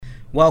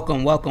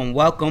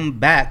Welcome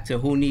back to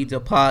Who Needs a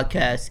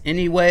Podcast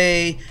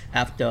Anyway.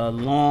 After a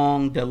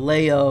long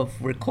delay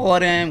of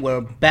recording,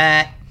 we're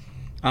back.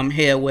 I'm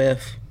here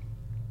with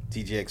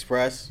TJ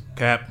Express.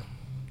 Cap.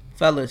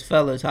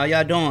 Fellas, how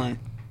y'all doing?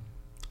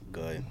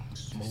 Good.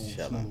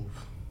 Smooth.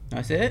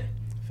 That's it?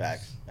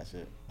 Facts. That's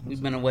it.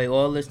 We've been away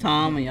all this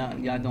time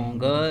and y'all doing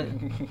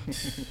good?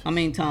 How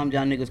many times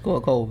y'all niggas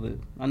caught COVID?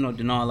 I know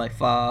Denard like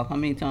 5. How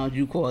many times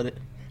you caught it?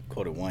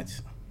 Caught it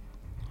once.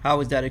 How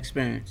was that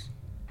experience?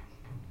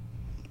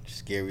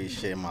 Scariest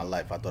shit in my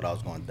life. I thought I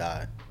was gonna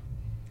die.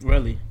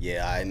 Really?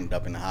 Yeah, I ended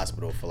up in the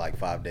hospital for like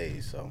 5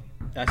 days. So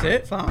That's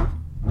it? 5?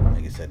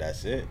 nigga said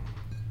that's it.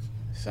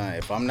 Son,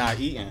 if I'm not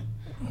eating,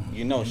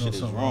 you know shit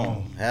is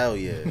wrong. Hell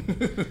yeah.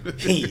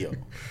 Yo,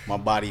 my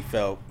body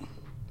felt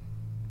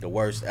the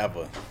worst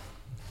ever.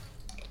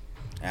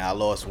 And I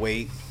lost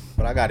weight,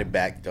 but I got it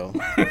back though.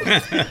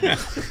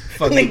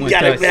 Fucking went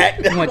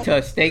to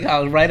a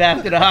steakhouse right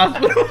after the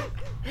hospital.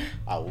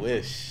 I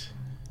wish.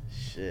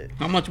 Shit.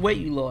 How much weight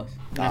you lost?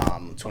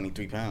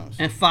 23 pounds.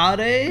 In 5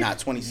 days? Nah,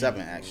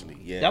 27 actually.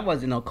 Yeah. That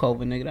wasn't no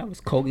COVID, nigga. That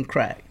was coke and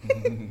crack.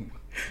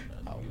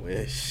 I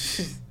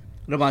wish.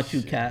 What about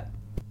you, Cap?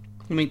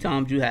 How many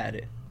times you had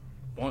it?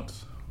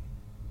 Once.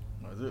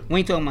 That's it. We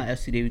ain't talking about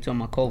STD, we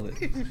talking about COVID.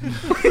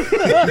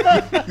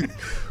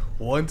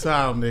 One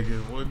time,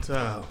 nigga. One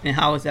time. And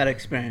how was that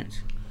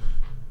experience?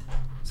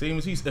 Same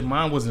as he said.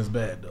 Mine wasn't as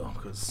bad though,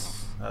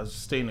 because I was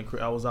staying in the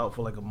crib. I was out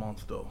for like a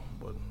month though,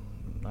 but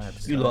I had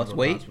to. You lost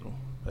weight?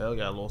 Hell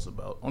yeah, I lost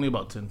only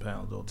about 10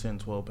 pounds though, 10,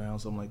 12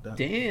 pounds, something like that.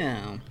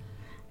 Damn.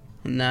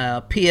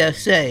 Now,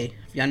 PSA,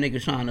 if y'all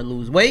niggas trying to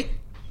lose weight,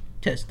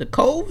 test the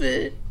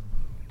COVID.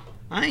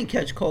 I ain't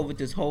catch COVID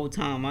this whole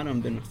time. I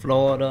done been to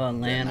Florida,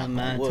 Atlanta,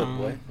 mad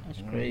time.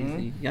 That's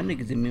crazy. Y'all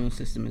niggas' immune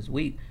system is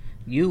weak.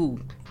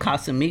 You,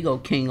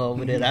 Casamigo King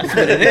over there, that's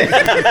what it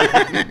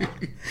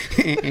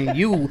is. And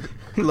you,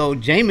 little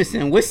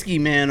Jameson whiskey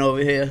man over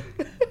here.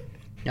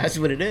 That's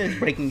what it is,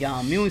 breaking y'all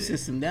immune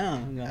system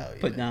down. You gotta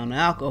put down the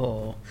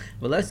alcohol.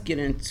 But let's get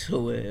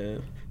into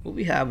it. What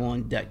we have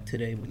on deck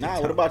today?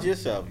 What about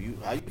yourself?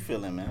 How you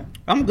feeling, man?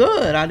 I'm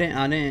good. I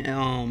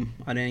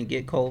didn't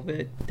get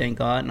COVID. Thank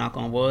God. Knock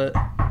on wood.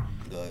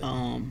 Good.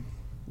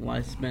 Well,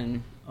 it's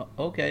been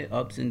okay,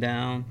 ups and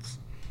downs.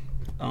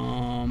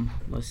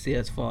 Let's see,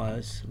 as far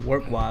as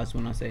work-wise,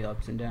 when I say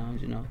ups and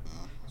downs, you know,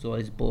 it's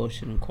always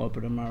bullshit in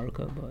corporate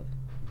America, but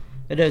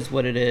it is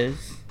what it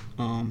is.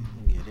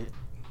 Get it.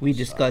 We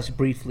discussed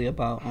briefly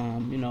about,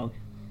 you know,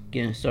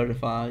 getting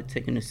certified,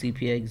 taking the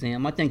CPA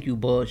exam. I think you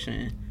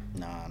bullshitting.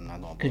 Nah, I'm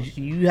not gonna Because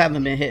bullshit. you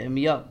haven't been hitting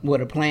me up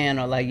with a plan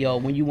or like, yo,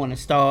 when you want to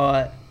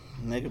start.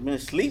 Nigga been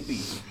sleepy.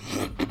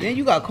 Then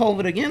you got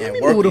COVID again? Let Yeah,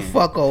 me move the working.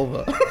 fuck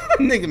over.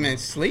 Nigga been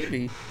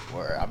sleepy.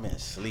 Word, I've been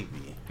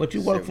sleepy. But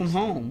you work from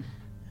Seriously. home.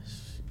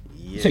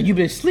 Yeah. So you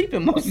been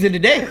sleeping most of the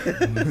day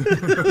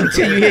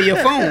until you hear your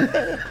phone.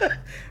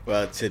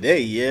 Well,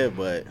 today, yeah,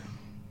 but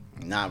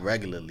not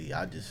regularly.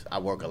 I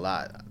work a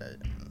lot.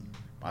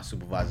 My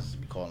supervisors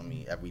be calling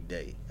me every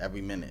day,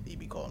 every minute he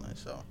be calling.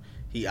 So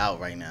he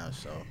out right now,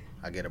 so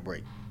I get a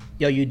break.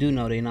 Yo, you do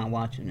know they not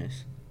watching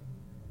this.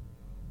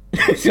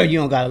 So you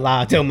don't gotta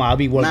lie. Tell them I'll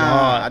be working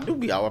I hard. do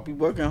be out. I be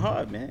working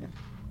hard, man.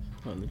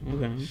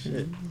 Okay.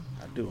 Shit,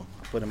 I do.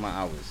 I put in my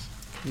hours.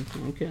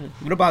 Okay.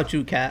 What about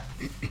you, Cap?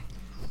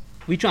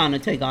 We trying to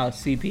take our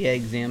CPA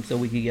exam so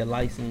we can get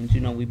licensed.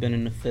 You know, we've been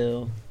in the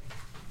field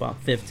about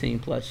 15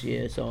 plus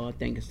years, so I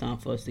think it's time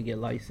for us to get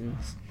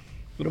licensed.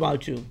 What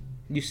about you?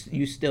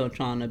 You still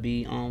trying to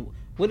be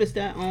what is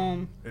that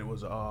It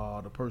was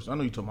the person. I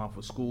know you talking about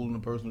for school and the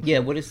person. Yeah,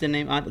 what is the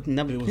name? I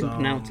never It can was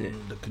pronounce it.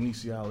 the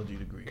kinesiology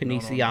degree.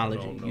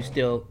 Kinesiology. No. You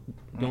still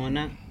doing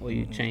that, or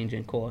you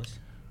changing course?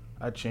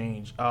 I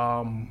changed.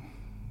 I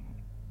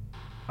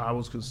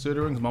was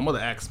considering, cause my mother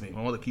asked me.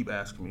 My mother keep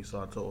asking me,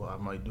 so I told her I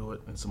might do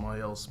it. And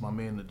somebody else, my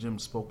man in the gym,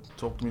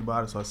 talked to me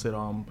about it. So I said,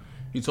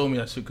 he told me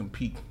I should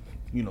compete.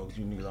 You know, 'cause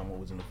you niggas, I'm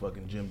always in the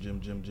fucking gym.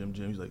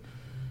 He's like,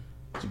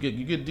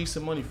 you get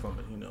decent money from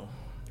it, you know,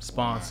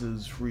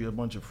 sponsors, a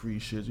bunch of free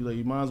shit. You like,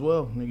 you might as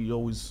well, nigga. You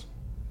always,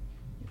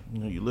 you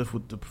know, you live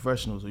with the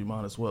professionals, so you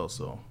might as well.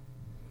 So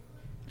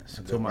That's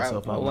a I good told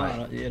myself route. Oh I might.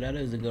 wow, yeah, that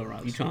is a good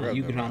route. You trying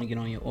good to get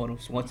on your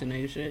Arnold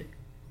Schwarzenegger shit?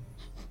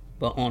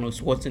 But Arnold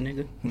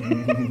Schwarzenegger?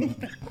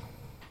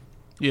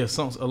 Yeah,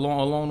 something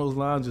along those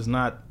lines, just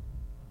not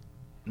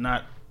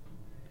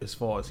as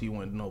far as he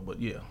went, no,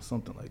 but yeah,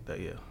 something like that,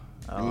 yeah.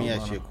 Let me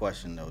ask you a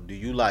question though. Do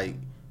you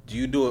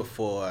do it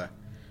for,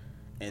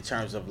 in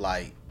terms of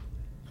like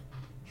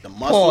the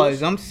muscles?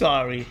 Pause. I'm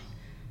sorry.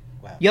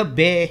 Wow. Your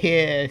bad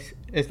hair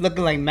is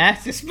looking like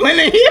Master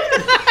Splinter here.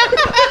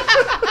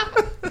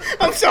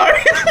 I'm sorry.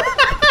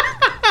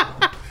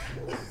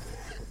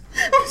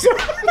 I'm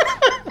sorry.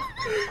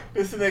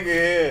 This nigga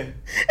here.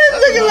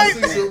 It's looking like.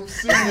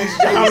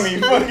 Johnny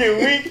fucking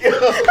weak.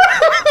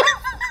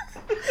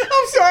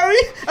 I'm sorry.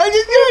 I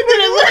just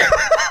didn't look.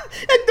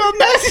 I thought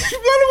Master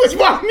Splinter was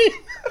by me.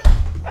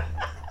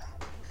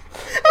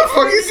 I'm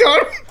fucking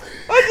sorry.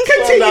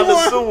 Continue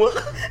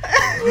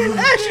on.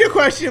 Ask your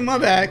question. My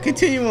bad.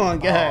 Continue on.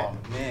 Go ahead. Oh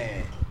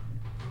man.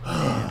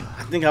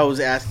 think I was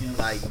asking,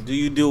 like, do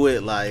you do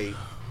it like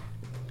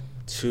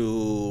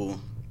to,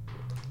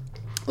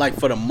 like,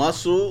 for the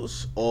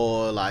muscles,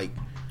 or like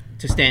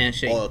to stay in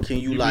shape? Or can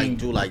you like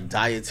do like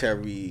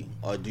dietary,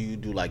 or do you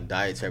do like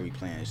dietary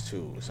plans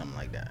too, or something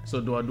like that?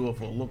 So do I do it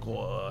for a look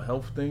or a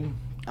health thing?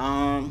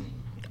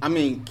 I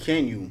mean,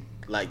 can you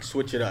like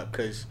switch it up?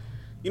 Cause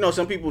you know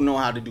some people know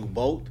how to do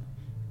both,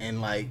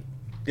 and like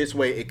this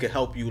way it could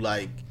help you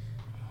like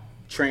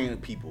train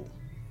people.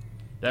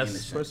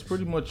 That's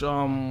pretty much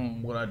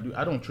what I do.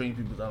 I don't train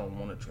people because I don't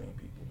want to train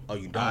people. Oh,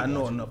 you don't? I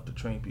know enough to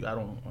train people. I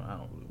don't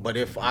really. But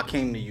if I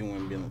came to you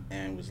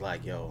and was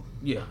like, yo.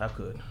 Yeah, I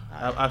could.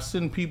 I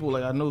send people,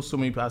 like, I know so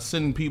many people. I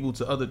send people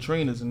to other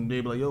trainers and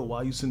they be like, yo,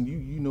 why you send,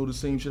 you know the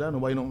same shit I know.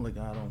 Why you don't? Like,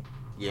 I don't.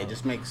 Yeah,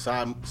 just make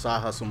side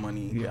hustle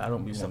money. Yeah, I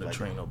don't be wanting to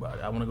train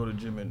nobody. I want to go to the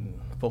gym and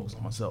focus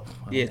on myself.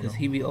 Yeah, because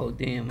he be, oh,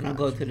 damn, when I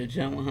go to the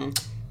gym with him.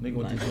 Nigga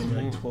went to the gym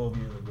like 12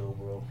 years ago,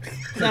 bro.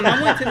 Son,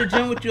 I went to the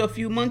gym with you a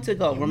few months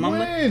ago. Remember?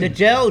 When? The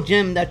jail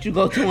gym that you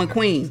go to in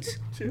Queens.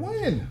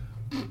 When?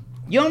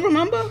 You don't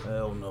remember?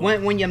 Hell no.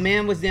 When your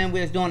man was there,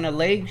 we was doing the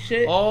leg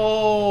shit.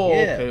 Oh,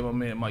 yeah. Okay, my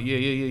man. Yeah.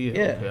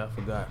 Okay, I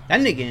forgot. That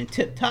nigga in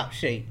tip top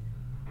shape.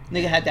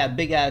 Nigga had that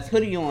big ass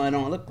hoodie on.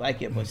 Don't look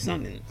like it, but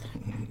something.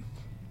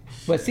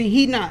 But see,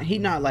 he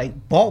not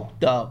like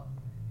bulked up.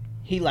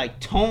 He like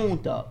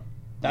toned up.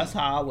 That's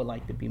how I would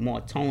like to be, more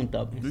toned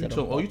up. You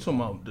talking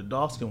about the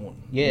dark skin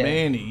one? Yeah.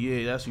 Manny,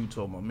 yeah, that's who you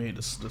talking about. Man,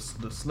 the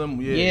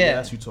slim, yeah,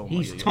 that's who you talking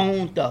about. He's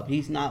toned up.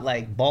 He's not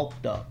like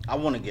bulked up. I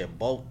want to get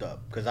bulked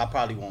up because I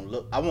probably won't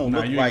look. I won't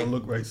look you right. Ain't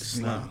look right.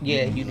 Slim.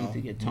 Yeah, you need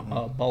to get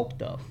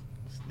bulked up.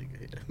 This nigga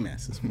hit that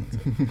massive splinter.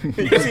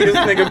 You see this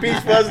nigga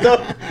Peach Fuzz though?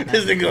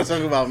 This nigga gonna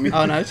talk about me.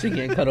 Oh no, she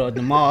getting cut off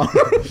tomorrow.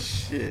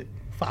 Shit.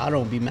 If I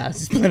don't be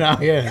massive split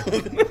out here.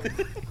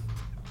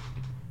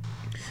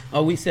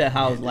 Oh, we said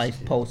how's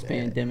life post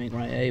pandemic,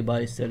 right?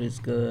 Everybody said it's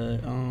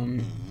good.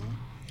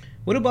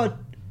 What about,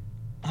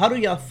 how do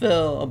y'all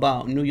feel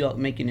about New York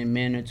making it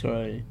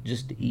mandatory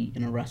just to eat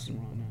in a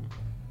restaurant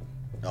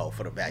now? Oh,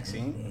 for the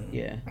vaccine?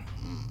 Yeah.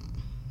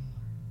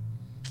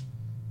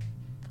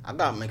 I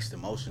got mixed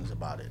emotions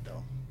about it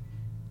though.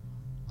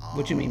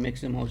 What you mean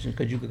mixed emotions?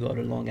 Because you could go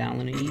to Long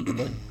Island and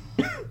eat,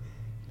 but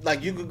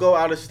like you could go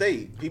out of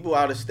state. People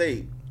out of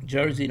state.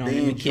 Jersey don't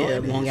even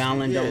care. Long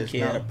Island don't it's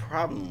care. It's not a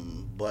problem.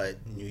 But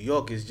New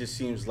York, it just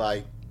seems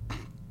like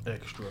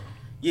extra.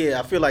 Yeah,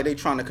 I feel like they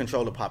trying to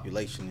control the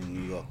population in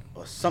New York,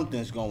 or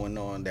something's going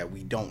on that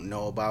we don't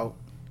know about.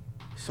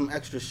 Some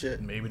extra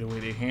shit. Maybe the way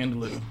they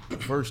handle it the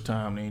first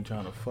time, they ain't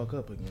trying to fuck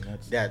up again.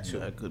 That too.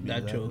 That could be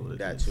that true.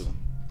 That too.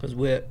 Because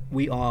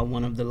we are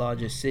one of the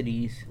largest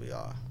cities. We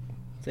are.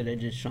 So they're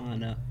just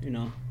trying to,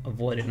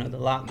 avoid another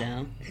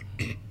lockdown.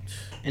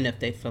 And if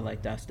they feel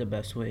like that's the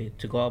best way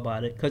to go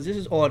about it, because this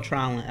is all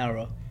trial and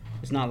error.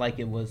 It's not like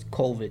it was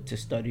COVID to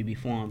study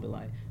before and be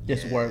like,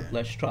 this worked,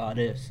 let's try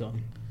this. So,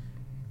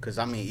 because,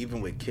 I mean,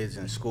 even with kids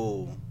in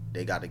school,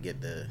 they got to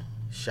get the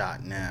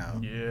shot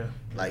now. Yeah.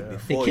 Like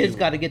before. The kids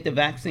got to get the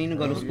vaccine to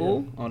go to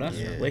school? Yeah. Oh, that's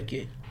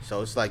wicked.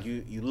 So it's like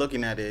you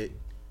looking at it,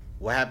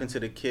 what happened to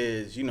the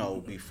kids,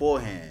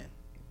 beforehand.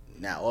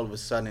 Now, all of a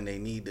sudden, they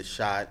need the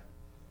shot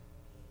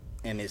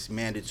and it's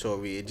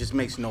mandatory. It just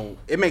makes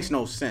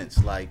no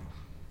sense. Like,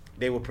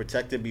 they were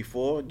protected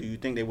before. Do you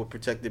think they were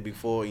protected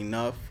before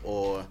enough,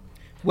 or...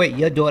 Wait,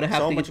 your daughter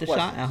have to get the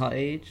shot at her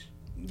age?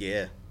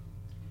 Yeah.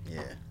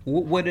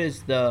 What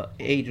is the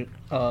age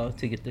to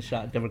get the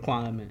shot, the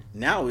requirement?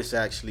 Now it's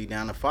actually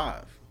down to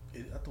 5. I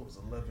thought it was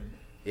 11.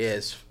 Yeah,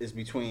 it's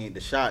between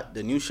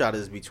the new shot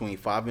is between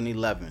 5 and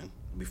 11.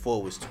 Before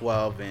it was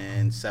 12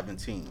 and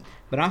 17.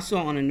 But I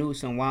saw on the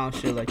news some wild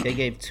shit, like they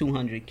gave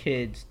 200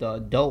 kids the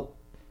adult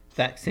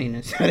vaccine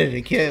instead of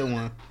the kid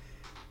one.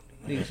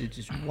 Niggas are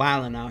just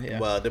wilding out here.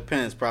 Well, it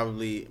depends.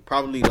 Probably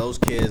those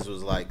kids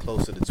was like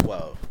closer to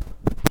 12.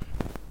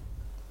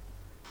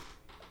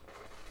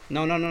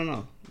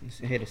 No.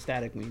 Hit the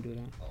static when you do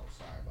that. Oh,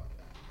 sorry about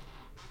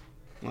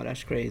that. Oh,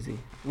 that's crazy.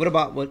 What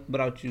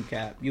about you,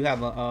 Cap? You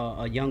have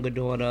a younger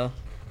daughter,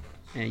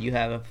 and you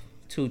have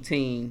 2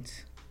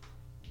 teens.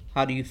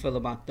 How do you feel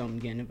about them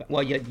getting it?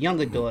 Well, your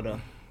younger daughter,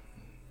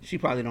 she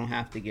probably don't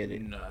have to get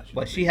it,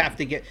 but she have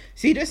to get.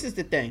 See, this is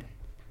the thing.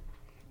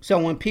 So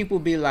when people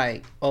be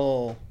like,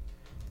 "Oh,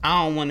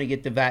 I don't want to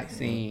get the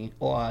vaccine,"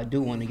 or "I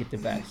do want to get the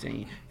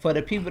vaccine," for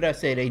the people that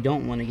say they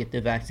don't want to get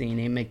the vaccine,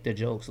 they make the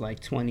jokes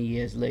like 20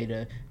 years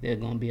later, there's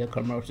gonna be a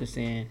commercial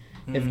saying,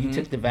 "If you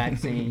took the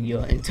vaccine,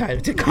 you're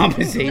entitled to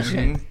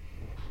compensation."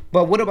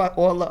 But what about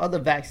all the other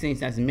vaccines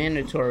that's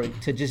mandatory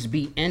to just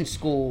be in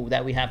school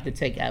that we have to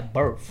take at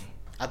birth?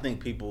 I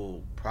think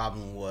people's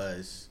problem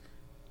was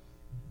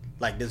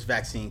like this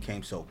vaccine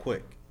came so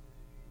quick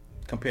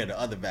compared to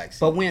other vaccines.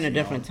 But we're in a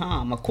different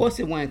time. Of course,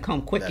 it wouldn't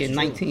come quick in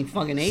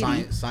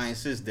 1980.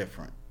 Science is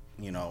different.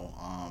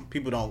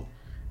 People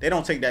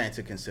don't take that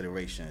into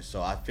consideration.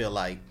 So I feel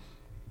like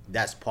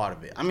that's part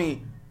of it. I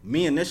mean,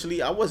 me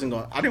initially, I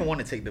didn't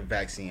want to take the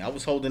vaccine. I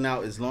was holding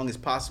out as long as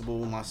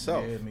possible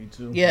myself. Yeah, me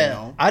too.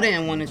 Yeah, I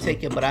didn't want to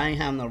take it, but I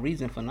ain't have no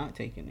reason for not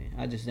taking it.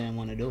 I just didn't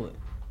want to do it.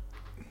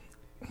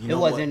 It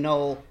wasn't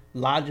no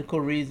logical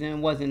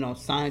reason. Wasn't no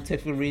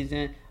scientific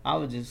reason. I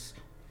was just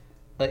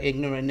an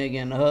ignorant nigga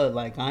in the hood.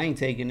 Like, I ain't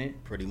taking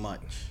it. Pretty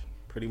much.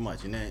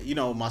 And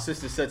then, my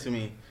sister said to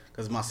me,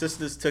 because my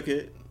sisters took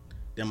it,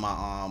 then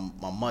my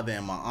mother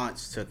and my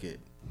aunts took it,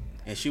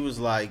 and she was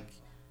like,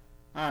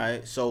 all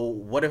right, so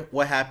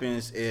what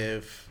happens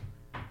if,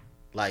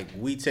 like,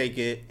 we take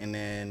it and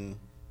then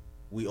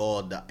we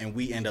all die and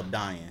we end up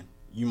dying?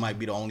 You might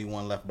be the only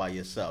one left by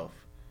yourself.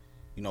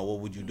 What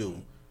would you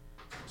do?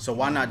 So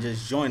why not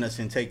just join us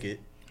and take it?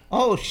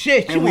 Oh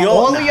shit! And we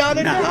all of y'all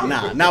to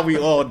die? Not we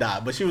all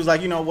die. But she was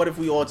like, what if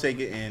we all take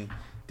it and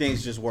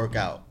things just work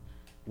out?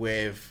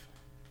 Where if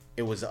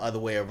it was the other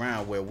way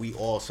around, where we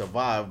all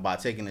survive by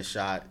taking a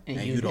shot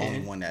and you the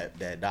only one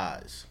that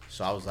dies.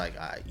 So I was like,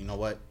 all right, you know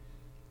what?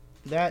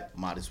 That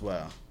might as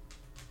well.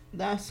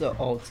 That's an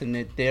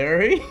alternate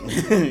theory.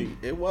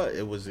 It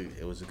was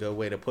a good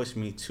way to push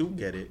me to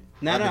get it.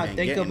 Now that I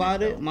think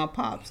about it, my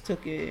pops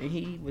took it, and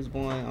he was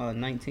born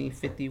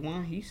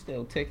 1951. He's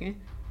still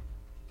ticking.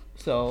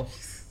 So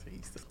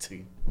he's still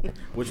ticking.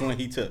 Which one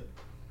he took?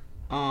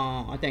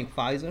 I think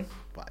Pfizer.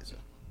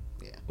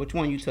 Yeah. Which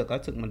one you took? I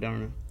took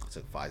Moderna. I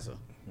took Pfizer.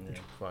 Yeah,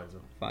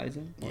 Pfizer.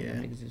 Pfizer? All yeah.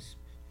 the niggas is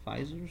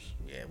Pfizers?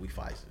 Yeah, we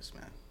Pfizers,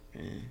 man.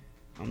 Yeah.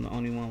 I'm the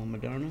only one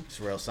with Moderna. It's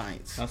real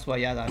science. That's why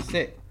y'all got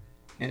sick.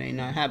 It ain't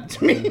nothing happened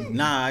to me.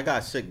 Nah, I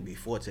got sick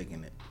before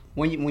taking it.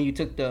 When you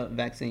took the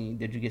vaccine,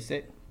 did you get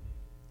sick?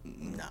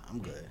 Nah, I'm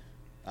good.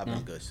 I've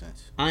been good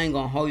since. I ain't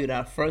gonna hold you.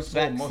 That first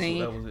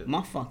vaccine,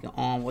 my fucking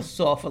arm was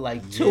sore for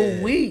like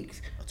 2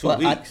 weeks. 2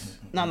 weeks?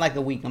 Not like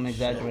a week, I'm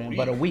exaggerating,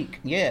 but a week.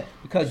 Yeah,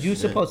 because you're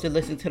supposed to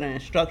listen to the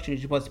instructions.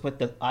 You're supposed to put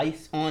the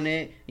ice on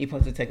it. You're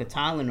supposed to take a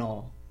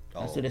Tylenol.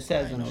 That's what it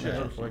says on the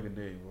instructions. Like a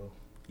day, bro.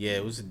 Yeah,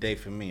 it was a day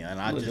for me, and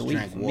I just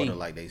drank water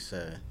like they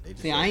said.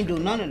 See, I ain't do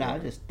none of that. I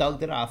just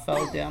thugged it out. I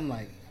felt it. I'm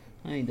like,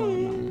 I ain't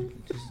doing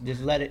nothing.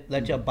 Just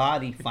let your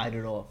body fight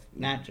it off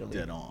naturally.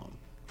 Dead on.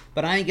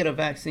 But I ain't get a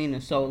vaccine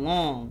in so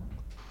long.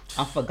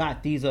 I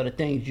forgot these are the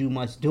things you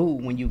must do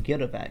when you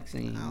get a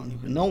vaccine.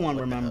 No one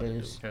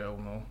remembers. Hell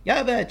no. Y'all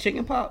ever had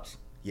chicken pox?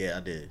 Yeah, I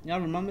did. Y'all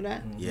remember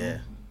that? Mm-hmm. Yeah.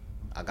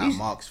 I got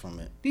marks from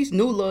it. These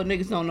new little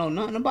niggas don't know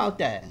nothing about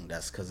that.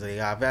 That's because they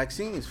got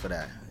vaccines for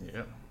that.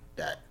 Yeah.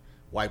 That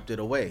wiped it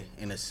away,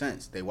 in a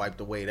sense. They wiped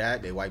away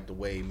that. They wiped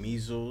away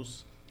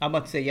measles. I'm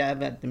about to say, y'all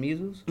ever had the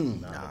measles?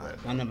 Nah.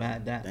 I never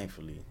had that.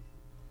 Thankfully.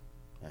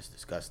 That's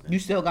disgusting. You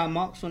still got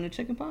marks from the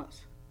chicken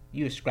pox?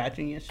 You was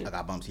scratching your shit? I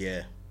got bumps,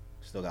 yeah.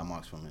 Still got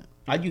marks from it.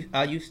 I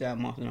used to have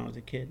marks when I was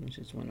a kid, and it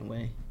just went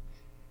away.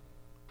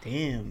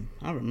 Damn,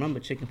 I remember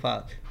chicken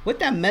pox. What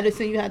that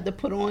medicine you had to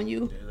put on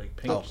you? Yeah, like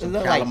pink. It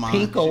looked like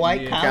pink or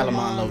white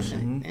calamine lotion.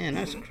 Mm-hmm. Man,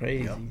 that's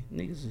crazy. Yep.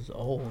 Niggas is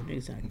old.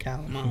 Niggas had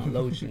calamine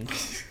lotion.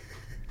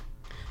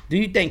 Do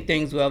you think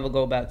things will ever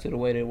go back to the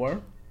way they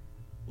were?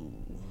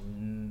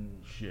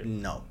 Shit.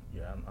 No.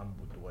 Yeah, I'm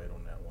with the weight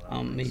on that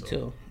one. Me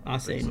too. I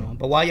say no.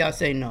 But why y'all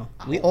say no?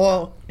 We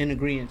all in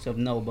agreement of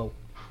no, but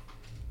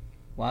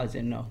why is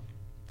it no?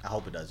 I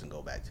hope it doesn't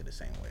go back to the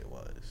same way it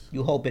was.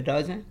 You hope it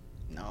doesn't?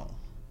 No.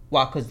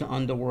 Why? Because the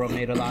underworld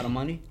made a lot of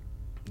money?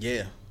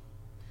 Yeah.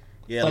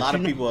 Yeah, a lot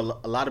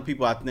of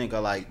people I think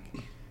are like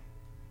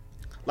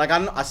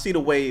I see the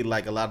way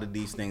like a lot of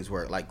these things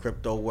work. Like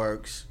crypto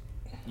works.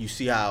 You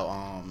see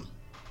how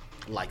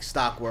like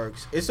stock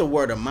works. It's a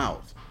word of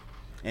mouth.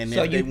 And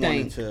so if you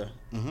they think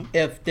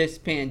if this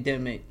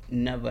pandemic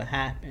never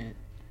happened,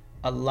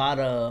 a lot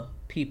of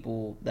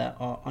people that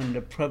are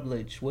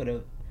underprivileged would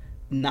have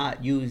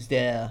not used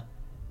their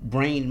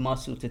brain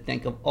muscle to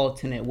think of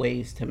alternate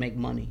ways to make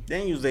money. They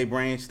didn't use their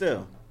brain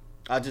still.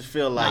 I just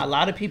feel like a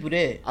lot of people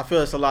did. I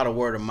feel it's a lot of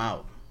word of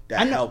mouth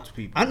that helps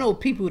people. I know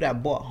people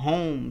that bought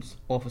homes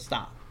off of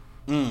stock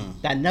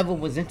that never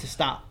was into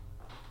stock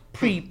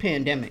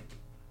pre-pandemic.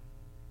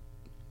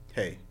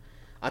 Hey,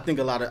 I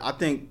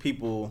think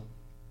people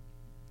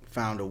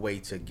found a way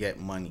to get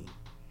money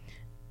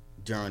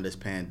during this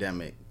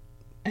pandemic.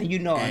 And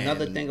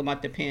another thing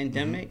about the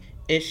pandemic,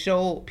 it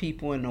showed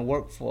people in the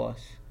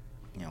workforce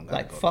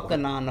like fuck a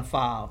 9 to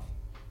 5.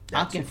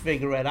 I can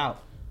figure it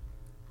out.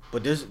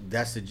 But this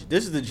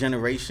is the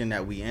generation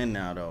that we in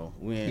now though.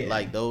 We in,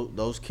 like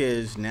those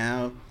kids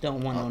now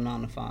don't want no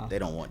 9 to 5. They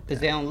don't want that.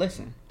 Because they don't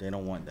listen. They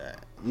don't want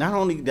that. Not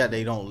only that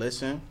they don't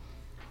listen,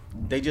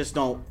 they just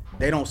don't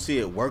see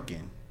it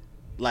working.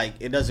 Like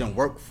it doesn't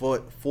work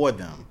for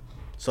them.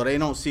 So they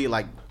don't see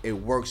like it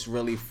works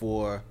really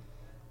for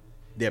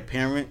their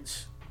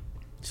parents.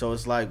 So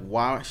it's like,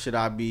 why should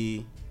I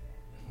be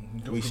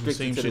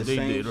restricted to the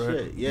same shit?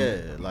 Right?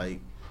 Yeah, like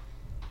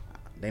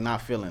they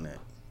not feeling it.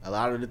 A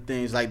lot of the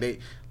things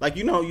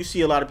you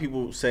see a lot of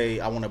people say,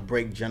 I want to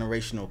break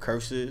generational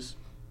curses.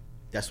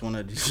 That's one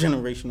of the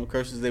generational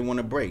curses they want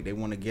to break. They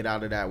want to get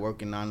out of that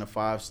working 9 to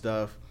 5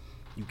 stuff.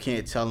 You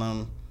can't tell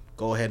them,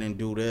 go ahead and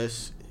do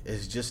this.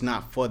 It's just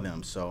not for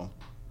them. So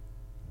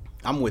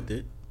I'm with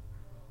it.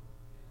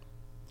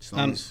 As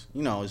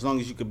long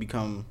as you could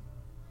become,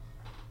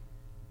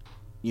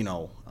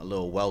 a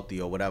little wealthy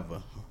or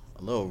whatever,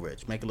 a little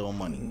rich, make a little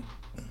money.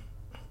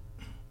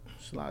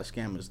 There's a lot of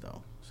scammers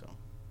though. So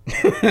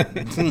I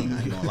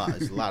ain't gonna lie.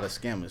 It's a lot of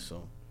scammers,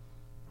 so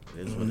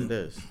it is what it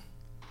is.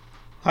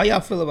 How y'all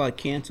feel about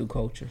cancel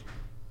culture?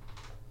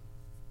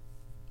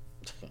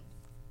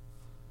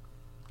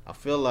 I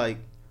feel like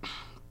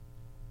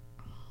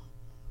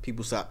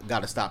people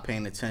got to stop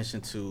paying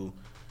attention to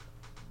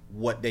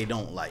what they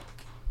don't like.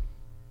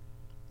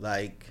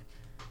 Like,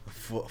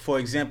 for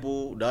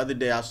example, the other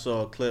day I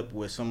saw a clip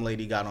where some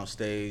lady got on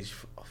stage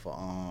for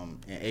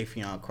and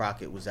Affion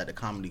Crockett was at the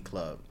comedy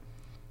club,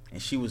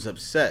 and she was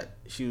upset.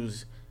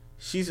 She's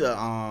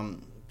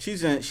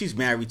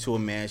married to a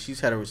man.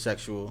 She's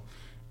heterosexual,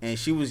 and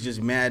she was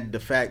just mad the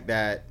fact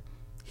that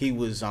he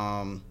was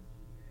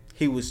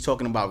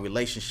talking about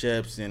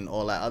relationships and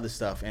all that other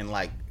stuff and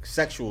like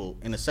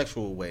in a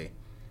sexual way.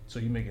 So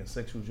you making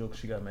sexual jokes?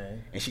 She got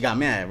mad. And she got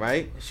mad,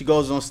 right? She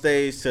goes on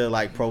stage to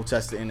like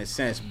protest it in a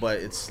sense, but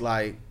it's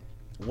like,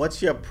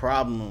 what's your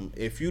problem?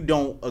 If you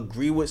don't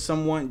agree with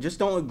someone, just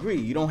don't agree.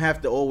 You don't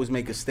have to always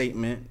make a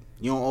statement.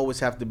 You don't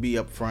always have to be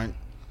upfront,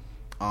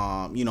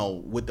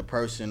 with the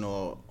person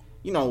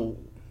you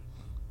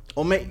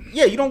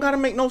don't gotta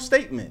make no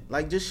statement.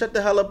 Like, just shut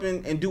the hell up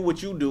and do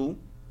what you do.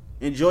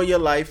 Enjoy your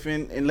life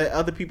and let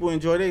other people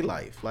enjoy their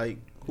life. Like,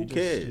 who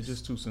cares? You're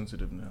just too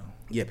sensitive now.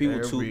 Yeah,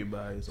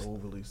 everybody's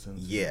overly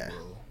sensitive. Yeah,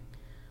 bro.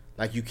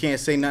 Like, you can't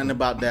say nothing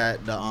about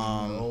that.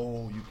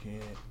 No, you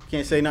can't.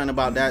 Can't say nothing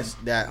about that.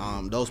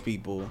 Those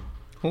people.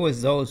 Who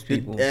is those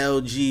people? The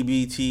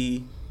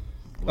LGBT.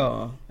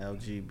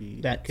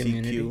 That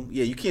community.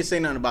 Yeah, you can't say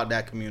nothing about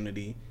that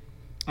community.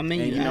 I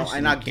mean,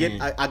 and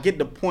I get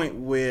the point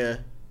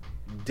where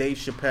Dave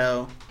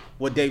Chappelle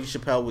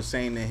was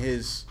saying in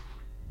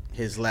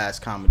his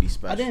last comedy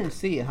special. I didn't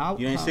see it.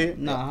 You didn't see it?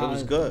 No, it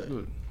was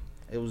good.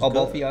 It was.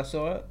 Both of y'all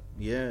saw it?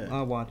 Yeah,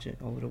 I'll watch it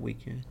over the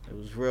weekend. It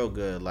was real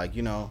good. Like,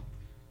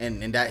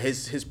 and that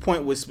his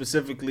point was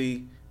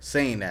specifically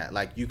saying that,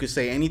 like, you could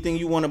say anything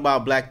you want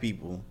about black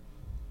people,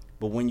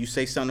 but when you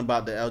say something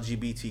about the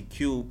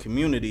LGBTQ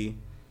community,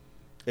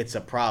 it's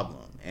a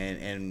problem.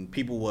 And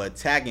people were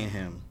attacking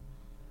him.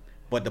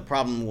 But the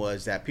problem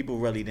was that people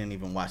really didn't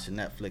even watch the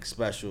Netflix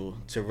special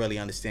to really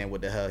understand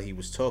what the hell he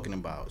was talking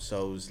about.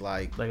 So it was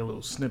like a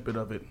little snippet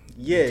of it.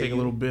 Yeah. Take a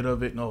little bit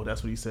of it. No,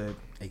 that's what he said.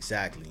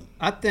 Exactly.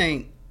 I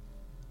think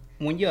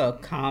when you're a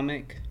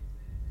comic,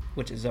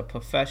 which is a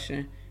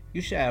profession,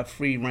 you should have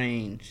free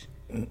range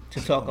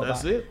to talk about.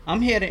 That's it. I'm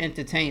here to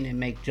entertain and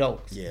make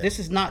jokes. Yeah. This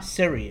is not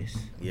serious.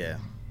 Yeah.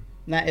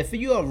 Now, if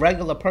you're a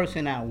regular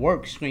person at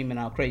work screaming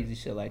out crazy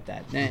shit like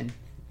that, then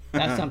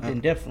that's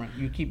something different.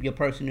 You keep your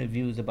personal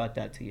views about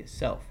that to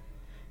yourself.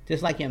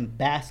 Just like in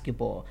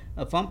basketball.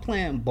 If I'm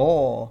playing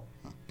ball,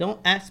 don't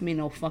ask me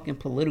no fucking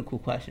political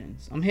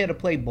questions. I'm here to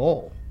play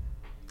ball.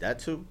 That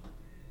too.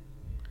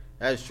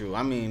 That's true.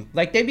 I mean,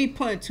 like, they be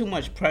putting too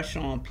much pressure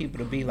on people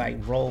to be like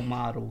role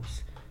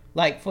models.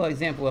 Like, for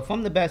example, if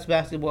I'm the best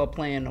basketball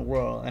player in the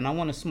world and I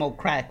want to smoke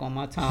crack on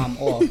my time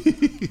off,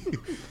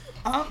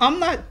 I'm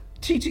not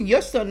teaching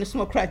your son to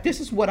smoke crack. This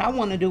is what I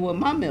want to do with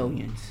my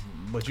millions.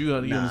 But you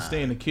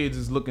understand the kids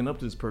is looking up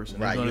to this person.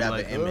 Right, you have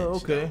like, an image. oh,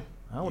 okay.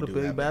 I want to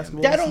play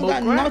basketball. That don't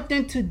got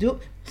nothing to do.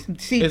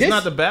 See, it's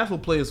not the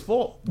basketball player's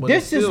fault. But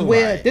this is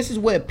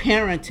where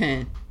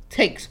parenting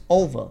takes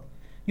over.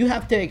 You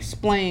have to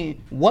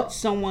explain what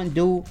someone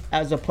do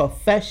as a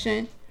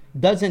profession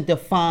doesn't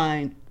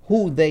define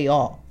who they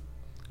are.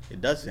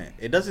 It doesn't.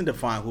 It doesn't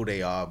define who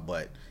they are,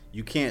 but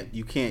you can't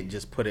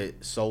just put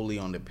it solely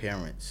on the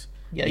parents.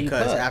 Yeah,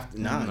 because you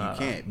you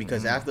can't.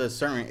 Because after a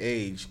certain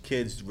age,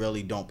 kids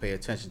really don't pay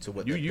attention to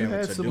what their you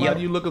parents had are doing.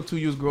 somebody you look up to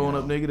you was growing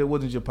up, nigga, that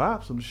wasn't your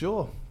pops, I'm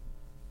sure.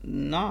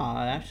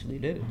 Nah, I actually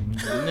didn't.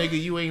 Nigga,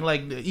 you ain't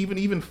like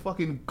even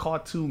fucking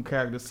cartoon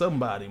character,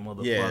 somebody,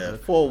 motherfucker. Yeah,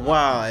 for a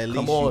while at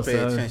least you pay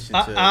attention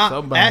to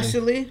somebody.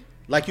 Actually,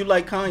 like you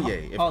like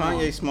Kanye. If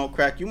Kanye smoke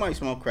crack, you might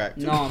smoke crack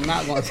too. No, I'm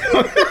not going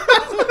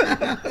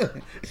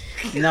to.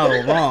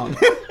 No, wrong.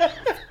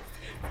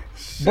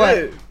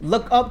 But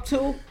look up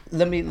to.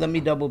 Let me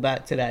double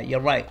back to that. You're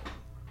right.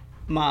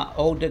 My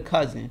older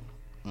cousin,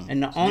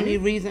 and the only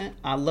reason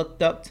I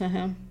looked up to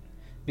him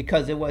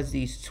because it was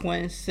these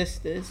twin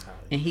sisters,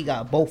 and he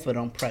got both of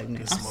them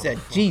pregnant. I said,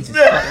 Jesus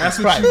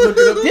Christ,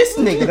 this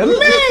nigga the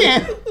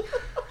man.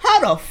 How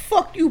the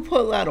fuck you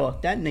pull that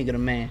off? That nigga the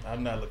man.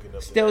 I'm not looking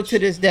up. Still to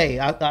this day,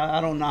 I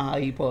don't know how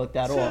he pulled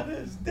that off. To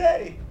this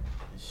day,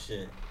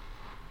 shit.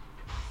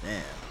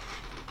 Damn.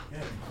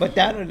 But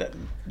that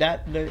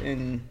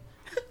and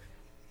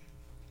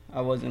I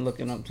wasn't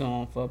looking up to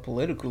him for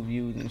political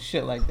views and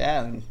shit like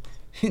that,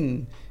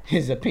 and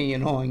his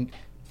opinion on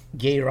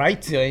gay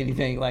rights or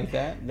anything like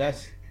that.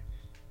 That's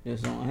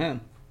just on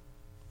him.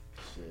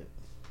 Shit.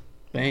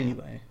 But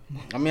anyway,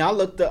 I mean, I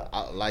looked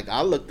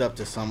up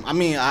to some. I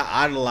mean,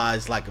 I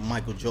idolized like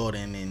Michael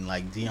Jordan and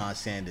like Deion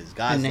Sanders,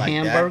 guys and the like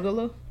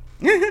Hamburglar.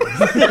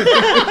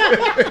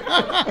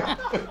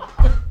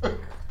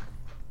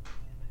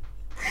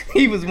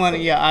 He was one of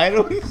your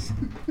idols.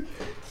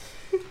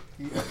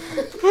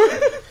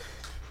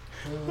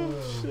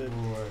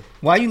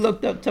 Why you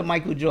looked up to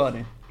Michael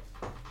Jordan?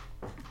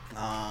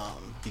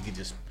 He could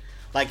just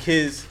like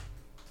his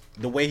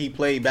the way he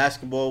played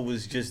basketball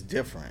was just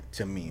different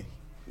to me.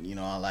 You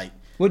know, I like.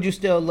 Would you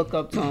still look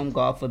up to him,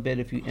 God forbid,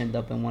 if you end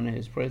up in one of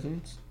his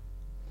prisons?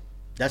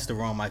 That's the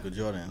wrong Michael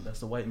Jordan. That's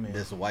the white man.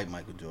 That's the white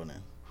Michael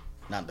Jordan.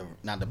 Not the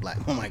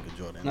black Michael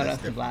Jordan. No,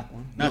 that's the black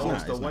one. No,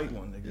 it's the white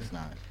one, nigga. It's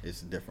not.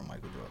 It's a different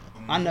Michael Jordan.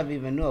 I never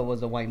even knew it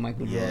was a white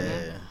Michael Jordan.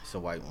 Yeah, it's a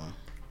white one.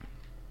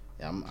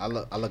 Yeah, I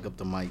look up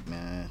to Mike,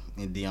 man,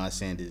 and Deion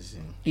Sanders.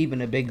 And even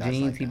the big guys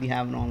jeans like he be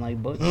having on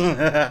like Butch.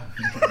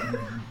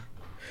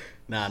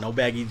 Nah, no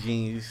baggy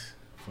jeans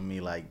for me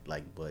like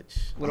Butch.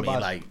 What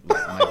about like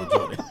Michael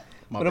Jordan?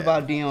 What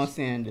about Deion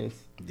Sanders?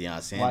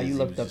 Deion Sanders. Why you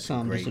looked was up to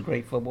him? Just a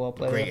great football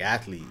player. Great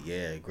athlete,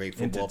 yeah, great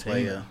football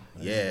player.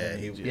 Yeah,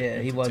 he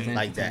was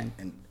like that,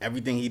 and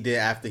everything he did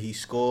after he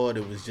scored,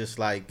 it was just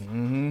like,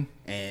 and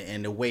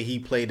the way he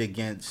played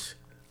against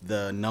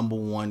the number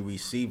one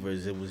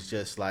receivers, it was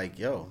just like,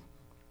 yo,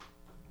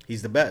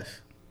 he's the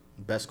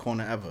best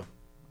corner ever.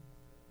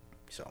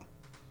 So,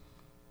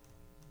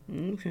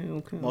 okay.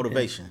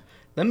 motivation.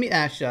 Let me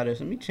ask y'all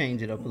this. Let me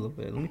change it up a little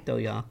bit. Let me throw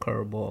y'all a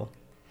curveball.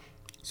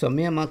 So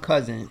me and my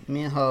cousin,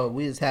 me and her,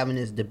 we was having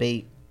this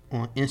debate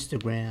on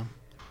Instagram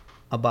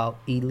about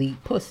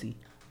elite pussy,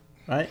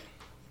 right?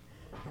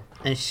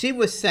 And she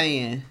was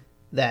saying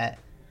that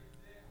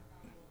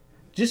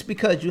just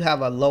because you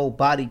have a low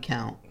body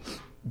count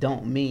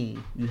don't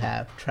mean you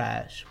have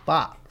trash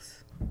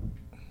box.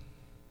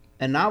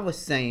 And I was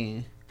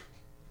saying,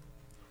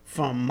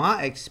 from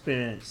my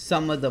experience,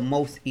 some of the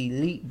most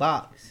elite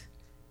box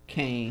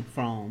came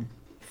from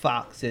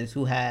foxes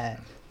who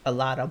had a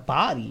lot of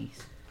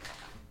bodies.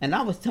 And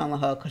I was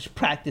telling her, because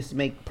practice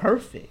make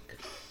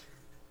perfect.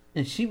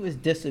 And she was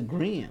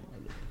disagreeing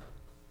with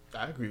it.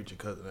 I agree with your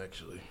cousin,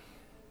 actually.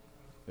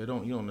 You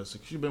don't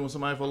necessarily. She's been with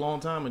somebody for a long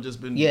time and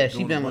just been. Yeah,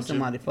 she's been with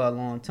somebody for a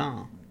long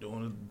time.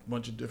 Doing a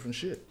bunch of different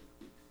shit.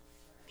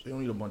 She don't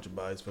need a bunch of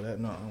bodies for that.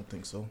 No, I don't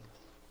think so.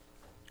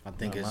 I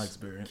think Not my it's,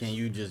 experience. can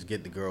you just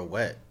get the girl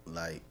wet?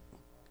 Like,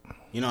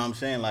 you know what I'm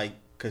saying? Like,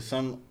 because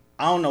I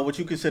don't know what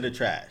you consider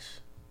trash.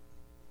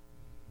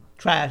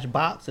 Trash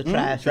box or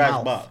trash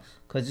mouth? Box.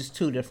 Because it's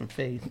two different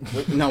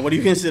phases. No, what do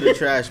you consider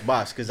trash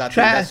box? Because I think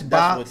that's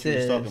what you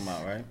was talking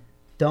about, right?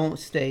 Don't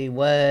stay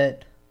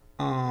wet.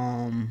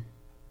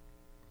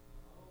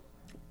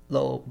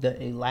 The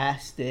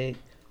elastic,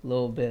 a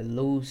little bit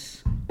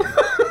loose.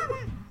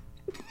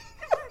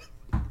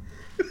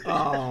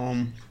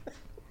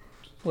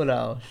 What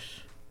else?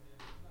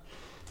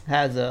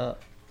 Has a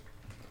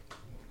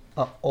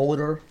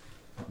odor.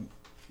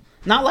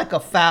 Not like a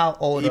foul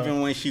odor.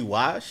 Even when she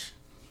wash?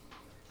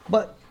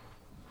 But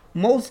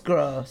most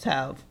girls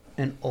have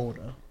an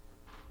odor.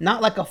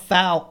 Not like a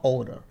foul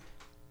odor.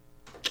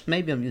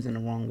 Maybe I'm using the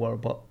wrong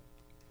word, but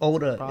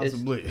odor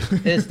is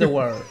the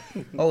word.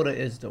 Odor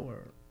is the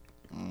word.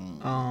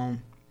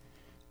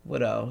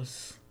 What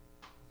else?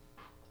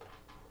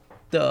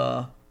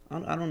 I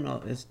don't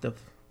know. It's the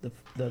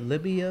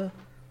labia,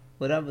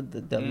 whatever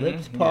the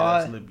lips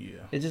part. Yeah, that's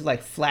labia. It's just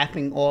like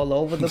flapping all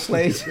over the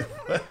place.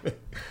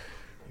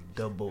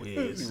 Double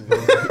ears.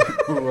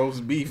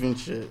 Roast beef and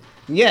shit.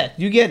 Yeah,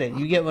 you get it.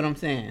 You get what I'm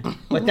saying.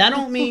 But that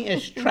don't mean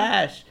it's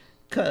trash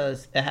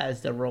because it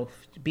has the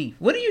roast beef.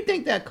 What do you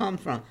think that comes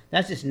from?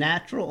 That's just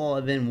natural or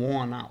it been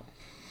worn out?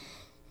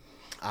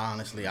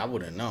 Honestly, I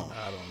wouldn't know.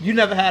 You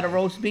never had a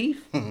roast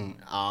beef?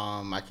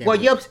 I can't.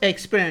 Well, your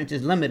experience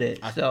is limited,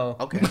 so.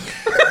 Okay.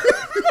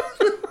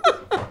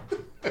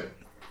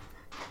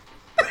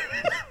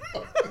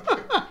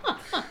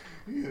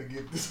 You gotta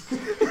get this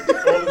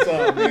all the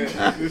time,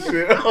 man. This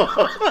shit.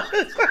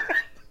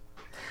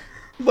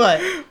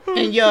 But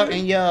in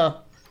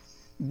your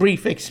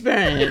brief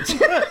experience,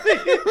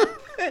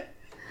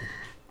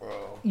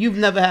 you've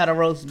never had a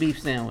roast beef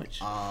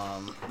sandwich.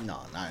 No,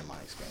 not in my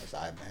experience.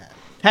 I haven't had it.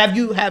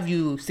 Have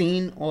you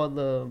seen all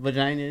the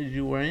vaginas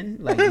you were in?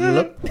 Like you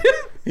looked?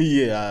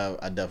 Yeah,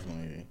 I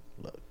definitely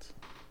looked.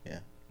 Yeah,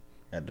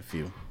 had the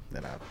few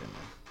that I've been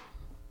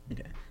in.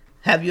 Okay.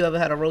 Have you ever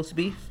had a roast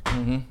beef?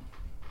 Mm-hmm.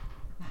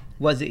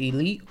 Was it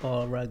elite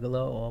or regular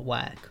or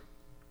whack?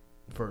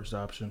 First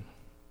option.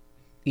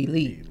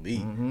 Elite.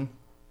 Mm-hmm.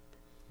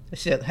 That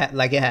shit had,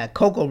 like it had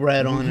cocoa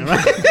bread on it,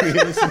 right?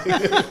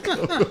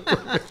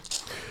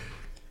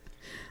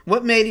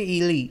 What made it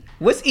elite?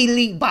 What's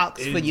elite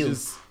box for you?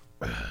 Just,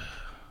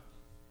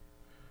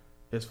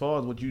 as far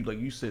as what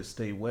you said,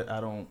 stay wet.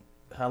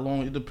 How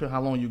long? It depends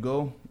how long you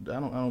go. I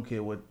don't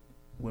care what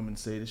women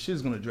say. The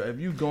shit's gonna dry. If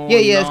you go,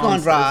 it's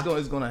gonna dry.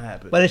 It's gonna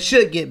happen. But it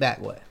should get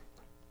back wet.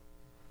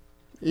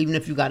 Even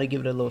if you got to give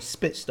it a little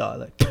spit start,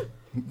 like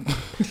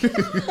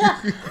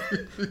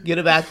get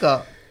it back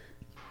up.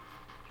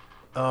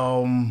 I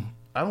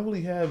don't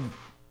really have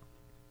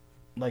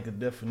like a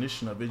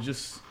definition of it.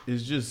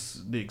 It's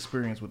just the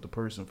experience with the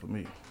person for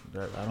me.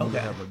 That I don't really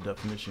have a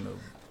definition of.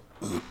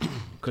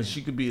 Because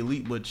she could be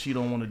elite, but she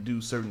don't want to do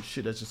certain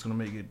shit that's just gonna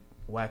make it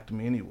whack to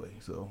me anyway.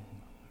 So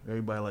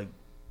everybody like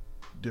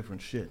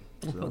different shit.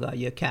 I forgot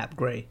your cap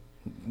gray.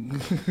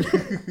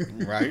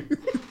 Right.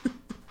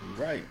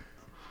 Right.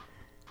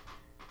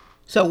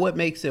 So what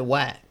makes it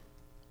whack?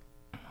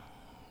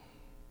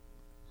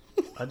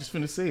 I just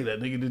finna say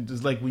that nigga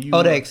just like when you.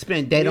 Oh, they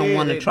expand. They don't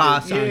want to try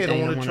certain things. They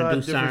They don't want to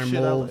do certain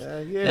moves.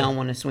 Yeah. They don't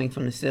want to swing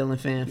from the ceiling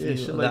fan. Yeah,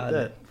 shit like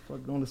that.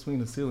 Fuck going to swing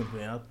the ceiling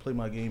fan. I'll play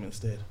my game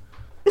instead.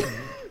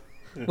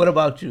 What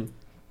about you?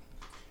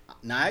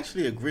 Now, I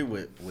actually agree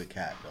with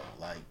Kat though.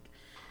 Like,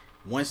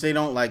 once they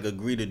don't like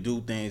agree to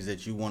do things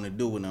that you want to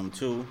do with them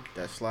too,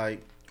 that's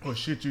like or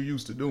shit you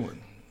used to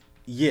doing.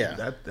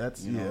 Yeah,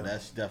 that's you know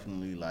that's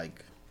definitely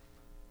like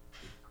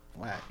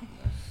whack.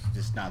 That's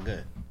just not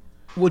good.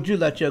 Would you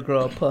let your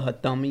girl put her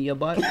thumb in your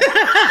butt? Why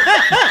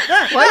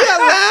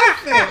y'all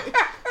laughing?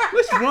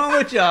 What's wrong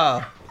with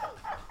y'all?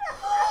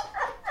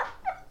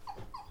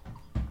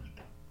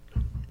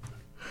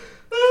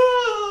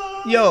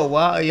 Yo,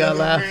 why are y'all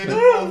laughing?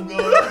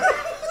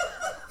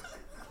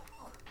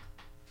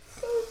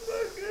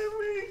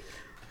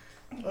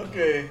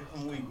 Okay,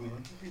 I'm weak, man.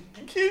 You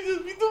can't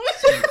just be doing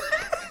shit.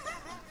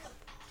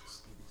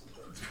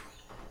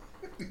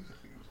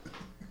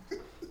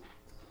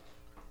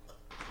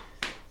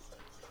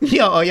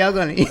 Yo, are y'all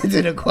gonna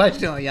answer the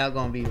question or y'all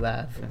gonna be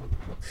laughing?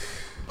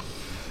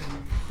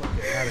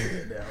 Fucking out of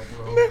here now,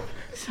 bro.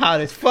 It's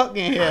hot as fuck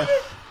in here.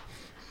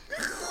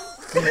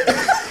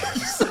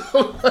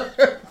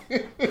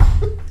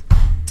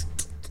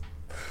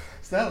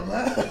 Stop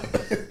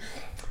laughing.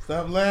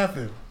 Stop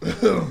laughing.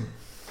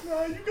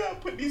 Nah, you gotta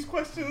put these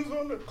questions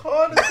on the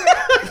card.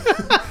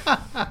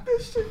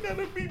 This shit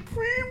gotta be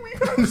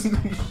pre-rehearsed.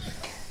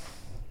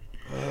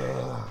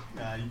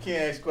 Nah, you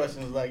can't ask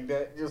questions like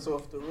that just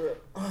off the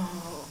rip.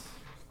 Oh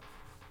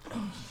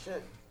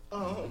shit.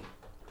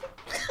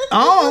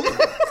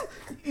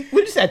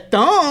 What you said,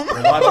 thumb?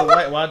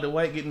 Why the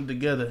white getting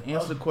together?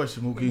 Answer the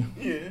question, Mookie.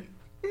 Yeah.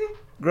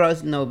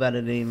 Girls know better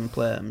than even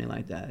play at me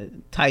like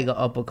that. Tiger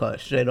uppercut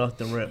straight off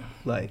the rip.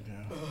 Like,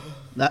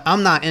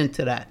 I'm not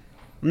into that.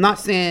 I'm not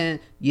saying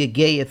you're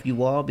gay if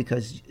you are,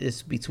 because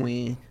it's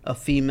between a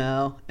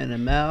female and a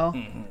male,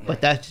 but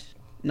that's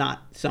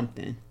not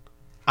something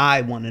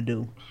I want to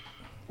do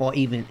or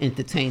even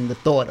entertain the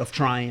thought of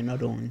trying or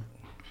doing.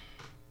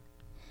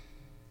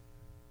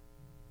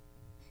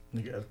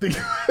 Nigga, I think.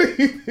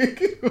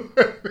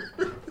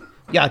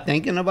 Y'all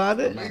thinking about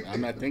it?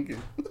 I'm not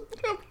thinking.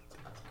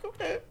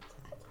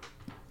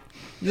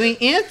 You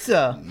ain't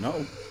answer.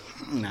 No.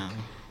 No.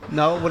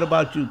 No? What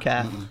about you,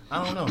 Kat?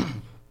 I don't know.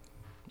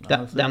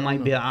 That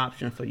might be an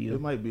option for you. It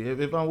might be.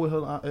 If I'm with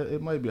her,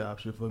 it might be an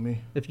option for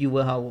me. If you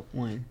with her,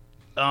 when?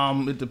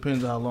 It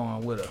depends how long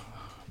I'm with her.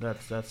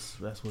 That's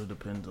what it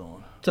depends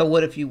on. So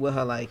what if you with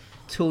her like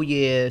 2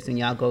 years and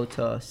y'all go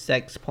to a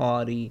sex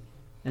party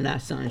and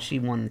that's something she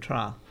want to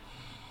try?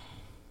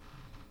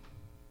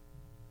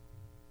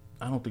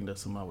 I don't think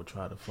that's something I would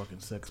try to fucking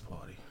sex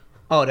party.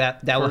 Oh,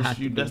 that would have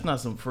to be. That's not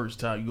some first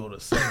time you go to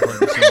sex party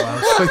with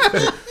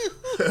somebody.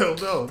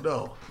 Hell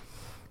no.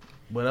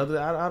 But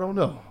I don't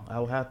know. I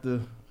would have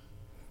to.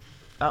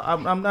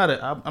 I'm not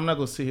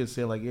gonna sit here and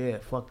say like, yeah,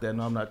 fuck that.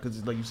 No, I'm not,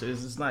 because like you said,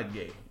 it's not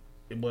gay.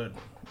 But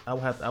I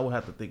would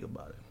have to think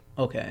about it.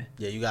 Okay.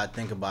 Yeah, you gotta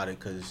think about it,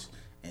 because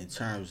in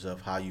terms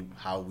of how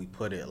we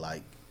put it,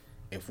 like,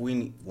 if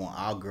we want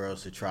our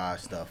girls to try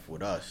stuff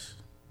with us,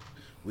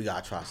 we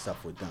gotta try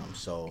stuff with them.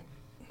 So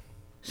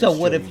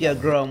what if your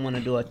girl want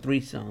to do a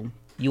threesome?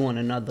 You want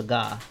another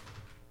guy?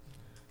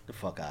 The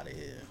fuck out of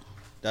here.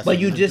 But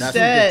you just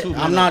said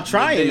I'm not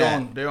trying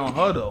that. They're on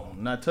her though,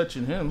 not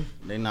touching him.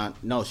 They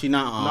not. No, she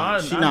not on. Nah,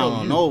 She not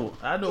on. No.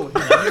 I know. You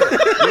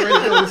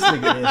already know this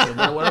nigga answer.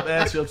 But what I'm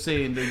asking, I'm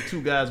saying the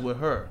two guys with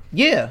her.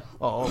 Yeah.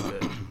 Oh,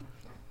 okay.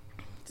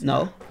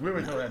 No. We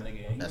already know that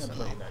nigga. He That's not a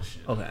playing no. that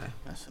shit. Okay.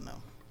 That's a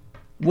no.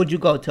 Would you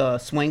go to a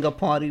swinger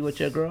party with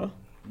your girl?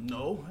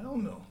 No, hell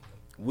no.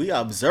 We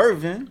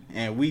observing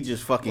and we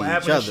just fucking What each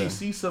happens other. if she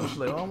sees something? She's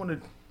like, oh, I want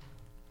to.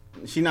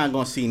 She not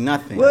gonna see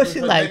nothing. Well, she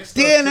her like, next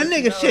damn, up, that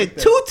she nigga not shit like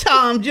that. 2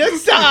 times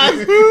just size.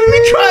 Let me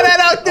try that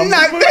out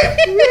tonight.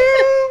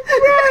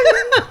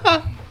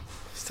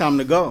 It's time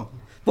to go.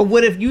 But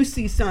what if you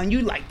see something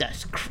you like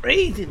that's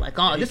crazy? Like,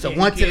 oh, this a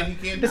once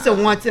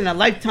in a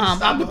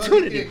lifetime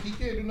opportunity. He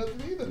can't do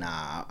nothing either.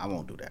 Nah, I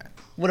won't do that.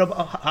 What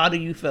about? How do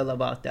you feel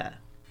about that?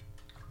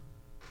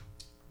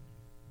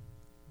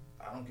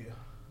 I don't care.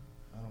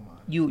 I don't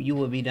mind. You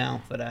would be down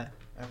for that?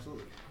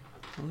 Absolutely.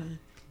 Okay.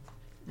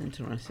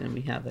 Interesting.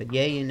 We have a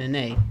yay and a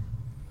nay.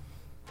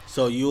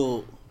 So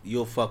you'll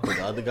fuck with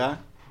the other guy?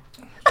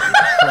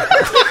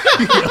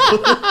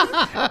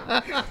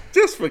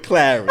 Just for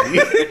clarity.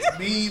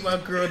 Me, my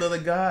girl, the other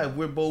guy, if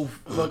we're both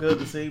fucking at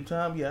the same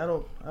time, yeah, I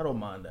don't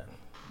mind that.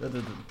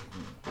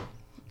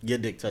 Your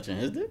dick touching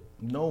his dick?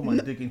 No, my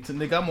dick ain't.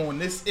 Nigga, I'm on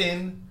this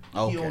end.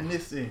 Okay. He on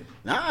this end.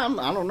 Nah,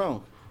 I don't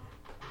know.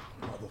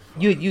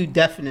 You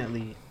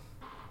definitely.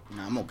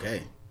 Nah, I'm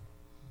okay.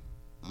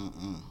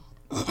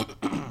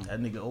 That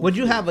nigga. Would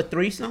you have a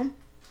threesome?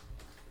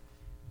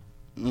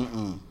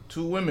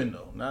 Two women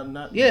though,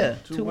 not. Yeah,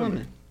 two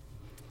women.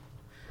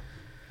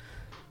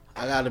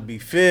 I gotta be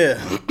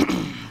fair.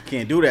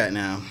 Can't do that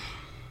now.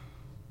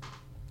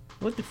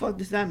 What the fuck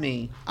does that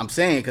mean? I'm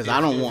saying because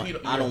I don't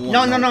want.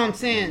 No. I'm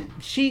saying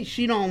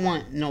she don't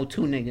want no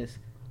 2 niggas.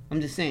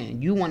 I'm just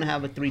saying you want to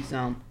have a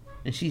threesome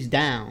and she's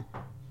down.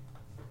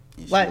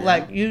 And she Like down?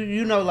 like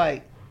you know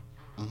like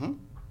Mm-hmm.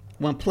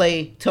 when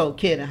Play told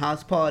Kid in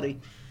House Party,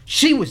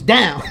 she was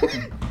down.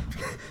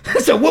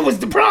 So what was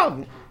the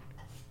problem?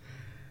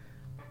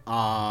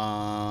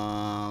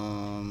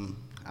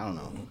 I don't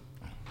know.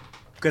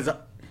 Cause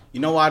you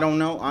know why I don't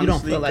know. Honestly, You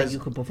don't feel like 'cause you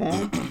could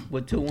perform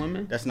with two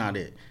women? that's not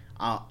it.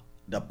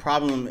 The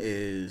problem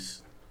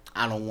is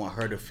I don't want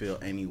her to feel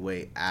any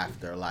way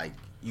after like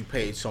you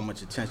paid so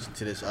much attention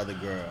to this other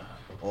girl,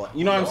 or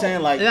you know what I'm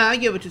saying? Like, Yeah, I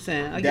get what you're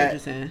saying. I get what you're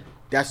saying.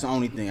 That's the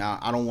only thing.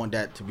 I don't want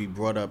that to be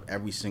brought up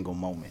every single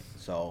moment.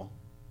 So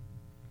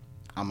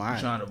I'm alright.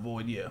 Trying to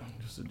avoid,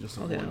 just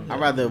avoid. Okay. I'd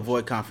rather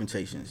avoid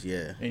confrontations.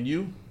 Yeah. And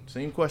you,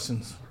 same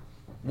questions.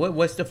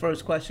 What's the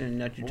first question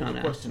that you're What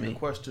trying was to the ask question? me? The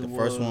question The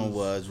first one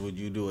was, would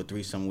you do a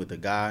threesome with a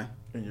guy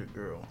and your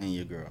girl. and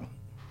your girl?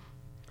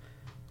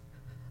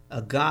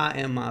 A guy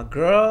and my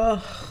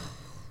girl?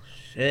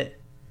 Shit.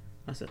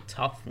 That's a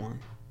tough one.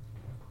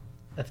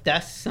 If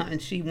that's something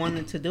she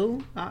wanted to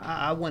do,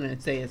 I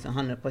wouldn't say it's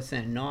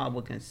 100% no. I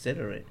would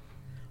consider it.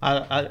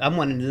 I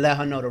wanted to let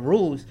her know the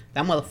rules.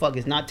 That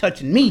motherfucker's not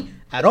touching me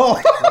at all.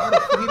 You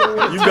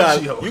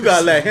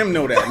gotta let him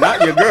know that,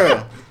 not your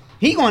girl.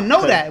 He gonna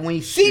know that when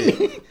he see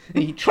me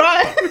and he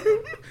try.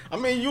 I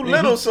mean, you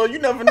little, so you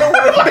never know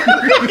what it's like.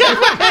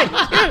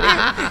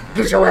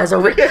 Get your ass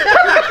over here.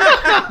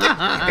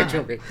 Get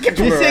your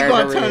This shit ass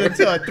gonna over turn here.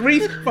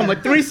 into from a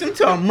threesome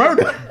to a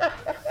murder.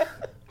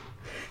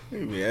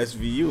 Maybe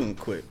SVU and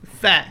quit.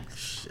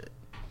 Facts. Shit.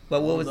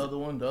 But what What was was the other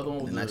one? The other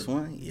one was The next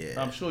one?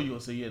 Yeah. I'm sure you'll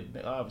say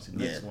obviously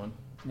next Yeah. one.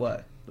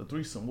 what? The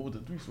threesome. What was the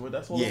threesome?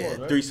 That's all it Yeah, was,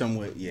 right? threesome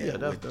with Yeah,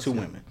 that's two it.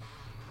 women.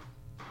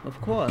 Of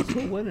course,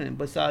 who wouldn't?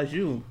 Besides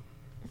you,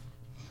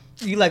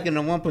 you like in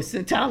the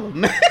 1% of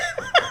man.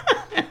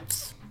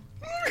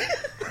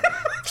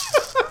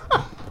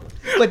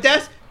 But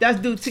that's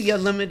due to your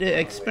limited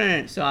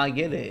experience, so I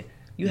get it.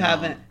 You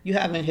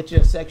haven't hit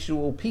your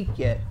sexual peak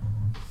yet.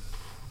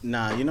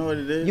 Nah, you know what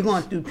it is? You're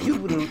going through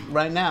puberty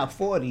right now,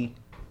 40.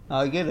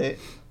 I get it.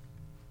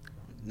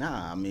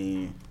 Nah, I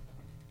mean,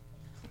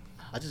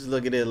 I just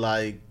look at it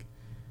like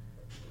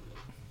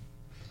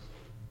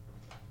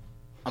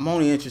I'm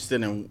only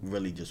interested in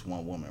really just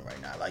one woman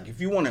right now. Like,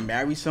 if you want to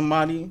marry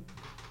somebody,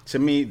 to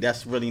me,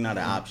 that's really not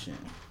an option.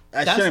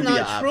 That That's shouldn't be an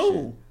not option.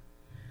 true.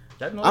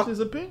 That knows his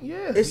opinion.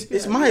 Yeah.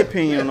 It's my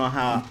opinion on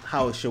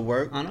how it should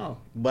work. I know.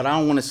 But I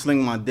don't want to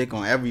sling my dick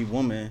on every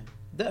woman.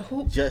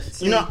 Just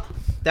See, you know,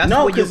 that's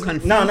no, where you're 'cause-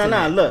 confusing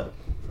no. it. Look,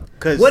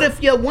 because What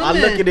if your woman I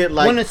look at it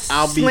like wanna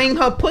I'll be. sling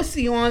her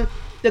pussy on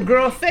the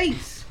girl's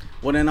face?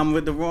 Well, then I'm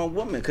with the wrong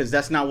woman because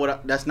that's not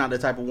the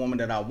type of woman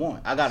that I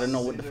want. I gotta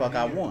know what the fuck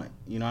I want.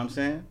 You know what I'm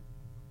saying?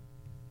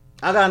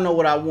 I gotta know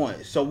what I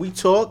want. So we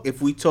talk. If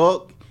we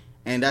talk,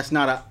 and it's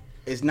not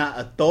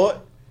a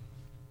thought,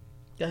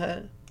 Go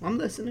ahead. I'm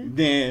listening.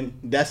 then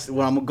that's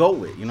what I'm gonna go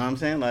with. You know what I'm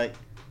saying? Like,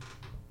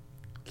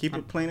 keep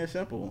it plain and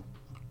simple.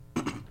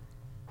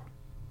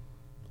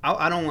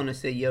 I don't want to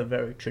say you're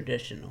very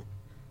traditional.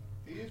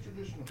 He is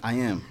traditional. I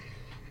am.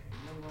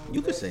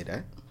 You could say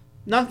that.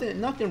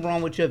 Nothing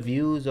wrong with your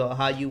views or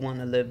how you want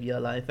to live your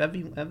life.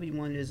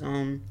 Everyone is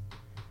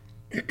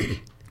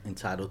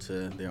Entitled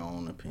to their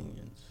own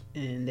opinions.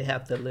 and they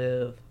have to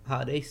live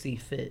how they see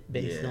fit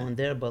based Yeah. on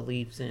their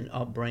beliefs and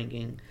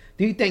upbringing.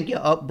 Do you think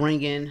your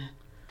upbringing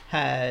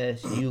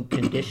has you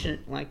conditioned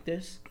like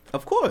this?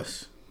 Of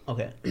course.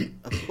 Okay.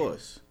 Of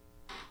course.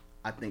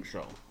 I think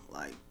so.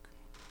 Like,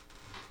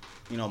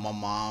 you know, my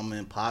mom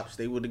and pops,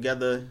 they were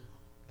together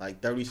like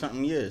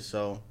 30-something years.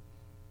 So,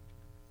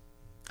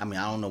 I mean,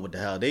 I don't know what the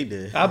hell they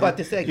did. I was about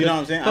to say, you know what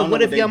I'm saying? I But don't what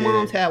know if they your did.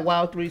 moms had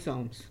wild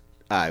threesomes?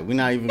 All right, we're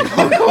not even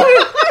going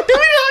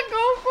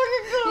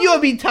You'll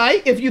be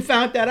tight if you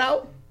found that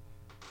out.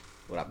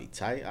 Would I be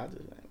tight?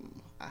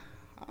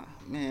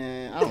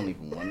 Man, I don't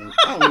even want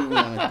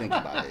to think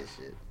about that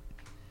shit.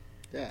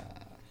 Yeah.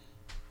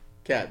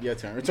 Cap, your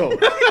turn. It's over.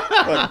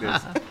 Fuck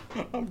this.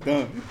 I'm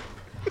done.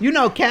 You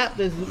know, Cap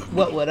is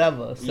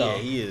whatever. So Yeah,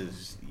 he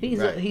is.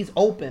 he's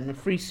open, a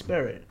free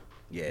spirit.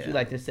 Yeah. As you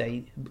like to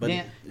say, But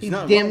damn, it's he's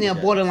nothing damn wrong near with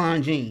that.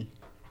 borderline gene.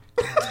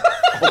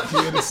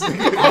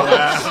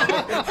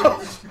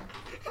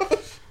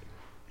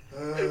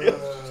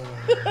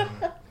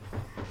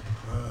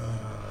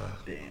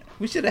 Damn.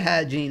 We should have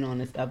had Gene on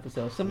this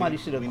episode. Somebody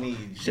We should need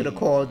have Gene.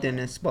 called in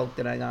and spoke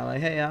to that guy.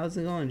 Like, hey, how's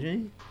it going,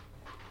 Gene?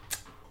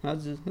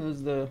 How's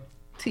the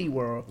T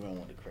world? We don't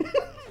want to crazy.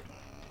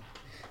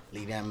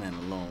 Leave that man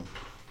alone.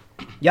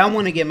 Y'all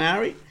want to get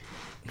married?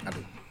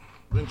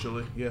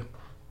 Eventually, yeah.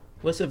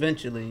 What's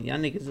eventually? Y'all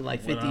niggas are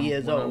like 50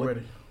 years when old. I'm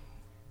ready.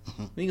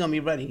 We gonna be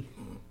ready.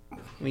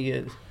 We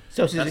get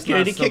Social That's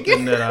Security not kick something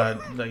in. that I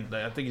like.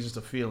 I think it's just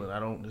a feeling. I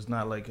don't. It's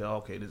not like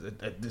okay.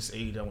 At this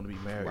age, I want to be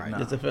married. Right.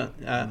 Nah. It's a fe-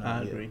 I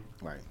yeah. agree.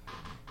 Right.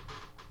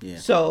 Yeah.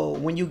 So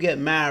when you get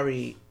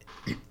married,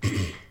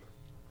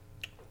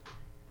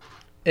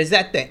 is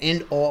that the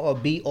end all or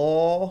be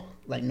all?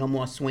 Like no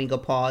more swinger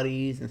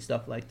parties and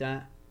stuff like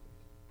that?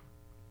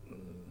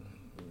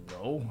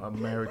 No, I'm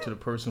married to the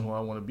person who I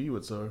want to be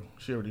with, so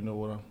she already know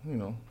what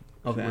I'm.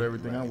 She with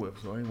everything I'm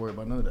with, so I ain't worried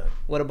about none of that.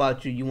 What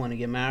about you? You want to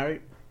get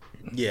married?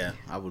 Yeah,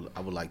 I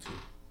would like to.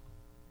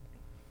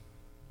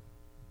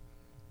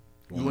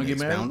 You want to get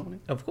married? on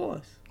it? Of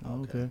course.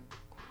 Okay.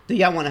 Do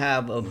y'all want to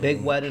have a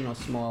big wedding or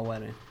small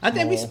wedding? I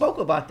think we spoke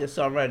about this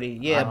already.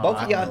 Yeah, both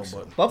of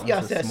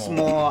y'all said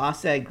small. I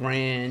said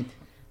grand.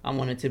 I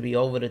want it to be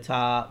over the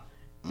top.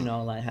 You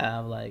know, like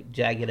have like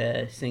Jagged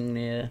Edge sing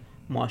there,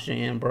 Marsha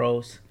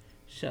Ambrose,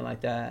 shit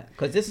like that.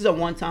 Cause this is a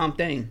one-time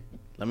thing.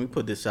 Let me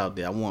put this out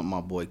there. I want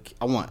my boy.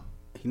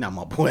 He's not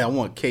my boy. I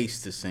want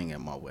Case to sing at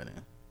my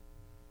wedding.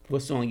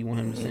 What song you want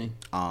him to sing?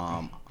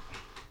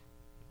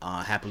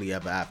 Happily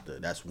Ever After.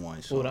 That's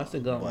one song. Oh, that's a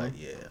good one. But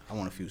yeah, I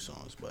want a few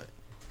songs, but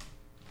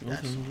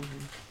that's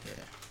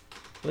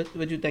yeah.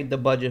 What you think the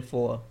budget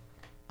for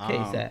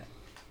Case at?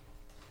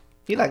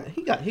 He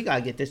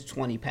gotta get this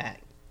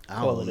 20-pack.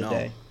 I don't know.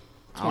 Day.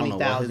 I don't know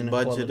what his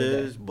budget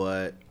is,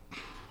 but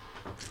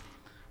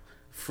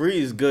free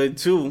is good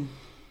too.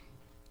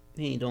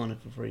 He ain't doing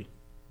it for free.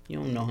 You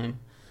don't know him.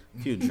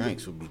 A few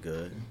drinks would be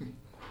good.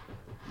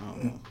 I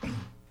don't know.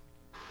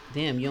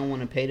 Damn, you don't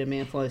want to pay the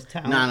man for his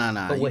talent?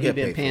 Nah. For what he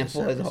been paying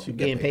for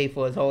getting paid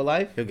for his whole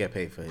life? He'll get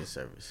paid for his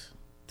service.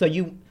 So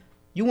you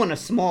want a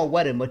small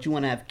wedding, but you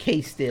want to have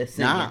Case there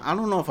singing? Nah, I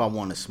don't know if I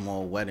want a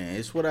small wedding.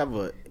 It's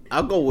whatever.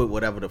 I'll go with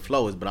whatever the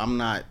flow is, but I'm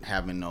not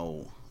having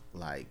no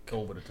like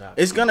over the top.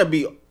 It's gonna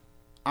be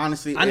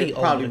honestly. It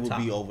probably will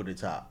top. be over the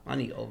top. I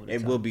need over the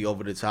top. It will be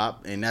over the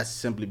top, and that's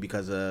simply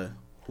because of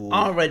who.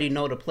 I already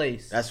know the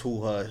place. That's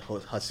who her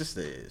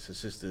sister is. Her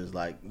sister is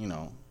like, you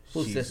know.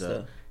 Whose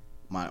sister?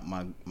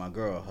 My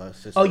girl, her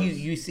sister. Oh,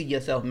 you see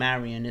yourself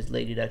marrying this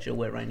lady that you're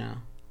with right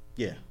now?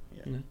 Yeah.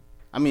 Okay.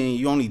 I mean,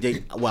 you only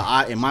date.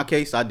 Well, in my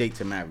case, I date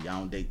to marry. I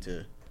don't date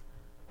to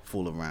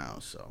fool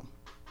around. So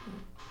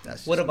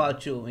that's. What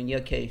about you? In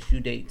your case, you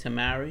date to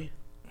marry?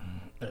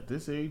 At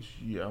this age,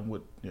 yeah, I'm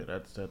with. Yeah,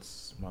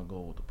 that's my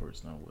goal with the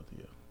person I'm with.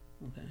 Yeah.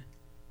 Okay.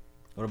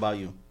 What about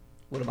you?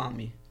 What about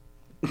me?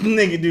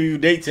 Nigga, do you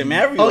date to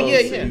marry? Oh or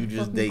yeah. You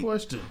just date.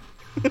 Question.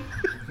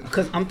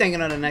 Because I'm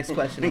thinking of the next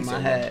question in my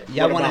head.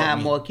 Y'all want to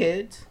have more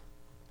kids?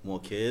 More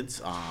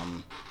kids? No.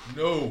 I'm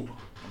done.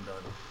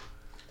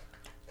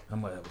 I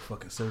might have a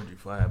fucking surgery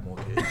if I have more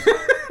kids.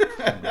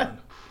 I'm done.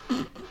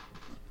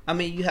 I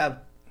mean, you have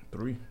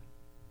 3.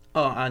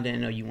 Oh, I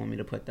didn't know you want me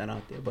to put that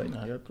out there, but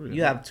I got 3.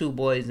 You have 2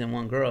 boys and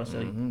 1 girl, so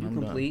you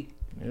complete.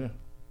 Done. Yeah.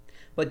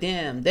 But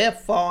damn, they're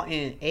far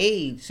in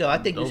age, so I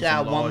think you should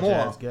have 1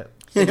 more.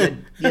 So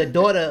your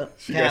daughter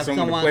have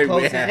someone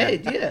close in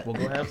age, yeah. Well,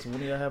 go have some.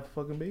 When you have a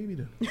fucking baby,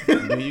 then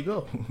there you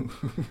go.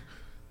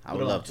 I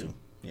would love to.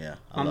 Yeah.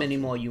 How many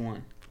more you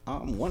want?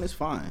 1 is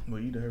fine. Well,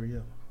 you need to hurry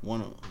up.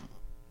 1.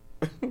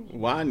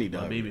 Why I need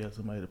to? My baby has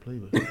somebody to play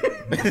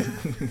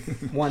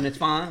with. 1 is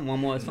fine. 1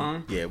 more is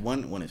fine. Yeah,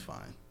 one is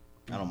fine.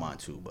 I don't mind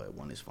 2, but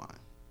 1 is fine.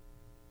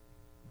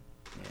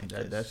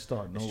 Yeah, that's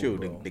starting over. It's true.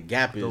 Bro. The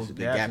gap is the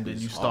gap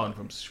is you hard. starting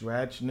from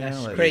scratch now.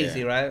 That's like,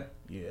 crazy, right?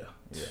 Yeah.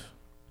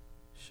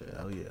 Shit.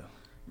 Hell yeah.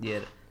 Yeah.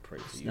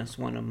 Crazy. That's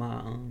one of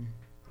my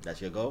That's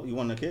your goal? You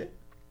want a kid?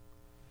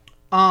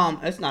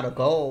 It's not a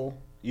goal.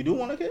 You do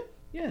want a kid?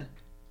 Yeah.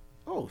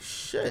 Oh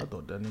shit. I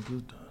thought that nigga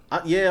was done.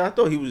 I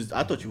thought he was.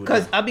 I thought you were.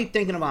 Because I be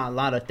thinking about a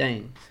lot of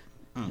things.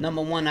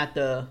 Number one,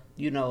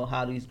 you know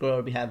how these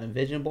girls be having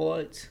vision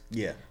boards.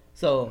 Yeah.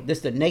 So this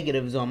the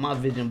negatives on my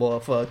vision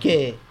board for a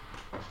kid.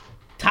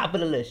 Top of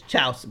the list,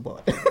 child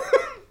support.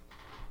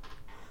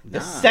 The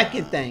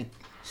second thing,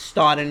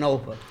 starting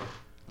over.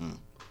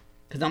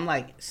 Cause I'm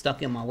like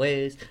stuck in my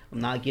ways.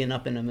 I'm not getting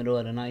up in the middle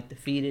of the night to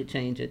feed it,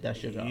 change it.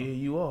 That's your job. Yeah,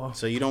 you are.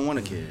 So you don't want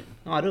a kid?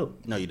 No, I do.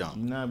 No, you don't.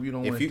 Nah, you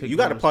don't want to take you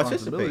got to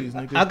participate.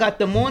 I got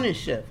the morning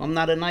shift. I'm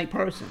not a night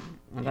person.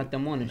 I got the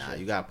morning shift. Nah,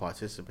 you got to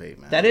participate,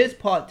 man. That is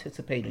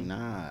participating.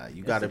 Nah,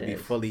 you got to be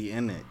fully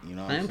in it. You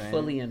know what I'm saying? I am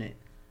fully in it.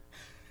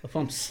 If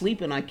I'm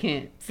sleeping, I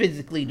can't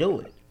physically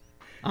do it.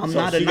 I'm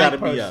not a night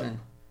person.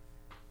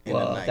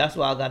 Well, that's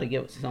why I got to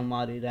get with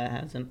somebody that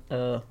has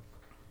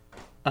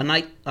a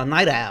night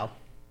owl.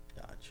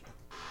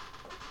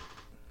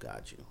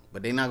 Got you.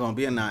 But they're not gonna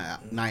be a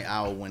night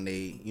owl when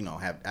they,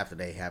 after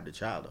they have the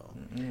child though.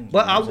 Mm-hmm.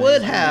 But I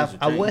would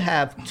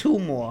have 2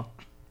 more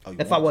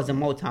if I was a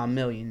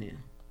multi-millionaire.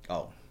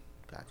 Oh,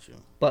 got you.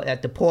 But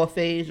at the poor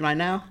phase right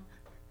now,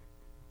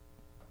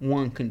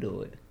 1 can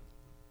do it.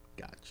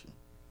 Got you.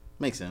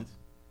 Makes sense.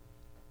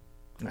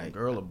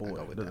 Girl or boy,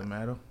 it doesn't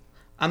matter.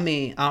 I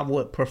mean, I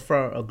would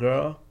prefer a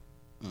girl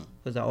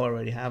because I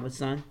already have a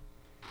son,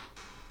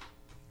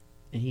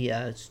 and he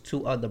has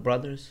 2 other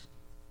brothers,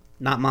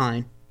 not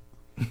mine.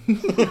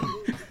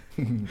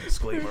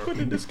 Disclaimer. Put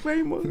a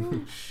disclaimer.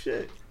 Oh,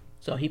 shit.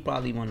 So he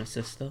probably want a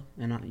sister,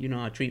 and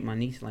I treat my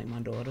niece like my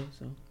daughter.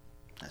 So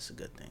that's a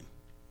good thing.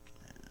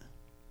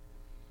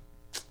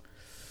 Yeah.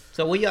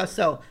 So where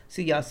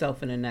see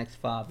yourself in the next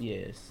 5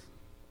 years?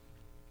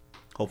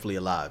 Hopefully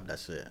alive.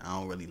 That's it.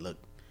 I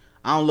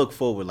don't look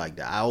forward like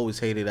that. I always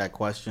hated that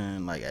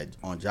question. Like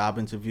on job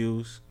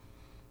interviews,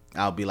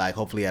 I'll be like,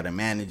 hopefully at a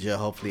manager,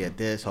 hopefully at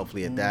this,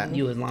 hopefully at that.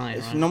 You was lying.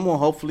 It's right? no more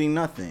hopefully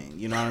nothing.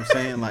 You know what I'm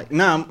saying? Like, you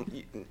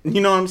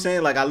know what I'm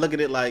saying? Like, I look at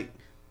it like,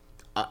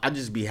 I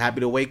just be happy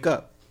to wake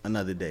up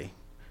another day,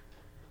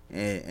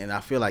 and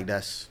I feel like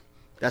that's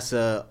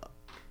a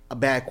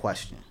bad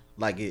question.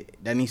 Like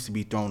that needs to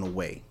be thrown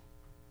away.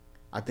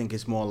 I think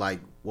it's more like,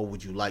 what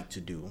would you like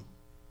to do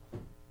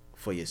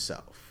for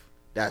yourself?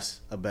 That's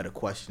a better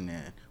question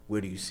than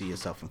where do you see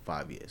yourself in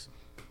 5 years.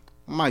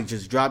 I might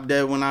just drop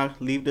dead when I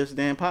leave this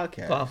damn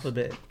podcast. God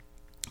forbid.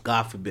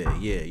 God forbid,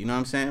 yeah. You know what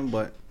I'm saying?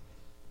 But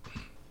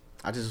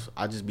I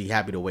just be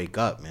happy to wake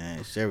up,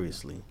 man.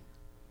 Seriously.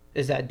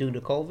 Is that due to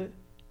COVID?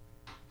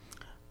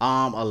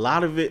 A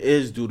lot of it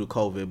is due to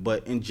COVID,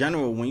 but in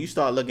general, when you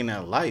start looking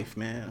at life,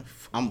 man,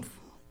 I'm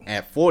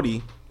at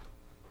 40,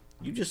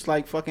 you just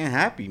like fucking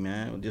happy,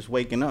 man. Just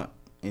waking up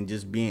and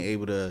just being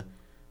able to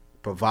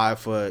provide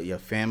for your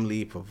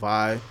family,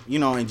 provide,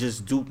 and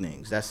just do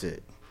things. That's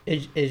it.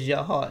 Is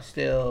your heart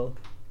still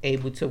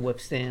able to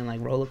withstand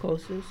like roller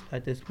coasters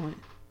at this point?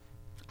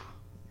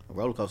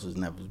 Roller coasters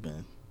never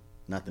been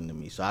nothing to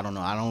me, so I don't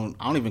know. I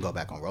don't even go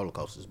back on roller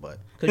coasters, but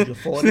Cause you're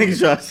 40. niggas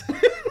trust.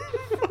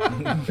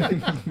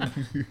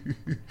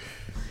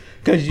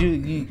 Cause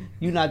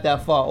you're not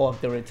that far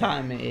off the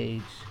retirement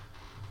age.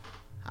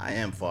 I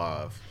am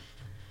far off.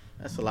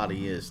 That's a lot of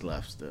years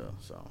left still.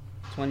 So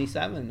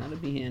 27, that'll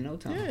be here in no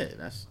time. yeah,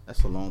 that's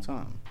a long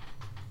time.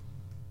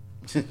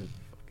 This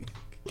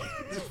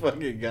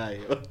fucking guy,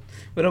 yo.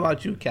 What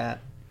about you,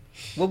 Cap?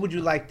 What would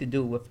you like to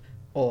do with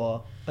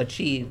or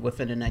achieve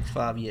within the next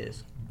 5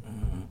 years?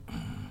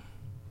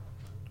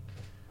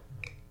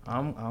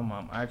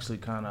 I'm actually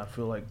kind of, I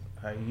feel like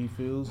how he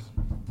feels.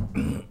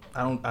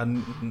 I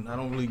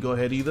don't really go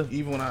ahead either.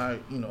 Even when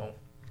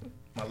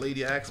my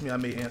lady asks me, I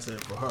may answer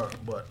it for her.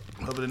 But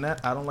other than that,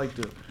 I don't like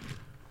to.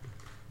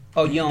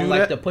 Oh, you don't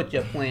like that? to put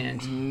your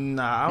plans?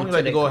 Nah, I don't until like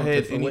to they go come to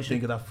ahead fruition? anything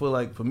because I feel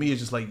like for me it's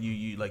just like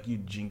you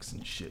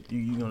jinxing shit.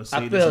 You gonna say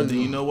I this feel and then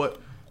you. you know what?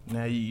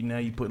 Now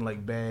you putting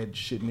like bad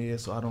shit in there.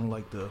 So I don't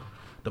like the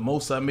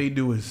most I may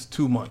do is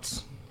 2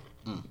 months,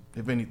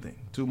 if anything.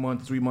 2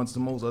 months, 3 months the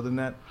most. Other than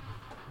that,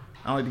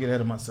 I don't like to get ahead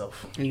of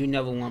myself. And you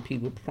never want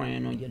people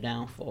preying on your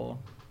downfall.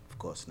 Of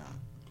course not.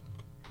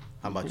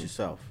 How about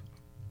yourself?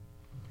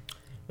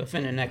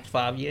 Within the next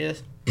 5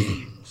 years,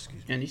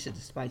 Excuse me. and these shit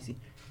is spicy.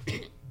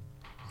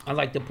 I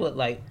like to put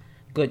like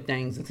good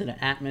things into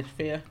the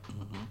atmosphere.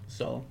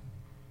 So,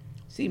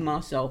 see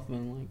myself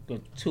in like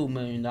a $2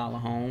 million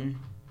home.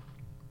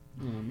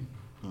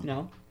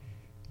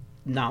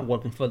 Not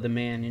working for the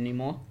man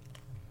anymore.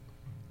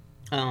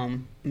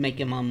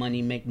 Making my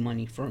money make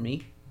money for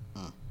me.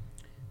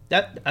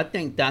 I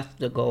think that's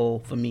the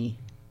goal for me,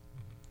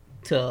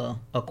 to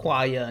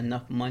acquire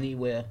enough money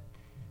where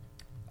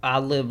I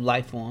live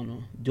life on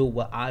or do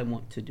what I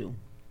want to do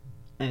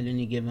at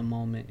any given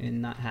moment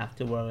and not have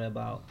to worry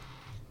about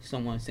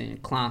someone saying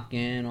clock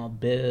in or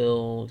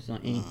bills or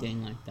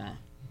anything like that.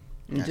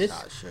 And That's just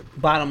how it should be.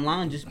 bottom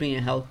line, just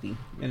being healthy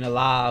and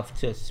alive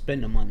to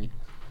spend the money.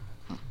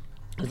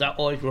 Because I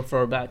always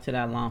refer back to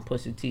that line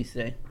Pusha T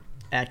say,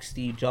 ask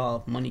Steve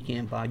Jobs, money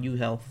can't buy you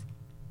health.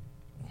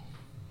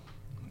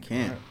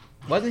 Can't.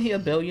 Wasn't he a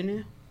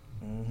billionaire?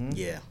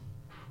 Yeah.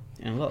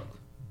 And look,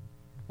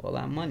 all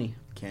that money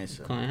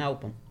Cancer. couldn't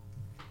help him.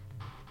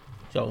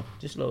 So,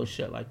 just little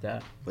shit like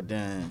that. But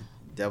then,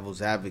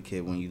 devil's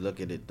advocate, when you look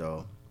at it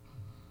though,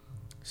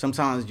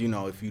 sometimes if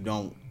you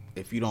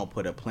don't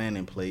put a plan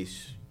in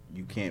place,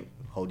 you can't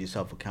hold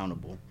yourself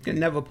accountable. You can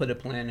never put a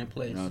plan in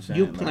place. You know what I'm saying?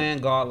 You plan,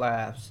 God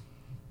laughs.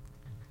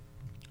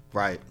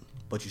 Right.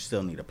 But you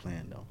still need a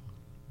plan though.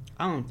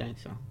 I don't think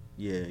so.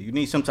 Yeah, you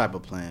need some type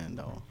of plan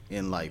though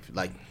in life.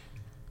 Like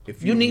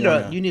if You need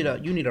wanna, you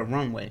need a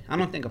runway. I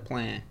don't think a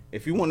plan.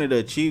 if you wanted to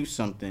achieve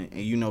something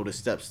and you know the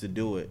steps to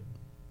do it,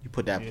 you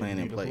put that Yeah, plan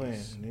you in need a place.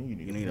 plan. Then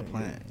You need a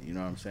plan. You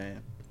know what I'm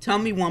saying? Tell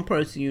me one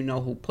person you know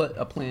who put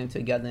a plan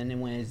together and it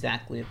went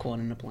exactly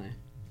according to plan.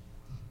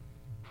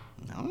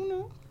 I don't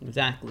know.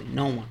 Exactly.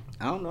 No one.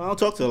 I don't know. I don't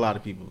talk to a lot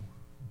of people.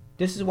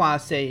 This is why I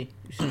say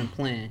you shouldn't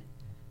plan.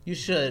 You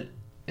should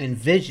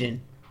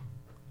envision,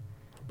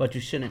 but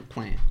you shouldn't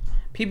plan.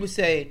 People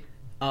say,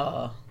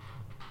 fail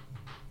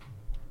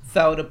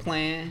to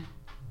plan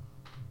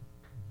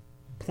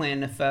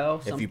to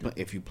fail.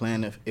 If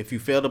you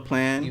fail to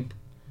plan, You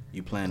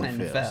you plan plan to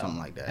to fail. fail. Something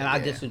like that. And I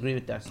yeah. disagree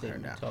with that I heard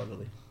statement that.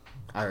 totally.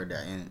 I heard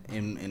that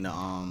in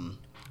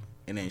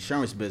the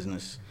insurance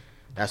business.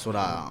 That's what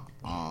I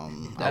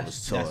was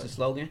That's taught. the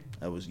slogan.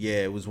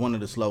 It was one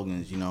of the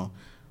slogans,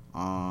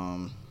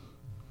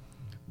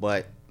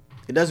 but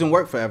it doesn't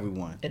work for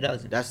everyone. It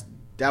doesn't.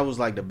 That was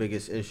like the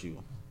biggest issue.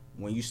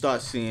 When you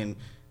start seeing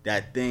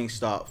that things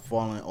start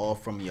falling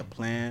off from your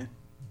plan,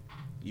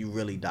 you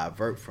really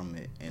divert from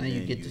it, And you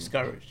then get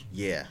discouraged.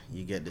 Yeah,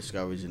 you get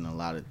discouraged in a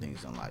lot of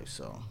things in life.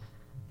 So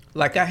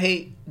Like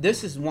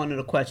this is one of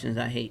the questions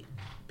I hate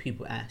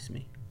people ask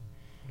me.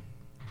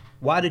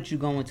 Why did you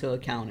go into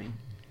accounting?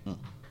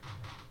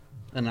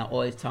 And I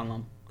always tell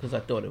them, because I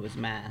thought it was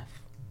math.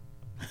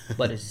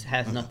 But it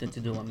has nothing to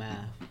do with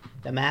math.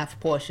 The math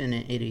portion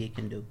an idiot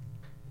can do.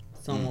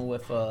 Someone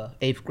with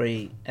 8th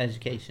grade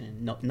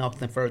education,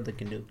 nothing further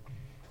can do.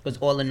 Because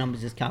all the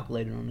numbers is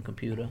calculated on the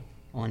computer,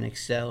 on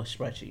Excel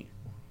spreadsheet.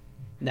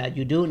 that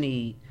you do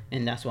need,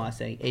 and that's why I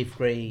say 8th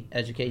grade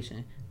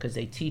education, because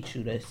they teach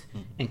you this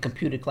in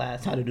computer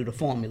class, how to do the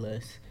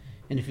formulas.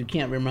 And if you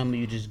can't remember,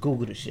 you just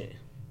Google the shit,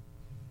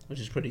 which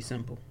is pretty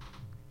simple.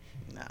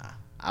 Nah,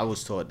 I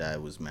was taught that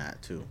it was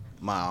math too.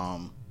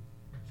 My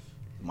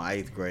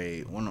 8th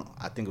grade,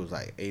 I think it was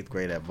like 8th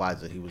grade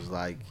advisor, he was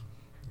like,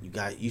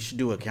 you should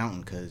do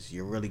accounting because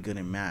you're really good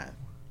in math.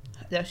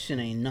 That shit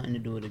ain't nothing to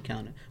do with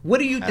accounting. What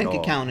do you think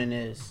accounting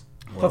is?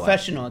 Well,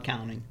 Professional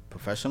accounting.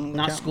 Professional Not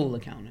accounting? school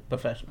accounting.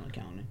 Professional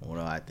accounting. What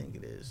do I think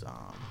it is?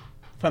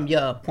 From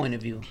your point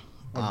of view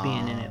of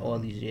being in it all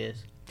these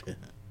years.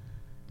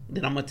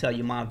 Then I'm going to tell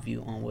you my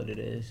view on what it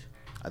is.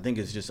 I think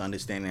it's just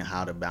understanding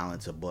how to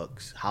balance a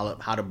books, how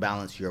to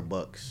balance your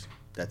books.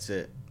 That's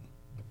it.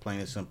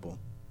 Plain and simple.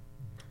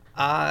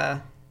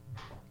 I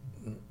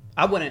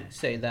wouldn't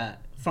say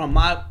that. From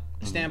my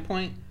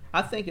standpoint,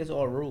 I think it's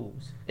all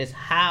rules. It's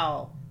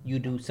how you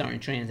do certain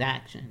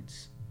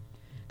transactions.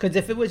 Because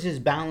if it was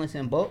just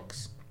balancing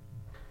books,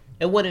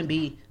 it wouldn't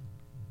be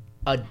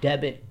a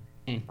debit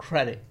and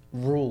credit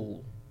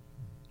rule.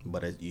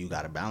 But you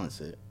got to balance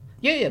it.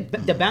 Yeah.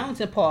 The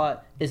balancing part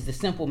is the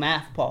simple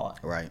math part.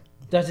 Right.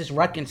 Does this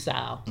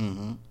reconcile?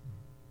 Mm-hmm.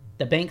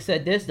 The bank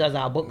said this, does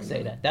our book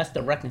say that? That's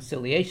the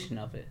reconciliation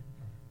of it.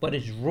 But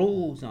it's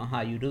rules on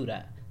how you do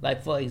that.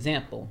 Like, for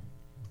example,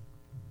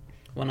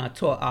 when I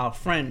taught our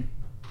friend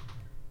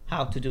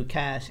how to do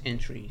cash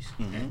entries,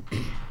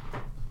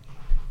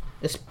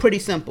 it's pretty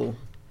simple.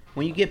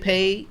 When you get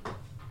paid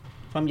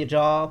from your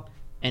job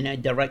and they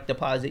direct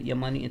deposit your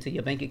money into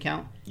your bank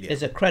account,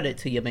 it's a credit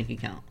to your bank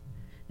account.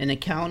 In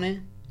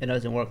accounting, it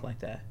doesn't work like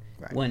that.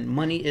 Right. When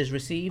money is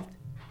received,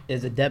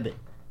 it's a debit.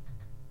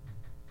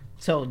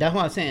 So that's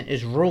what I'm saying.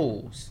 It's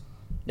rules.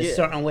 There's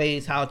certain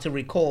ways how to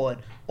record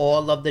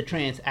all of the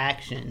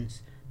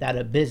transactions that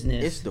a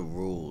business. It's the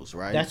rules,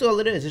 right? That's all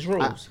it is. It's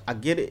rules. I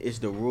get it. It's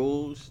the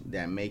rules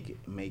that make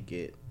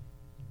it.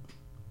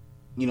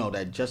 You know,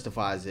 that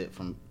justifies it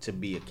to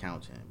be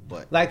accounting.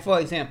 But like, for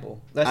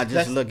example,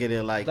 let's look at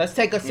it like. Let's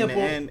take a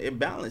simple. And it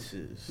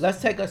balances.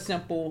 Let's take a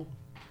simple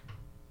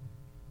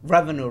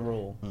revenue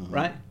rule,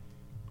 right?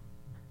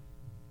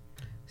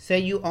 Say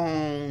you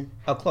own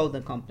a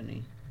clothing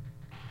company.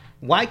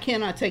 Why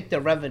can't I take the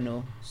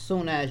revenue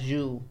soon as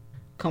you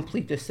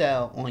complete the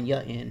sale on your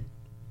end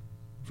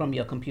from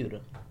your computer?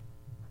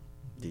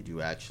 Did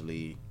you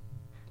actually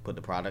put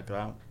the product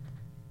out?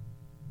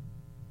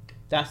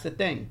 That's the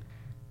thing.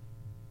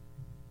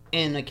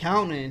 In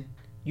accounting,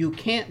 you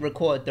can't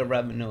record the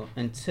revenue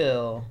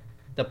until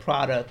the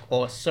product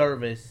or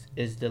service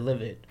is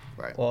delivered,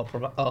 right, or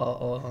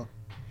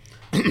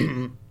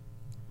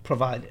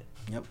provided.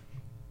 Yep.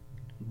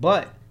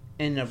 But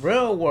in the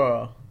real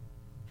world,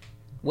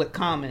 with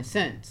common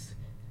sense,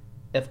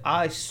 if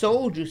I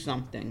sold you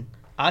something,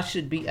 I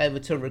should be able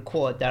to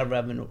record that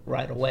revenue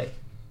right away,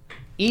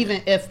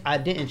 even if I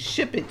didn't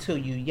ship it to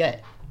you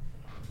yet.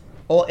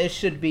 Or it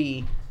should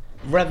be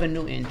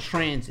revenue in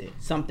transit,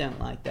 something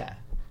like that.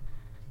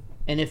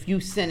 And if you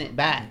send it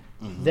back,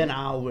 then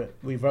I'll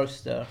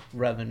reverse the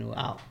revenue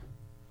out.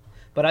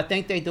 But I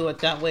think they do it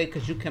that way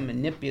because you can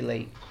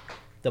manipulate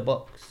the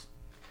books.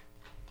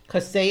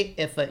 Because say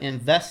if an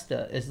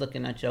investor is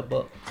looking at your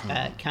book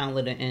at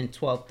calendar end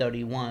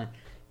 12/31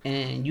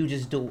 and you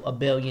just do $1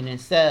 billion in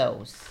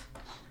sales,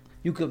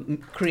 you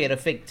could create a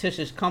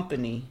fictitious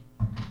company.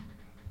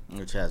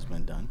 Which has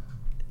been done.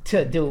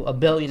 To do $1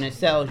 billion in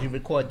sales, you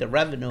record the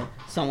revenue.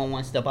 Someone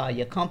wants to buy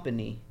your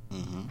company.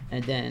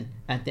 And then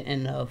at the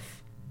end of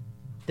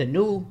the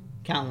new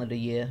calendar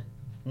year,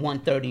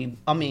 at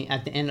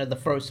the end of the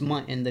first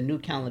month in the new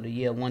calendar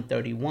year,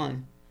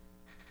 131,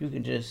 you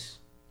can just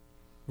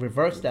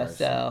reverse that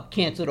sale,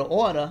 cancel the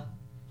order,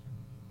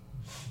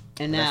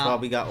 and now that's why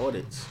we got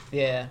audits.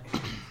 Yeah.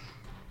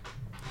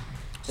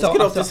 Let's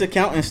get off this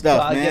accounting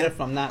stuff, so man. I get it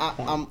from that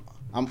point.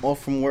 I'm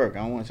off from work. I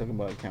don't want to talk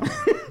about accounting.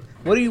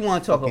 What do you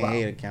want to talk about? I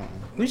hate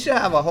accounting. We should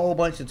have a whole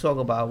bunch to talk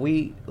about.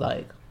 We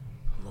like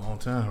long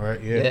time,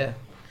 right? Yeah.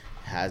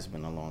 Has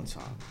been a long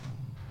time.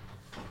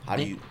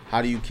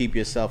 How do you keep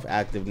yourself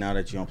active now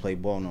that you don't play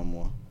ball no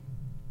more?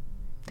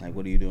 Like,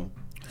 what do you do?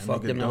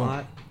 Fucking a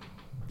lot.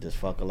 Just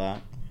fuck a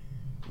lot.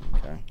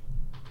 Okay.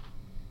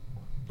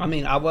 I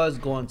mean, I was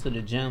going to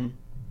the gym,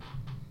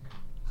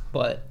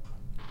 but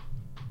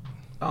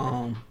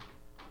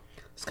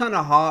it's kind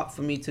of hard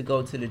for me to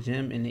go to the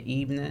gym in the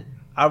evening.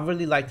 I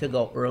really like to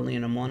go early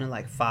in the morning,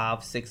 like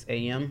 5, 6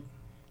 a.m.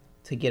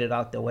 to get it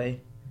out the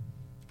way.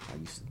 I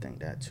used to think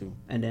that too.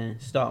 And then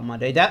start my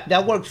day.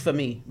 That works for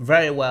me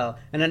very well.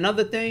 And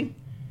another thing,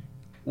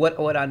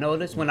 what I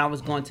noticed when I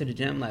was going to the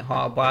gym, like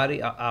hard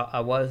body, I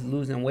was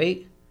losing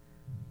weight.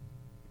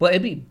 But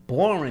it'd be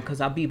boring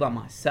because I'd be by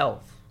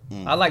myself.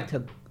 I like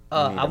to,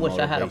 I wish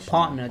I had a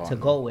partner to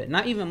go with.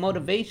 Not even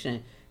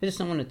motivation. It's just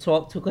someone to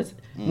talk to. Because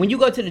when you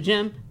go to the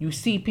gym, you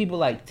see people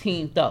like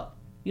teamed up.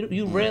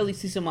 You rarely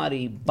see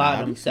somebody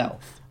by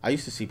themselves. I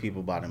used to see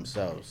people by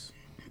themselves.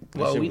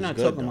 Well, we're not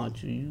talking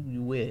about you.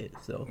 You weird,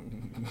 so.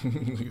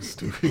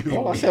 Stupid.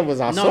 All I said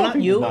was I saw No, not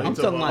people you. by I'm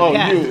themselves. talking about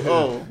Cat. You.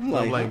 Oh,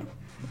 I'm like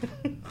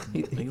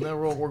he Ain't nothing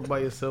wrong work by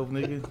yourself,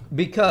 nigga.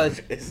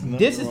 Because It's nothing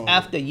this is wrong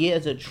after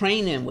years of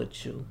training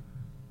with you.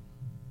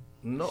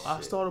 No,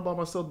 I started by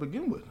myself to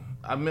begin with.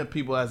 I met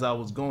people as I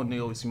was going. They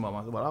always see my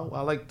myself,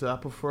 but I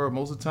prefer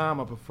most of the time.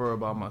 I prefer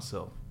by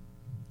myself.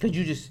 Cause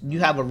you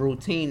have a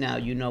routine now.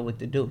 You know what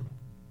to do.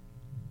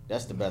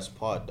 That's the best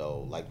part,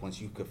 though. Like,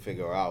 once you could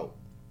figure out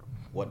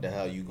what the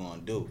hell you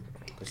gonna do.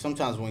 Because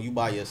sometimes when you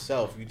by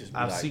yourself, you just be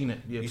I've like, seen it.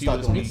 Yeah, you people start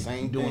just doing be the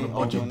same doing thing a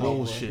bunch of over and over.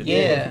 bullshit.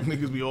 Yeah.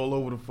 Niggas be all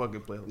over the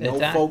fucking place. No,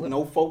 Exactly.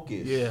 no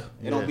focus. Yeah,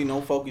 It don't be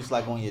no focus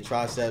like on your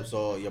triceps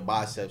or your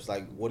biceps.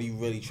 Like, what are you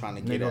really trying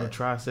to They get go to at?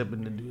 tricep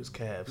and then do his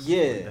calves.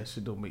 Yeah. That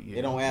shit don't make. Yeah.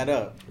 It don't add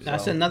up.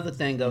 That's So, another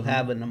thing of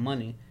having the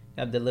money.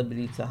 You have the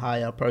liberty to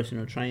hire a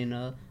personal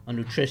trainer, a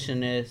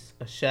nutritionist,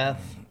 a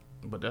chef.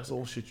 But that's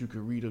all shit you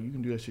can read up. You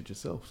can do that shit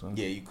yourself, son.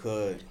 Yeah, you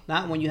could.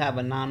 Not when you have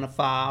a 9 to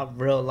 5,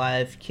 real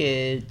life,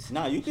 kids.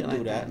 Nah, you can shit do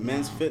like that.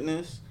 Men's Nah.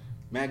 Fitness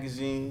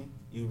magazine.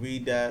 You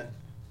read that,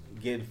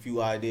 get a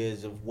few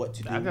ideas of what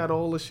to do. I got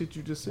all the shit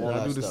you just said. All I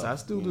that do this. stuff, I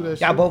still you do know. that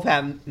shit. Y'all both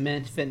have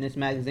Men's Fitness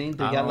magazine.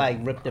 Do I y'all don't- like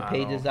rip the I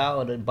pages don't. out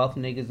or the buff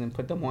niggas and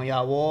put them on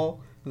y'all wall?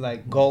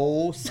 Like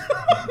goals.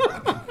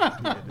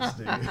 Yeah, this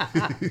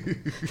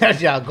nigga.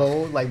 That's y'all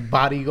goals, like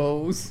body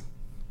goals.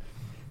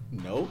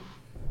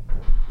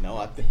 No,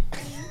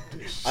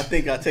 I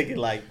think I take it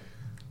like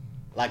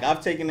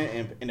I've taken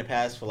it in the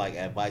past for like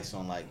advice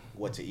on like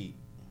what to eat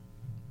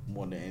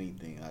more than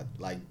anything.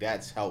 Like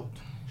that's helped.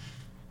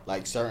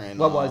 Like certain.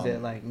 What was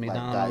it? Like diet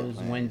McDonald's,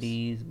 plans.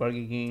 Wendy's, Burger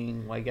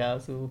King, White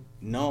Castle?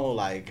 No,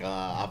 like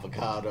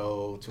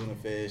avocado, tuna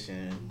fish,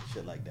 and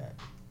shit like that.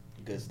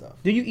 Good stuff.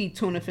 Do you eat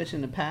tuna fish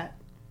in the pat?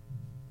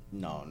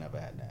 No, never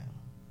had that.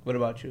 What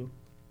about you?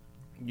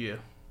 Yeah,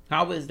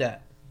 How is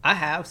that? I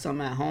have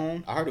some at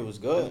home. I heard it was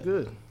good. that's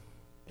good.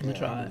 Let me Yeah, I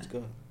try heard it. it was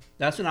good.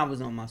 That's when I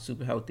was on my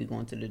super healthy,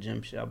 going to the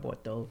gym shit. I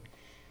bought those.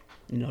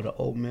 You know, the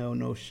oatmeal,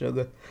 no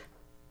sugar.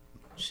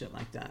 Shit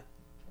like that.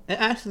 It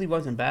actually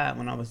wasn't bad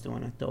when I was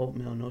doing it. The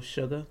oatmeal, no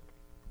sugar.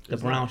 The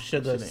It's brown not-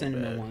 sugar, shit ain't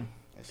cinnamon bad. one.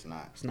 It's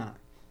not. It's not.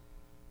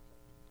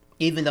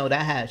 Even though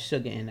that has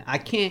sugar in it. I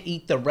can't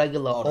eat the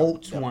regular Oh,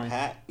 oats the one.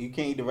 You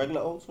can't eat the regular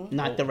oats one.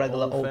 Not the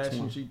regular oats Old-fashioned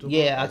one. shit you talking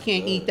Yeah, about? I That's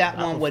can't good. eat that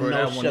I one with prefer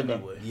no that one sugar.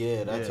 anyway.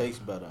 Yeah, that Yeah. tastes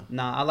better.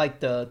 Nah, I like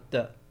the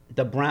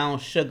brown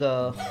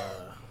sugar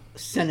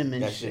cinnamon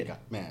That shit. shit got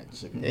mad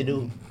sugar. They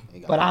do. They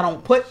got But I mad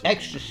don't put sugar.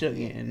 extra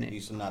sugar in it.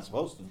 You're not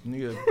supposed to.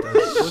 Nigga,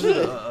 was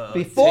it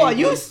Before I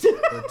used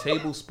to. a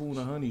tablespoon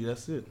of honey.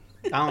 That's it.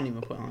 I don't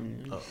even put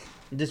onion. Oh.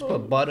 Just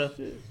put butter.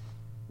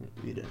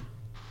 Eat it.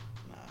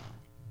 Nah,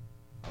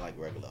 I like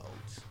regular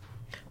oats.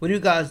 What are you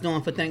guys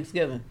doing for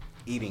Thanksgiving?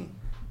 Eating.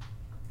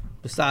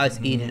 Besides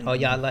eating, are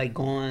y'all like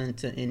going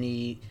to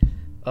any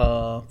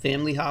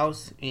family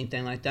house,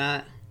 anything like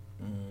that?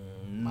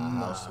 My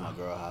house, my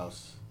girl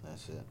house.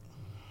 That's it.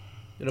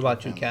 What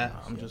about you, Family Cat?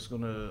 house. I'm just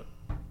gonna.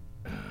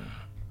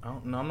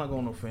 No, I'm not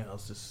going to no fan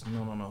house. Just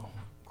no.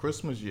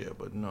 Christmas, yeah,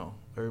 but no.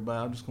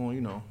 Everybody, I'm just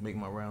going, make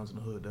my rounds in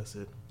the hood. That's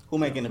it. Who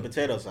making the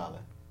potato salad?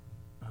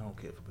 I don't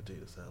care for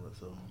potato salad,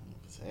 so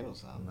Potato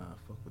salad. nah,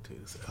 fuck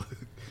potato salad.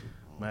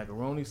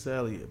 Macaroni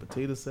salad, yeah,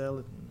 potato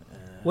salad. Nah.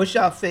 What's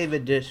y'all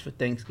favorite dish for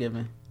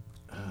Thanksgiving?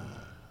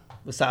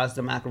 Besides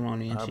the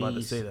macaroni and I was cheese. about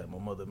to say that. My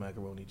mother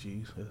macaroni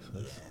cheese.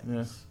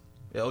 Yeah.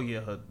 Oh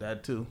yeah,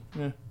 that too.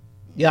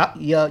 Yeah.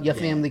 Your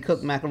family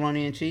cook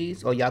macaroni and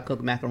cheese, or y'all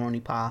cook macaroni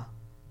pie?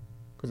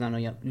 Cause I know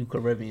you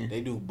Caribbean. They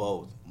do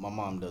both. My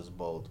mom does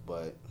both,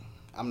 but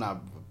I'm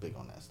not big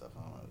on that stuff.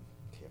 I don't really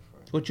care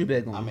for it. What you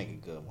big on? I make a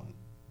good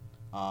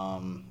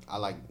one. I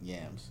like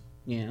yams.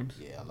 Yams.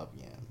 Yeah, I love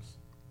yams.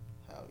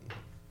 Hell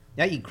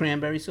yeah. Y'all eat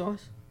cranberry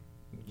sauce,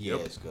 Yeah,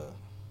 Yep. it's good.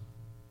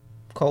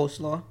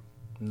 coleslaw.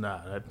 Nah.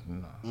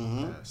 Mm-hmm.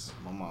 Yes.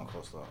 My mom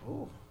coleslaw.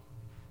 Ooh.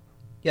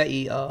 Y'all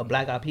eat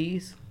black eyed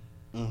peas.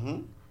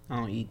 Mm-hmm. I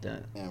don't eat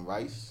that. And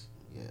rice.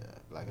 Yeah,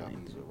 like I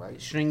peas with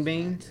rice. String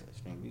beans? Yeah,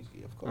 string beans.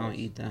 Yeah, of I course. don't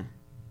eat that.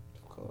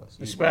 Of course.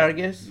 You eat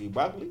Asparagus? broccoli? You eat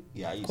broccoli?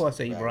 Yeah, I eat Of course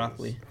I eat asparagus,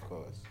 broccoli. Of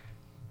course.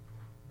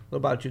 What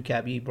about you,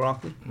 Cap? You eat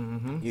broccoli?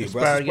 Mm-hmm. You eat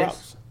Asparagus?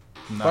 Brussels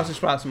sprouts? Nah. Brussels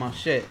sprouts are my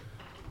shit.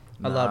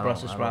 I love don't-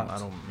 Brussels I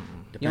sprouts. don't. You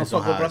don't Depends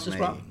fuck on with how Brussels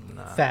it's sprouts? made.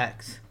 Nah.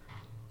 Facts.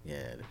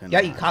 Yeah, depends. Y'all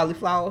on eat how it's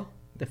cauliflower?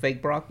 The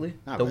fake broccoli?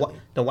 Not the really.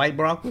 the white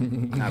broccoli?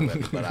 made. Not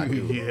really, but I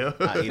do. Yeah.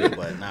 I eat it,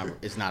 but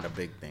it's not a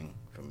big thing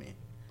for me.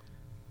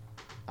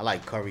 I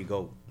like curry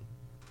goat.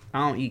 I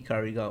don't eat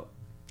curry goat.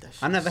 That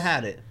I never shit's-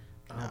 had it.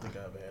 I don't think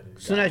I've had it.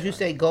 As soon as you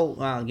say goat,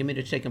 give me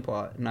the chicken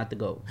part, not the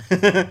goat.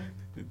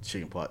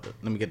 Chicken part.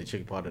 Let me get the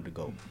chicken part of the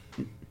goat.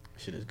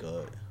 Shit is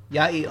good.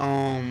 Y'all eat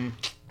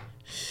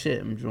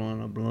shit. I'm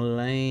drawing a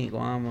blank.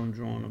 Why am I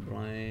drawing a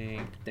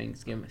blank?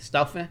 Thanksgiving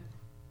stuffing.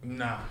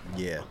 Nah.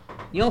 Yeah.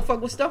 You don't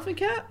fuck with stuffing,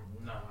 Cap?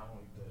 Nah, I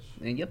don't eat that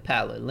shit. And your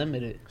palate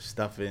limited.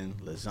 Stuffing,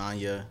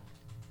 lasagna,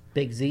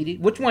 Baked ziti.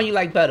 Which one you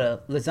like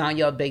better,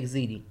 lasagna or baked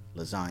ziti?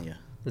 lasagna.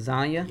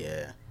 Lasagna.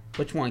 Yeah.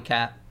 Which one,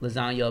 Cap?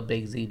 Lasagna or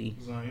baked ziti?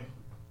 Lasagna.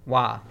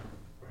 Why?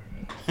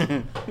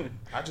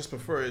 I just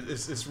prefer it.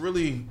 It's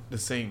really the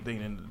same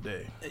thing in the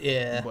day.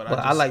 Yeah, but I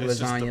just- like it's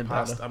just the lasagna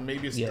pasta. better.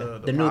 Maybe it's Yeah, the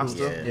the noodles.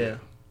 pasta. Yeah. Yeah.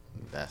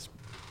 That's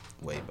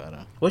way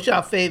better. What's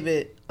your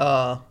favorite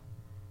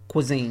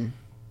cuisine?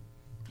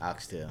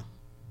 Oxtail.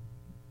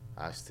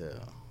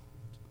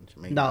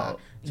 Jamaican, No,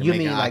 you Jamaican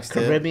mean like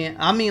oxtail. Caribbean?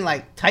 I mean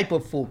like type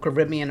of food,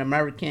 Caribbean,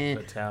 American,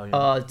 Italian.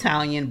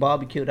 Italian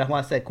barbecue. That's why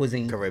I said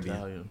cuisine. Caribbean.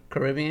 Italian.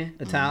 Caribbean,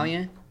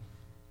 Italian.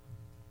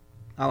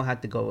 I would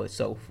have to go with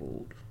soul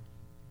food.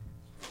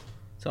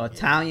 So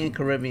Italian,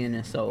 Caribbean,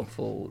 and soul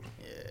food.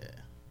 Yeah,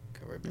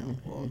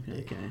 Caribbean. all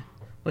day. Okay.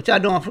 What y'all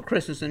doing for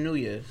Christmas and New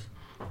Year's?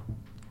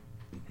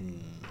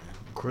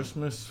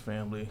 Christmas,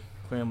 family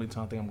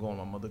time. I think I'm going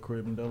to my mother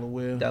crib in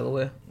Delaware.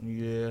 Delaware.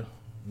 Yeah.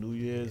 New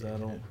Year's, I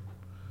don't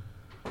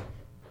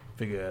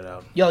figure that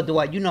out. Yo,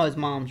 Dwight, you know his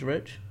mom's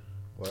rich.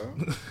 Well,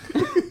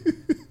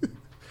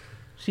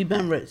 She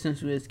been rich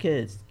since we was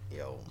kids.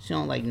 yo, She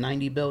own like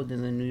 90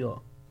 buildings in New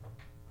York.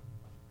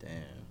 damn.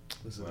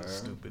 This is Word. a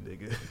stupid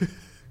nigga.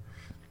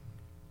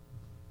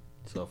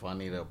 So if I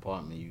need an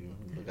apartment, you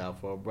look out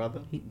for a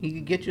brother. He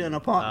could get you an I'll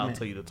apartment.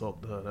 tell you to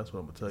talk to her. That's what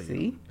I'm gonna tell you.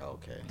 See?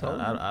 Okay,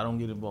 I don't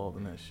get involved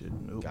in that shit.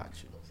 Nope. got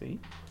you. See?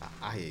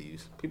 I hear you.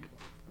 People,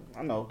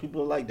 I know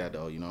people are like that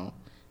though. You know,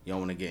 you don't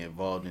want to get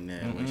involved in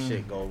there when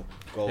shit go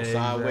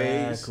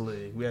sideways.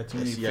 Exactly. We had too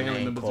many That's your family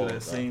name members called,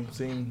 of that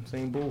though.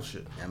 same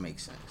bullshit. That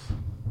makes sense.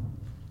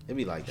 It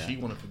be like that. She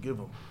want to forgive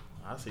him.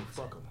 I say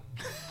fuck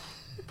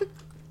him.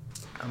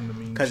 I'm the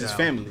mean Cause it's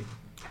child. family.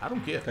 I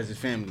don't care. Cause it's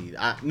family.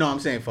 No, I'm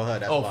saying for her.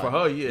 That's Oh, why. for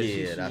her, yeah.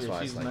 Yeah, that's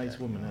why she's it's a like nice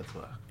that. woman. That's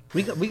why.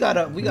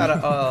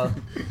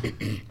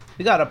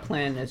 We gotta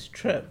plan this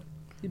trip.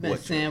 You been What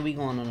saying we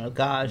going on a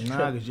guy's Nah,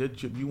 trip. cause your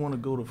trip, you want to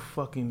go to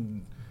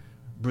fucking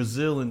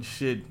Brazil and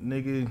shit,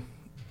 nigga.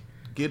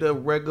 Get a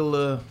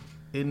regular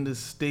in the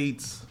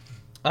States.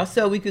 I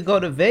said we could go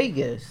to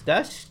Vegas.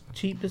 That's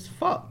cheap as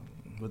fuck.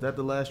 Was that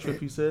the last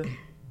trip you said?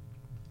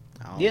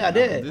 don't Yeah, I know,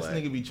 did. This but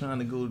nigga be trying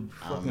to go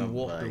I don't fucking know,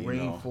 walk but, the you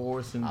know,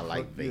 rainforest and I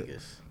like fuck-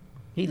 Vegas.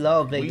 He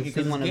love We- Vegas. He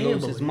because want to it's lose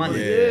gambling. his money.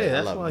 Yeah, Yeah, I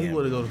that's love why he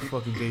want to go to gambling.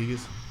 fucking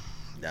Vegas.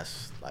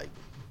 That's like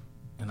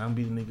And I'm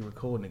be the nigga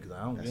recording it because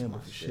I don't that's gamble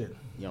my for shit. shit.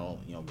 You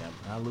don't gamble.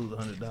 I lose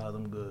 $100.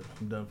 I'm good.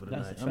 I'm done for the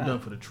That's night. a I'm fact. done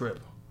for the trip.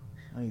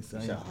 I ain't You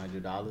saying. said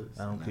 $100.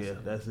 I don't care.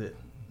 That's it.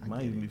 I Might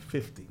get even be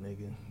 50,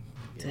 nigga.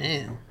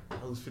 Damn.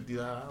 I lose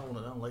 $50. I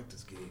don't like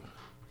this game.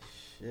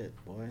 Shit,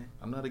 boy.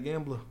 I'm not a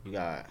gambler. You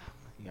got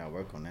to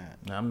work on that.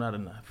 Nah, I'm not a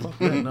fuck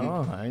that.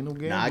 No, I ain't no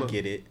gambler. Nah, I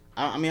get it.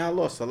 I mean, I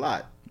lost a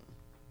lot.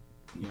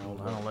 You know,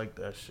 I don't like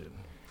that shit.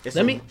 it's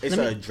Let a, me- it's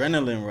let an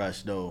adrenaline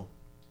rush though.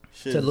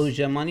 Shit To is- lose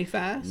your money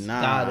fast?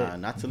 Got Nah, it.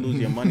 not to lose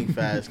your money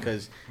fast,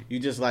 because you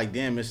just like,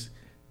 damn, it's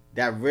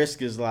that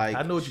risk is like.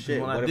 I know what you shit,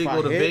 When I what did if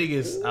go to hit?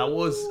 Vegas, I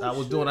was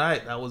doing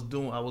alright.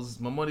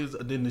 My money was,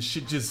 then the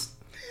shit just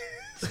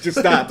Just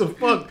stop. what the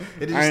fuck?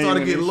 It I just ain't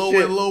started even getting know lower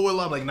shit. and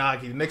lower. I'm like, nah,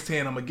 okay, the next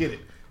hand I'm gonna get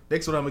it.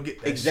 Next one I'm gonna get.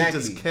 That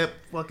Exactly. shit just kept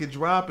fucking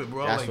dropping,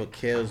 bro. That's like, what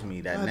kills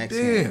me. That God next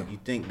damn. one, you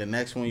think the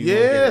next one you Yeah,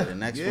 gonna get it, the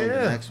next one, the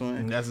yeah. next one.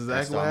 And that's that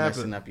exactly start what messing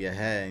happened. up your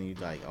head, and you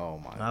like, oh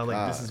my I was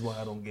like, this gosh. is why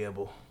I don't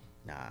gamble.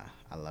 Nah,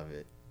 I love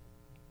it.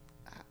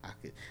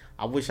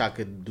 I wish I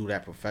could do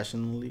that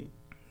professionally.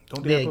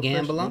 Don't Be they a have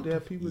gambler? Don't they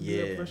have people that do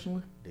that Yeah.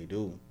 professionally? They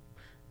do,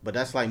 but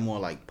that's like more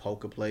like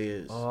poker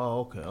players.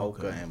 Oh, okay,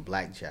 Poker okay. and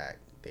blackjack.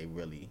 They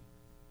really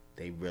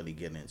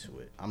get into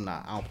it. I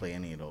don't play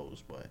any of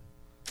those, but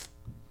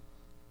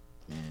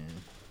man,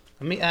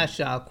 Let me ask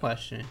y'all a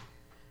question.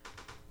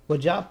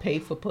 Would y'all pay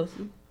for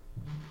pussy?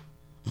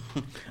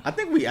 I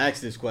think we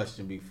asked this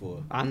question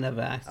before I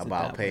never asked it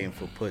about that paying way.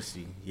 for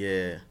pussy.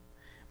 Yeah.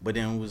 But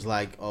then it was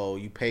like, oh,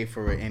 you pay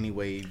for it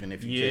anyway, even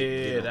if you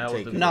Yeah, that was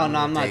take the- it No, on no,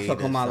 a I'm not date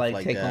talking and about stuff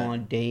like take that.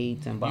 on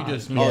dates and buy. You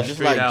just Oh, mean just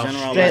straight like out,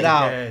 general, straight like,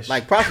 out. cash.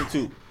 like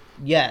prostitute.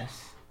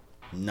 Yes.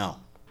 No.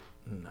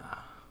 Nah,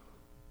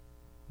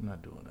 I'm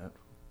not doing that.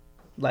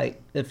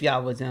 Like if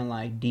y'all was in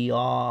like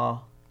DR.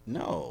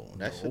 No,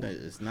 that shit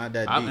is not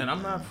that deep. And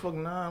I'm man. not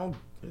fucking. Nah, I don't.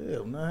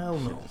 Hell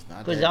no. It's not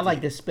Because that y'all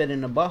like deep. to spit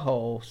in the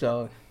butthole,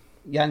 so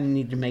y'all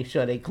need to make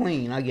sure they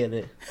clean. I get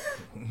it.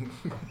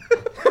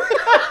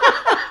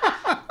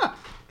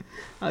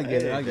 I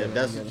get it. I Hey, get if it.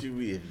 that's I get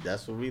what it. if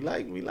that's what we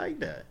like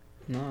that.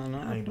 No, no.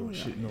 I ain't doing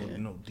shit. No, Yeah.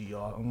 no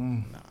DR.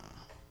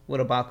 What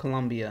about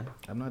Colombia?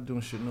 I'm not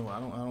doing shit. No, I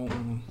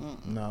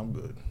don't. Nah, I'm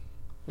good.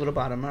 What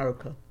about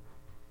America?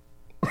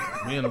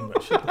 Man, I'm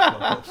like, shut the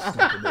fuck up,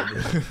 stupid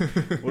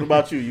nigga. What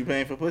about you? You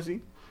paying for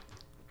pussy?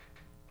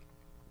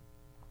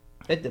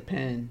 It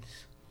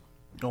depends.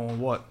 On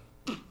what?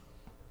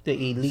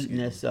 The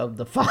eliteness of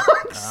the fox.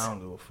 I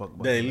don't give a fuck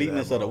about The that,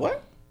 eliteness of the bro.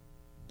 what?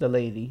 The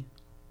lady.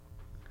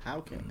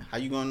 How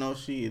you gonna know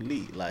she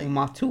elite? Like, With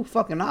my two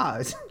fucking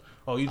eyes.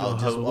 Oh, you Oh, know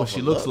just what off she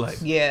of looks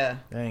looks? like. Yeah.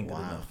 That ain't good Wow.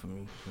 enough for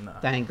me. Nah.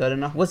 That ain't good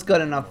enough. What's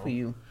good enough for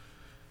you?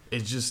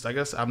 It's just, I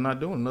guess I'm not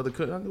doing another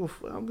cut. I don't give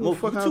a Look,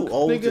 fuck you how too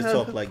old nigga to have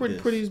talk like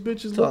this. pretty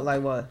bitches Talk look.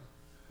 like what?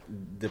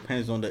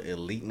 depends on the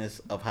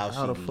eliteness of how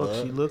How the she fuck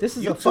look. she look? This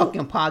is You a too-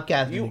 fucking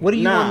podcast. you- What do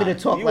you want me nah, to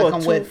talk you like are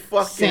I'm too with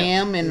fucking-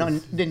 Sam in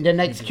on the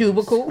next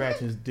cubicle? Scratch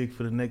his dick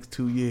for the next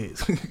 2 years.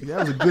 That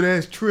was a good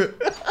ass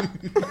trip.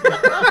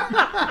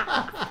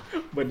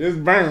 But this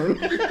burn.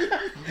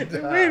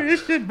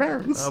 This shit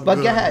burns. I'm But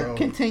good, go ahead, bro.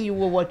 continue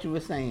with what you were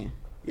saying.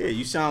 Yeah,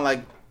 you sound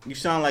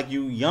like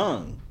you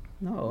young.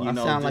 No, You I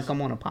know, sound like just-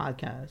 I'm on a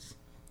podcast.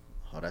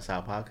 Oh, that's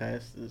how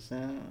podcasts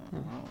sound.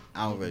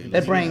 I don't really. It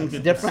listen. brings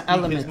Speak different his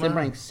elements. It mind.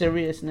 brings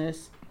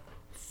seriousness,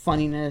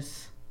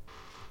 funniness,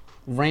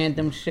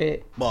 random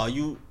shit. Well, are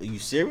you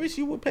serious?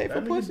 You would pay for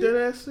That nigga pussy? dead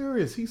ass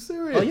serious. He's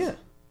serious. Oh yeah.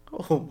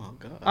 Oh my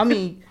god. I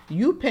mean,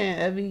 you paying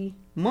every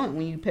month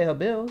when you pay her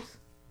bills.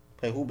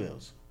 Pay who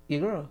bills? Your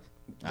girls.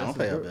 I don't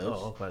pay her Oh,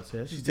 bills. okay.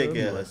 So She take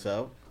care of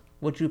herself.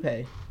 What you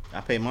pay?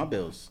 I pay my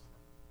bills.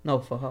 No,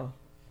 for her.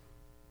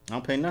 I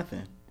don't pay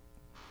nothing.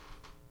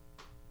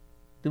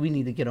 Do we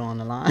need to get her on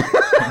the line?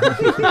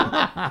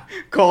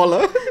 Call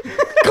her.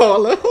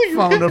 Call her. Who you?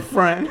 Phone a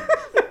friend.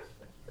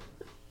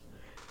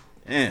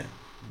 Yeah.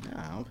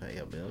 Nah, I don't pay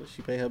her bills.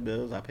 She pay her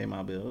bills. I pay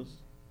my bills.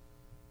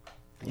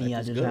 And y'all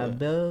is just good. have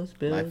bills.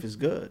 Life is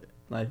good.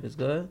 Life is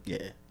good.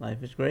 Yeah.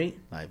 Life is great.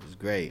 Life is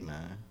great,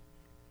 man.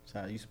 That's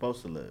how you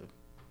supposed to live.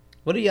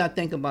 What do y'all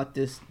think about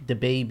this the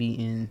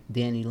baby and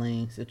Danny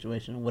Lane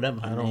situation or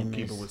whatever her I don't name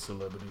keep is? it with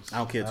celebrities. I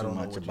don't care too know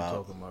much what about-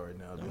 you're talking about right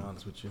now. To be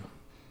honest with you,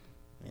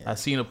 Yeah. I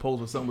seen a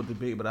post with something with the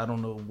baby, but I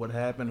don't know what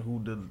happened. Who?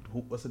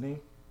 What's the name?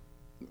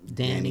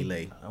 Danny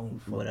Lay. I don't know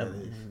who Whatever that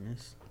her is. name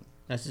is.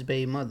 That's his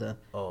baby mother.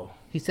 Oh,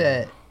 He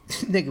said,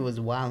 nigga was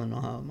wilding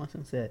on her. My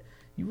son said,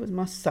 you was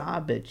my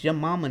side bitch. Your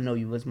mama know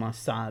you was my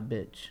side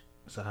bitch.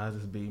 so how's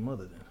his baby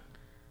mother then?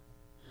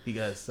 He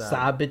got side.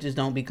 Side bitches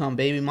don't become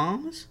baby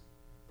mamas?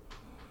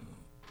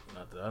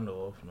 Not that I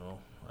know of. No,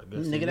 I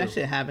guess. Nigga, they that do.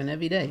 shit happen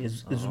every day.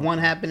 It's one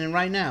happening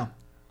right now.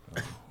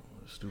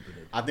 Stupid.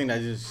 I think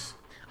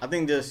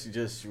that's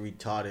just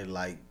retarded,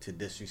 like, to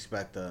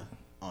disrespect her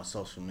on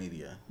social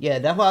media. Yeah,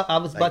 that's what I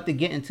was Like, about to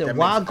get into. That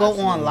Why makes go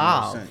absolutely on no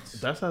live? sense.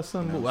 That's how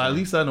son You know move. what I'm At saying?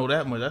 least I know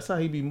that much. That's how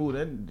he be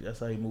moving. That's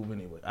how he move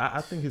anyway.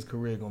 I think his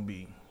career gonna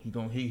be.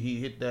 He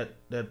hit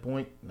that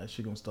point. And that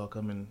shit gonna start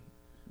coming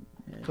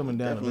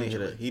down.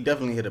 Eventually. He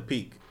definitely hit a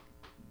peak.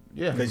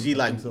 Yeah, Because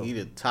I think so. he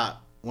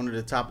one of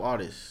the top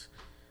artists.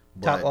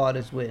 Top But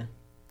artists where?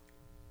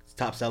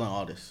 top selling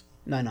artists.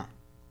 No.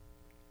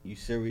 You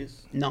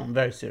serious? No, I'm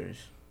very serious.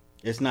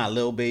 It's not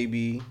Lil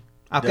Baby,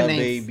 I Da can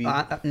name. Baby,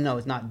 No,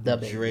 it's not the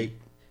baby. Drake.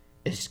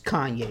 It's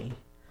Kanye.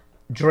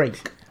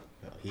 Drake.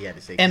 He had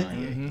to say And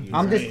Kanye. You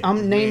I'm right.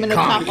 just naming the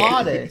top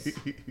artists.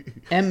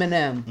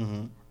 Eminem.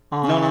 No.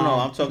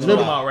 I'm talking Lil-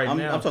 about right I'm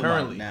now, talking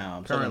currently. about now.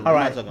 I'm Currently. talking, All I'm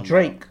not right, talking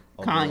Drake,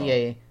 about overall.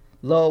 Kanye,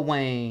 Lil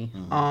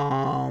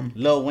Wayne.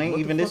 Lil Wayne What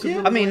the even this fuck is year?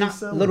 Lil I mean, Wayne not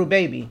selling? Little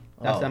Baby.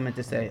 That's Oh. what I meant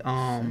to say.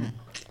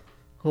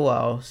 Who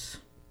else?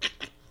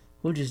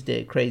 Who just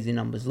did crazy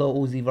numbers? Lil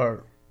Uzi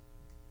Vert.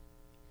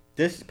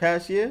 This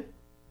past year?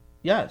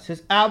 Yes,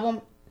 his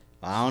album.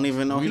 I don't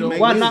even know. We he don't- make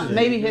Well, music. not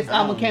maybe his I don't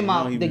album even came know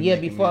out he the be year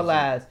making before music.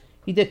 last.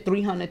 He did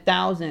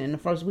 300,000 in the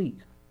first week.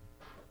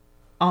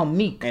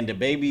 Meek. And the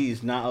baby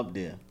is not up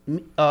there.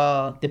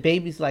 The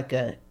baby's like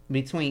a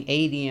between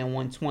 80 and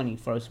 120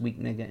 first week,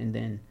 nigga, and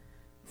then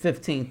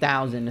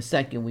 15,000 the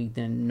second week.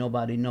 Then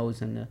nobody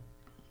knows in the.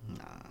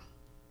 Nah.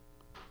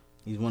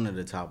 He's one of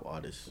the top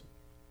artists.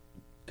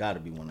 Gotta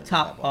be one of the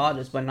Top top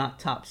artist, but not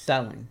top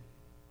selling.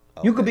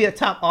 You could be a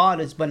top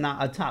artist, but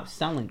not a top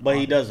selling. But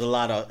he artist.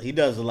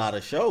 does a lot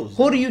of shows.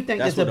 Who though. do you think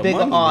That's is a where the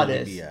bigger money really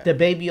artist, be at. the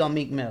baby or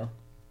Meek Mill?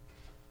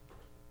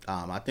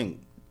 I think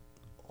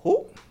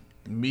who?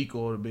 Meek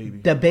or the baby.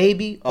 The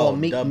baby or Oh,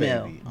 Meek Da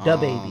Mill? Baby. The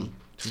baby.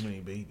 Too many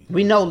babies.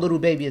 We know Little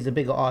Baby is a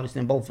bigger artist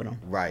than both of them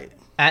Right.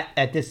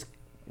 at this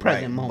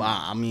present Right. moment.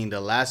 But, I mean,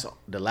 the last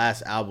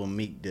album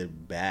Meek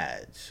did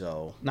bad.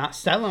 So Not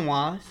selling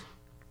wise.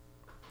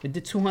 It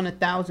did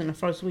 200,000 the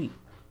first week.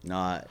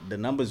 nah, the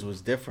numbers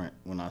was different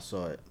when I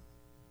saw it.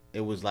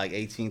 It was like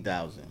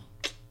 18,000.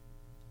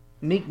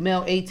 Meek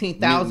Mill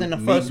 18,000 the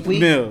Meek first week.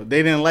 Mill,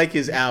 they didn't like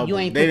his album. You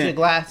ain't They put your didn't-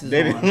 glasses They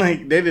on. didn't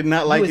like. They did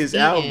not like You was his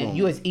eating, album.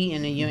 You was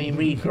eating and you ain't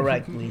read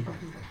correctly.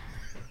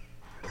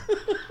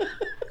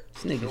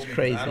 This nigga's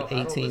crazy. I don't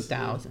listen to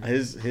 18,000.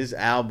 His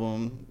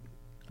album.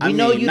 We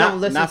know you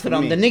don't listen to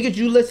them. The niggas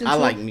you listen to I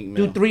like Meek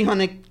Mill. do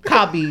 300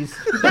 copies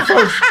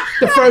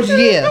the first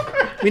year.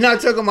 We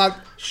not talking about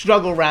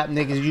struggle rap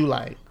niggas you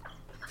like.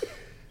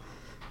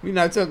 We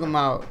not talking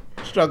about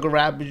struggle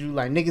rappers you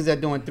like. Niggas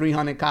that doing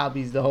 300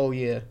 copies the whole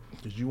year.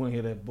 Cause you want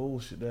to hear that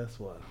bullshit. That's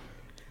why.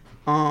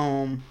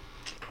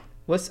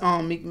 What's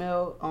Meek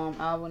Mill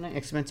album name?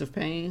 Expensive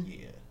Pain.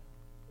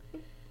 Yeah.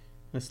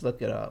 Let's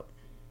look it up.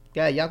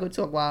 Yeah, y'all could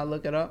talk while I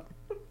look it up.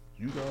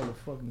 You got all the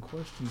fucking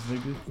questions,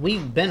 nigga.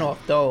 We've been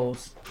off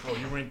those. Oh,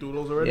 you ran through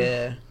those already?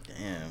 Yeah.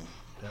 Damn.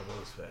 That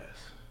was fast.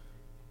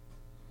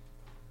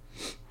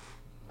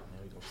 Now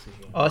we gonna sit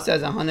here. Oh, it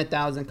says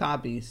 100,000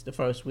 copies the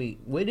first week.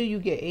 Where do you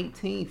get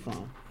 18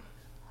 from?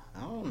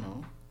 I don't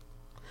know.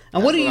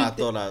 And what do That's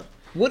you I thought I.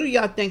 what do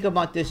y'all think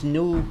about this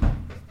new,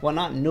 well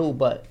not new,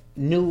 but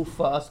new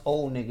for us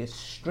old niggas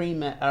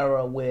streaming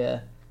era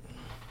where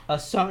a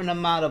certain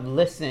amount of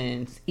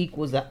listens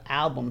equals an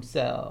album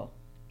sell?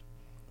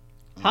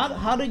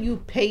 How do you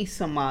pay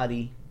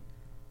somebody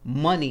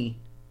money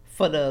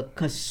for the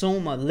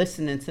consumer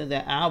listening to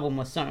their album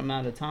a certain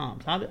amount of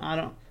times? I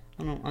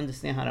don't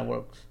understand how that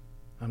works.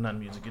 I'm not in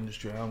the music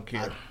industry. I don't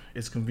care.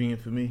 It's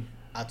convenient for me.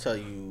 I tell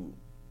you,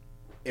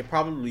 it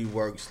probably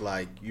works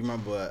like you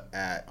remember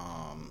at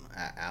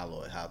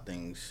Alloy how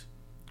things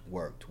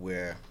worked,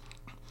 where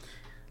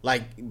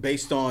like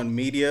based on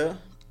media,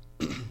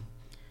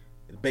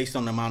 based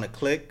on the amount of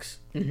clicks,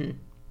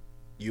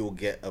 you'll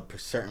get a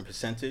certain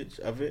percentage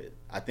of it.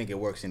 I think it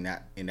works in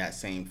that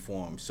same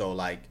form. So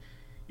like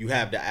you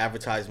have the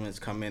advertisements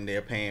come in,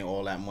 they're paying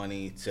all that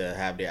money to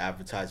have their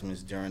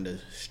advertisements during the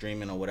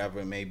streaming or whatever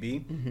it may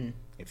be.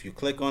 If you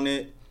click on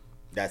it,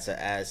 that's an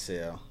ad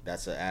sale.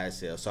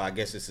 So I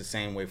guess it's the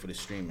same way for the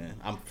streaming.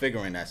 I'm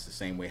figuring that's the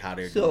same way how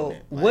they're doing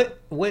it. So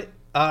what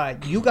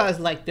you guys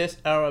like this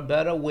era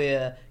better,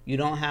 where you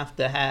don't have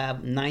to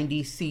have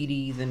 90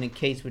 CDs in the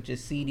case with your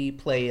CD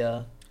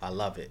player? I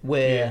love it.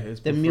 Where it's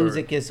the preferred.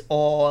 music is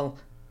all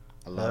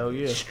I love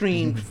it.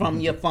 streamed from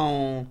your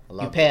phone. You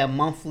love pay a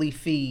monthly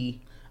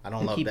fee. I don't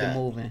and love keep that. it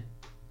moving.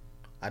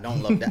 I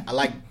don't love that. I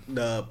like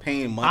the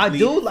paying monthly I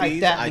do like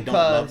fees. that I don't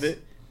love because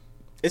it.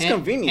 It's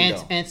convenient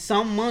though. And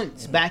some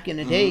months back in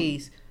the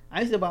days, I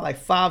used to buy like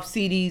 5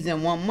 CDs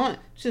in 1 month.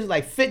 It's just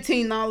like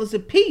 $15 a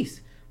piece.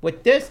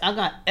 With this, I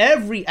got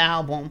every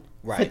album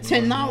for Right.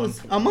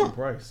 $10 a month.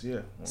 Price,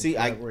 yeah. See,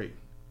 rate.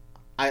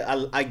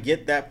 I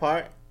get that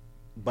part,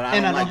 but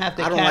And I don't have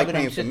to I don't carry like them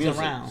paying for shits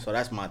music. around. So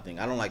that's my thing.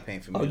 I don't like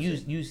paying for Oh,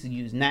 music. you used to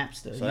use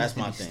Napster. So that's used to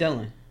my be thing.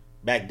 Stealing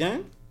Back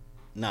then,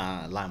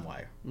 nah,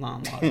 LimeWire.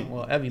 LimeWire.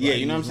 Well, everybody Yeah,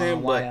 you know what I'm used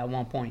saying? LimeWire But- at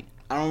one point.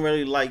 I don't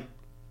really like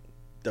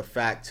the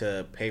fact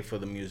to pay for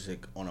the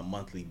music on a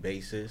monthly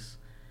basis.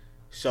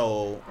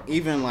 So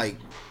even like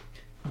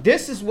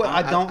This is what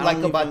I don't like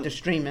don't about even- the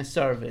streaming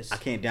service. I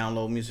can't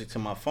download music to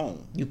my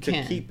phone. You to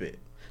can. keep it.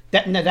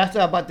 No, that's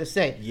what I'm about to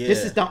say. This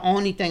Yeah. is the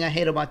only thing I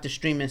hate about the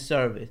streaming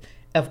service.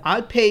 If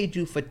I paid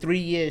you for 3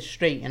 years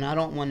straight and I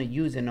don't want to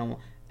use it no more,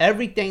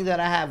 everything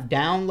that I have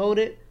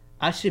downloaded,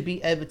 I should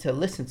be able to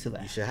listen to You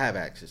that. should have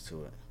access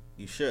to it.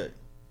 You should.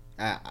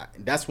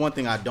 That's one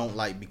thing I don't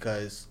like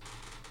because,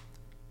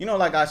 you know,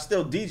 like I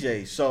still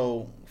DJ.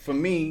 So for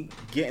me,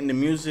 getting the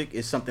music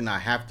is something I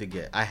have to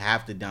get. I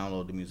have to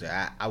download the music.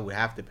 I would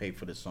have to pay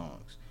for the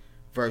songs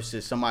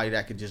versus somebody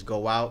that could just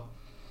go out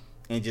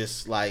and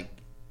just like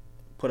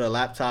put a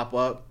laptop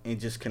up and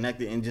just connect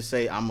it and just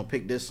say, I'm going to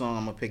pick this song,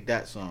 I'm going to pick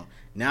that song.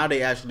 Now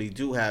they actually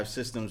do have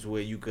systems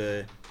where you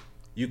could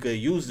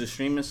use the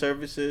streaming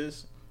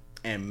services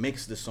and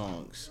mix the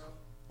songs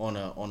on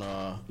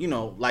a you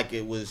know, like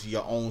it was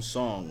your own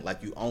song,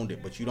 like you owned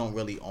it, but you don't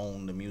really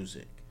own the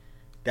music.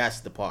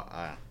 That's the part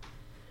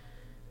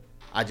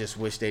I just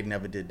wish they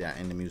never did that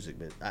in the music,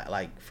 but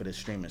like for the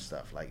streaming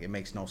stuff, like it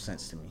makes no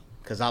sense to me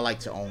because I like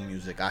to own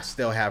music. I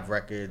still have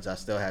records, I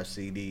still have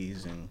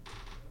CDs, and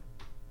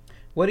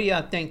What do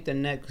y'all think the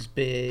next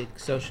big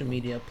social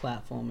media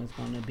platform is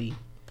going to be?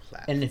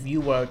 platform. And if you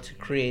were to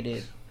create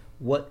it,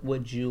 what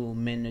would you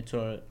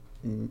mandatorily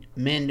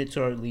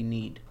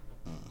need?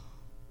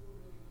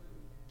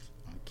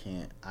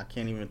 I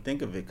can't even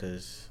think of it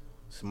because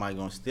somebody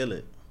gonna steal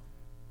it.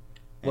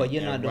 Well,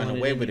 you're not doing run it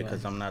away with it anyway.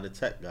 because I'm not a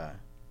tech guy.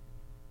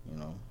 You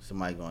know,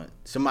 somebody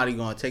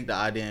gonna take the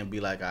idea and be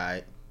like, all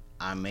right,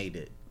 I made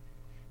it.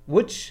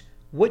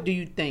 What do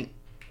you think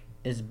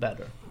is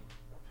better?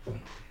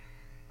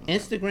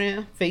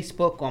 Instagram,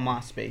 Facebook, or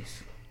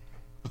MySpace?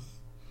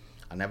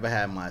 I never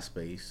had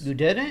MySpace. You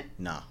didn't?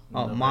 No,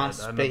 Oh, Never had-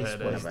 I never MySpace had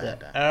that. was Never had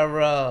the that.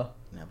 era.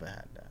 never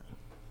had that.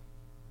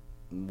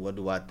 What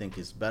do I think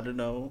is better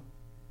though?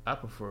 I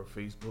prefer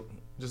Facebook.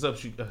 Just up, I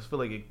feel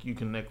like you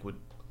connect with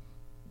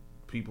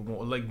people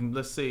more. Like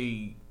let's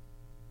say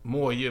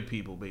more of your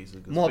people,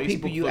 basically. 'Cause More Facebook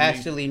people you for me-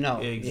 actually know.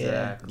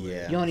 Exactly.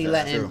 Yeah, You only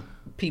that's letting true.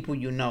 people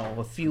you know,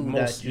 a few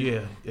Most, that you,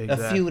 yeah,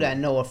 exactly. a few that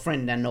know a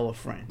friend that know a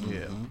friend. Yeah.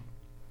 Real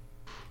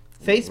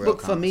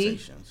Facebook for me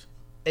conversations.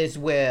 is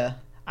where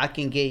I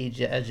can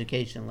gauge your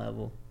education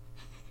level.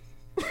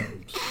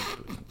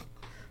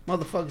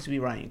 Motherfuckers be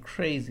writing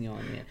crazy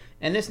on there,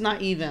 and it's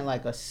not even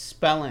like a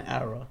spelling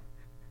error.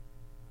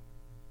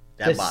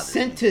 That The bothers me.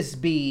 sentence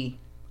be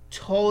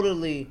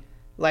totally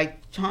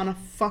like trying to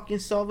fucking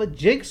solve a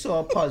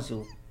jigsaw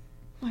puzzle.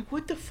 Like,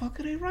 what the fuck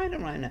are they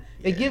writing right now?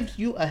 It gives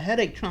you a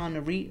headache trying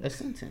to read a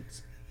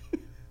sentence.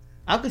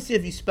 I could see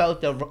if you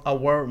spelled a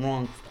word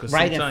wrong, Because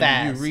writing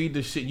sometimes fast. you read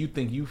the shit, you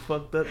think you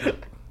fucked up. Wait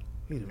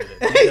a minute.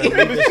 You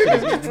gotta read this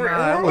shit. Nah,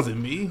 that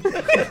wasn't me.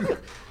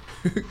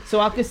 So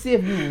I could see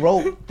if you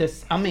wrote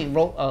this. I mean,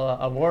 wrote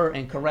a word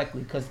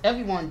incorrectly, because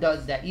everyone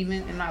does that.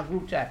 Even in our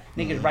group chat,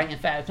 niggas writing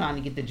fast trying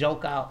to get the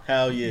joke out.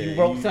 Hell yeah. You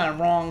wrote something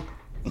wrong.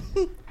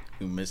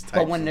 You mistyped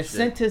But when some the shit.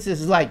 sentence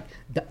is like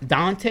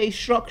Dante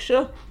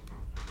structure,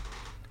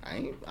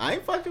 I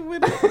ain't fucking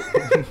with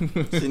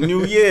it. It's a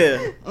new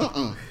year.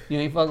 you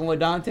ain't fucking with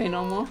Dante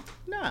no more.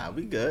 Nah,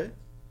 we good.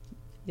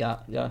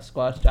 Y'all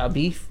squashed our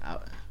beef.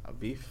 Our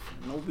beef,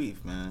 no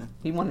beef, man.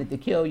 He wanted to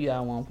kill you at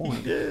one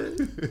point Yeah.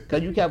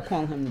 because you kept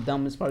calling him the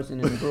dumbest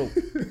person in the group.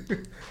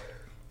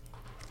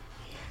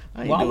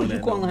 I ain't Why doing would you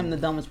that calling no him the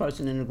dumbest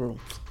person in the group?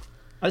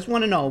 I just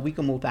want to know. We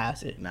can move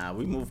past it. Nah,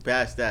 we moved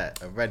past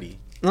that already.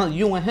 No,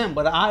 you and him,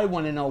 but I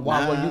want to know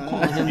why were you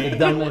calling him the He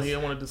dumbest?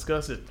 don't want to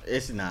discuss it.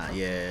 It's not.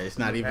 Yeah, it's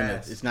not even.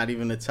 Pass. It's not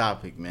even a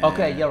topic, man.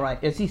 Okay, you're right.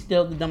 Is he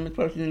still the dumbest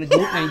person in the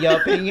group, in your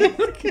opinion?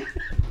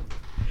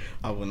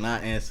 I will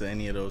not answer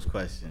any of those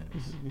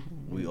questions.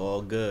 We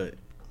all good.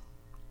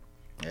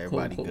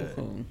 Everybody good.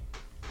 Cool.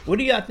 What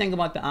do y'all think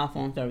about the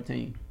iPhone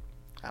 13?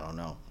 I don't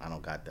know. I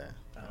don't got that.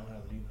 I don't have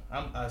it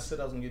either. I said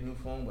I was gonna get a new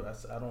phone, but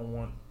I don't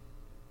want.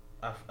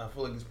 I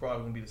feel like it's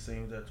probably gonna be the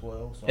same as that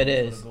 12. So It I'm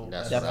is. just gonna go,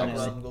 That's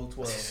definitely. I'm gonna go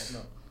 12. No,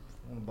 I'm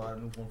gonna buy a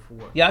new phone for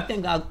what? Yeah, I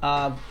think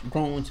I've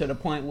grown to the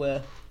point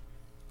where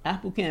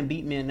Apple can't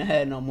beat me in the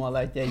head no more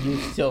like they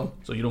used to.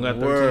 So you don't got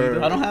 13 Word.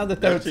 either? I don't have the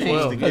That's 13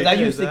 what because I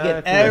used to get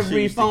exactly. That shit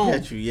every used to phone.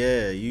 catch you.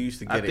 Yeah, you used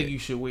to get I think it you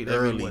should wait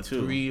early, every, what,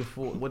 too. 3 or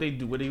 4. What they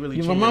do? What they really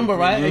You change remember,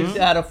 every right? 3 I years? used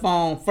to have a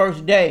phone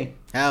first day,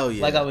 Hell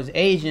yeah. like I was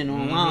Asian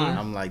online.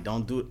 I'm like,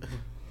 don't do it.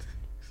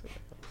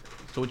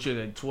 So what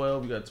you got?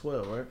 12? You got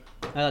 12, right?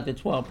 I got the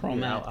 12 Pro Yeah,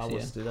 Max. I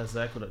was,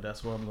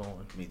 that's where I'm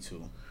going. Me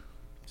too.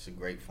 It's a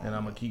great phone. And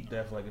I'm gonna keep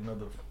that for like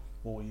another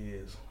 4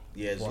 years.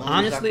 Yeah, as long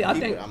Honestly, as I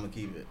keep think- it, I'm gonna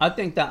keep it. I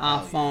think the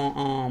yeah.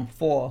 iPhone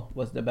 4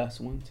 was the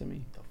best one to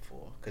me. The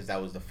 4, because that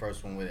was the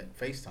first one with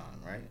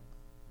FaceTime, right?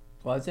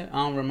 Was it? I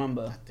don't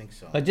remember. I think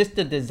so. But just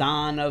the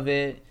design of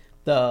it,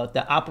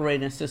 the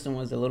operating system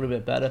was a little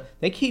bit better.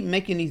 They keep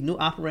making these new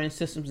operating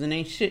systems and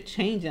ain't shit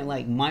changing,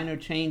 like minor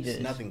changes.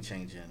 It's nothing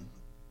changing.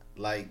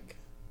 Like,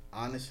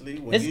 honestly,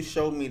 when It's- you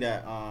showed me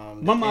that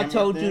Remember I camera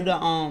told you thing, the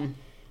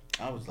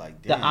I was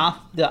like, damn.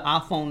 the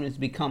iPhone is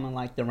becoming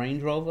like the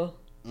Range Rover.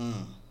 Mm.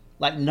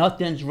 Like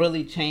nothing's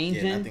really Yeah,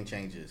 changing. nothing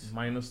changes.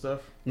 Minor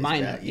stuff.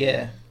 Minor, that,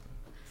 yeah.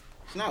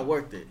 It's not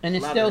worth it. And A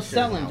it's lot still of the shit is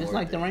selling, not just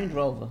worth like the it. Range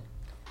Rover.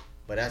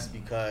 But that's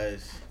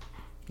because,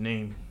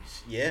 Name.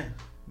 yeah.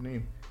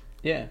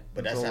 Yeah.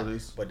 But That's that's all how, it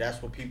is. but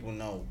that's what people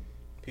know.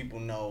 People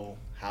know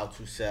how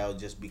to sell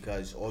just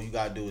because all you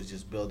gotta do is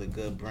just build a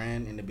good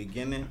brand in the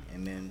beginning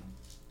and then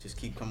just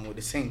keep coming with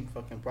the same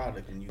fucking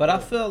product. And you But I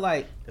good. feel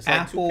like It's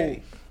like Apple.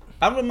 2K.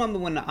 I remember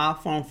when the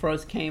iPhone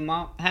first came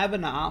out,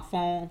 having an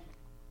iPhone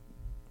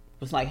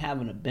was like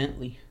having a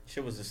Bentley.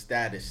 Shit was a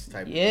status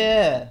type. Of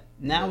Yeah. thing.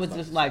 Now Yeah, it's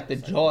just a like the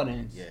status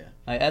Jordans. Yeah.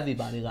 Like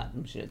everybody got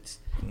them shits.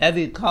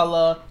 Every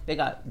color. They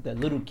got the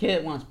little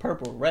kid ones: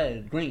 purple,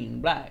 red,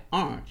 green, black,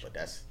 orange. But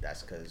that's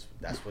because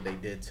that's what they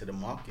did to the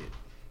market.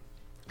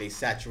 They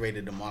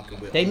saturated the market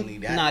with They only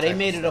that. they type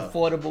made of it stuff.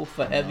 affordable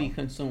for I every know.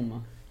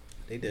 consumer.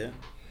 They did.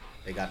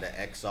 They got the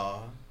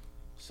XR,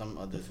 some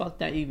other. Fuck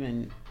that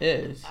even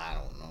is. I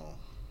don't know,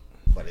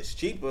 but it's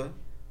cheaper,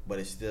 but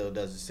it still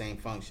does the same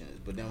functions.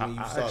 But then when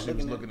you I start actually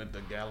was looking looking at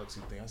the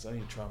Galaxy thing. I said I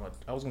need to try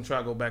I was gonna try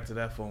to go back to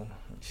that phone.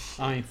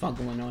 I ain't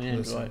fucking with no Android.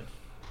 Listen,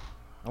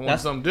 I want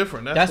That's- something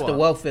different. That's why. the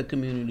welfare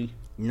community.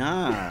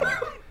 nah,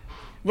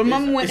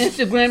 Remember when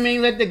Instagram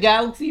ain't let the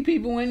Galaxy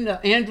people in,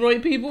 the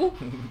Android people?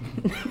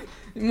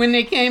 When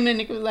they came in,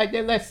 they was like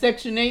they let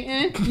Section 8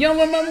 in. You don't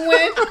remember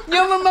when? You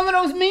don't remember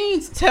those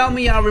memes? Tell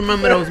me y'all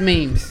remember those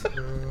memes.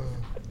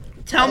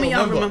 Tell me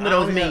y'all remember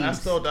those I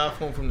memes. stole the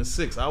iPhone from the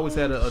 6. I always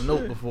had a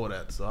note before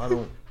that, so I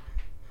don't.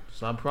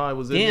 So I probably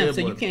was in Damn, there.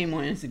 so you but came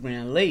on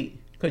Instagram late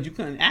because you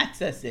couldn't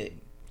access it.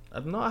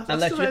 No, I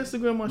Unless still you- had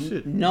Instagram my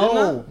shit. No,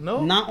 Didn't I?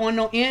 No. not on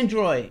no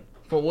Android.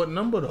 For what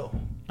number though?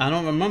 I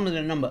don't remember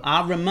the number.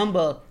 I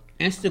remember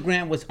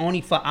Instagram was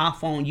only for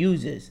iPhone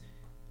users.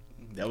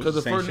 that was Because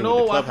the the same first shit with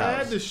the I Clubhouse.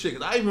 had this shit.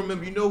 'Cause I even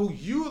remember,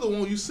 you were the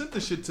one you sent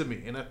the shit to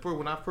me. And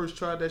when I first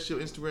tried that shit,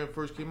 Instagram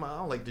first came out. I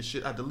don't like this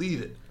shit. I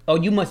deleted it. Oh,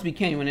 you must be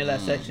came when they let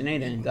Section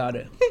 8 in. Got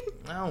it.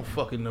 I don't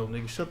fucking know,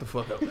 nigga. Shut the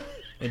fuck up.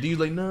 And D's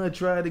like, nah,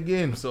 try it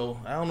again. So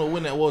I don't know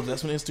when that was.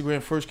 That's when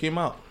Instagram first came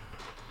out.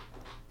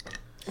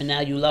 And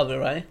now you love it,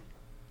 right?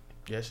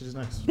 Yeah, that shit is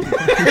nice.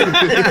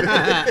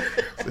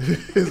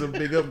 It's a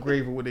big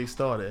upgrade from where they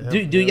started.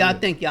 Do y'all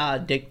think y'all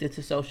addicted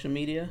to social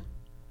media?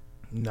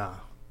 Nah.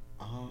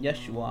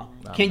 Yes, you are.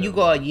 Nah, Can you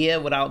go a year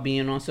without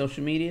being on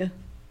social media?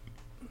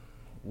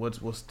 What's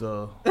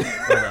the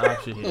other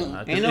option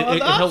here? Ain't no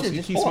It other helps. option, It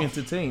just keeps me off.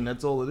 entertained.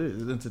 That's all it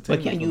is. It's entertainment.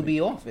 But can for you me.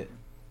 be off it?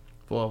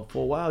 For a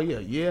while? Yeah.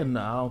 Yeah.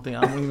 Nah. I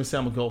don't even say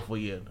I'm gonna go for a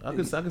year. I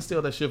can stay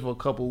on that shit for a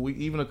couple weeks,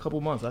 even a couple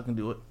months. I can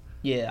do it.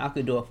 Yeah, I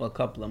could do it for a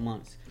couple of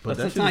months. But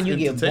that shit sometimes is you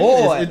get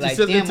entertainment. bored. It's Like,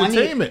 just damn,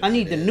 entertainment. I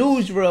need the It is.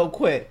 news real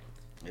quick.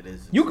 It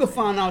is. You can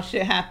find out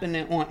shit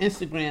happening on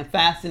Instagram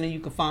faster than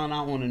you can find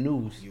out on the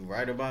news. You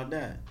right about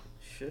that.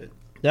 Shit.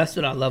 That's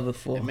what I love it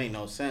for. It made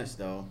no sense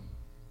though.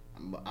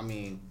 I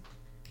mean,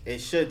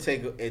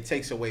 it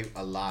takes away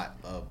a lot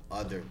of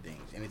other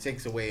things, and it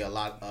takes away a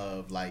lot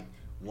of like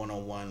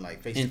one-on-one,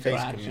 like face-to-face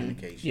Interaction.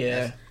 communication.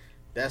 Yeah.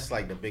 That's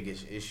like the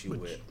biggest issue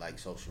with like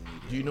social media.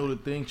 Do you know the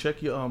thing?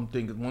 Check your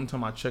thing. 'Cause one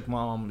time I checked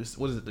my what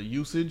is it? The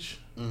usage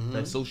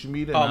that social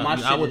media. Oh, and my I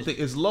shit would is- think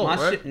it's low, my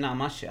right? Shit, nah,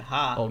 my shit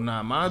high. Oh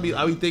nah, mine be.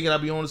 I be thinking I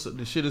be on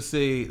the shit to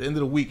say at the end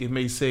of the week. It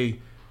may say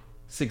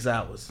 6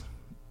 hours.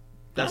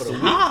 That's the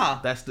high.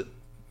 week. That's the.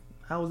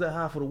 How is that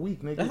high for the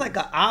week, nigga? That's like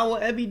an hour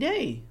every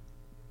day.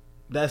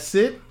 That's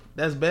it.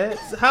 That's bad.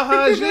 How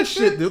high is your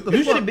shit? Dude? The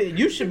You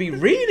fuck? should be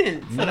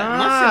reading for that. My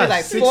Nah, shit be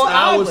like 6 4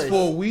 hours hours.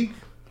 for a week.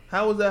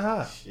 How is that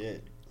high?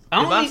 Shit.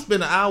 I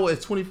spend an hour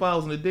at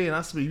 20,000 a day,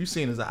 and you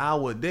saying it's an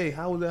hour a day,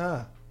 how is that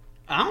high?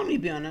 I only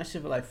be on that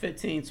shit for like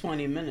 15,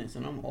 20 minutes,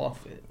 and I'm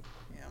off it.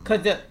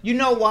 Cause you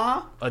know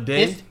why? A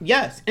day?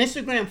 Yes,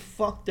 Instagram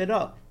fucked it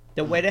up.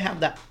 The way they have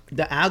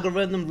the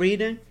algorithm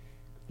reading.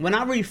 When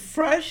I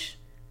refresh,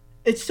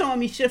 it's showing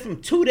me shit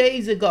from 2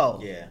 days ago.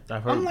 Yeah.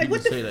 I'm like,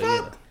 what the fuck? That,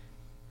 yeah.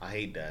 I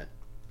hate that.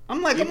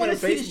 I'm like, I want to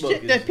see the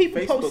shit that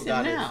people posting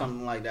now.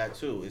 Something like that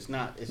too. It's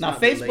not. Now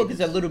Facebook is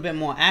a little bit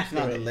more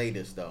accurate. It's not the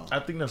latest though. I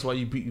think that's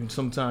why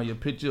sometimes your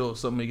picture or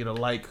something get a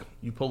like.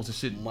 You post the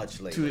shit much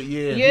later.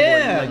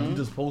 Yeah. Like you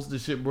just post the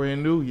shit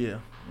brand new. Yeah.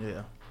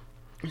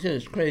 This shit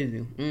is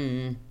crazy.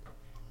 I'm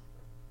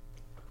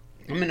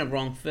in the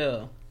wrong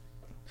field.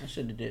 I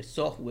should have did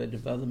software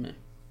development.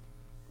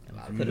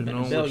 I could have been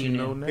a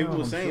billionaire. People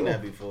were saying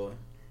that before.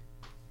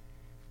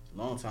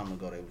 Long time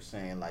ago, they were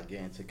saying like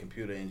get into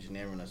computer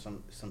engineering or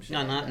some shit.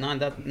 No, not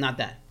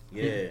that.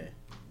 Yeah.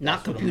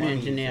 Not computer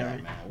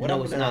engineering.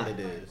 Whatever it's the not. hell it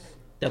is.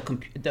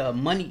 The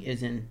money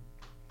is in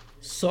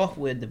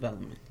software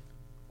development.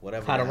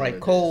 Whatever. How to write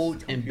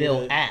code and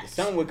build apps.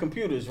 Something with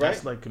computers, right?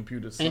 That's like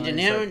computer science.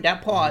 Engineering,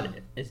 that part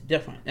is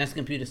different. That's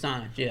computer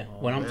science. Yeah,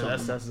 what I'm talking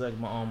about. That's like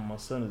my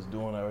son is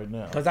doing that right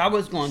now. Cause I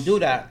was gonna do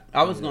that.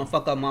 I was gonna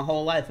fuck up my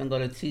whole life and go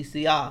to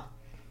TCI.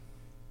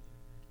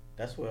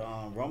 That's where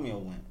Romeo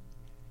went.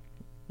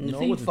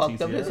 He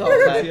fucked up his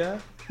whole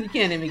life. He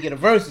can't even get a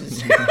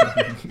versus.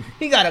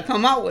 He gotta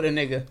come out with a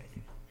nigga.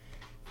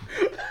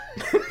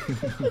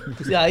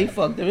 See how he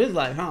fucked up his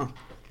life, huh?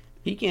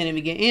 He can't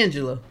even get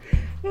Angela.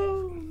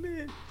 Oh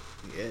man.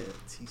 Yeah,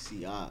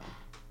 TCI.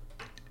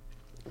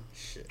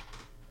 Shit.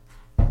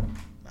 Nah,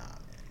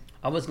 man.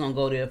 I was gonna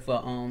go there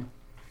for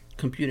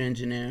computer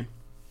engineering.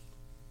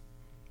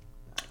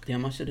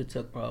 Damn, I should have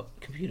took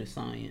computer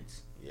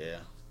science.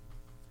 Yeah.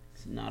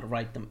 Now to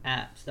write them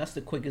apps. That's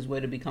the quickest way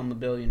to become a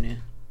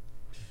billionaire.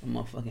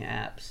 Motherfucking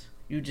apps.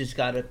 You just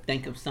gotta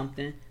think of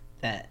something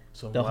that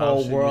the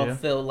whole world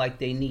feel like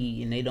they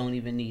need, and they don't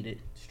even need it.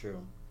 It's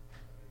true.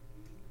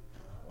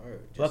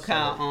 Word. Look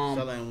how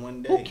sell it in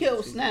one day. who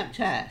killed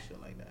Snapchat?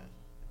 Shit like that.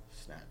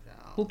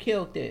 Snapchat. Who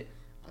killed it?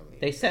 I mean,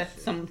 they said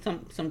some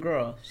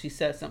girl. She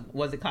said some.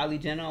 Was it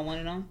Kylie Jenner or one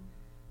of them?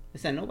 They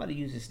said nobody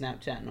uses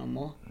Snapchat no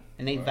more,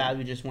 and their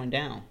value just went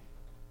down.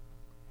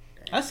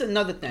 That's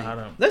another thing.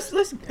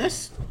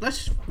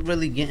 Let's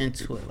really get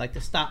into it, like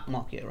the stock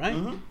market, right?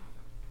 Mm-hmm.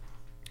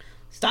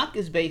 Stock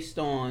is based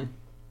on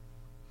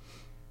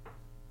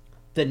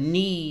the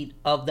need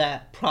of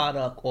that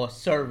product or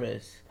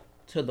service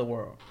to the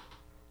world.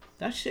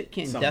 That shit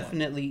can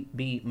definitely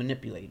be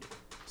manipulated.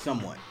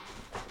 Somewhat.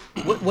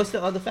 What's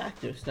the other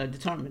factors that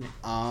determine it?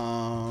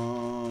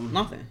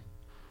 Nothing.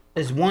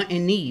 It's want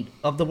and need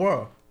of the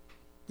world.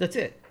 That's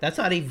it. That's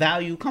how they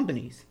value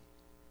companies.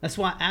 That's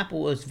why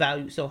Apple is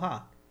valued so high,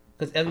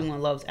 because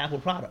everyone loves Apple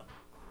product.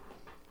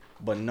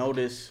 But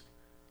notice,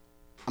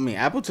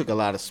 Apple took a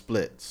lot of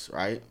splits,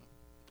 right,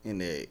 in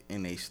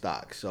their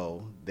stock.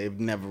 So they've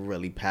never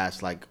really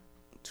passed like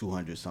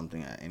 200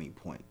 something at any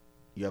point.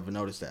 You ever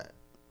notice that?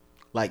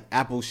 Like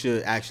Apple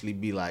should actually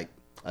be like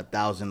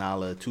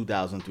 $1,000,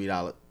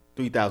 $2,000,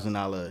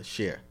 $3,000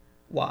 share.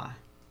 Why?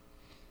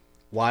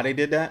 Why they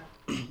did that?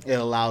 It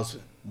allows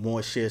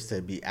more shares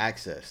to be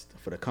accessed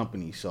for the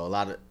company. So a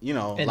lot of, and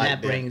like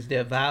that brings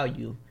their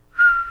value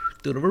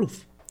through the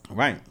roof.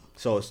 Right.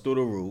 So it's through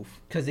the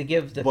roof. Because it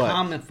gives the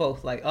common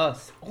folks like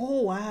us,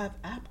 I have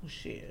Apple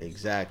shares.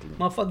 Exactly.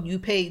 Motherfucker, you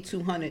paid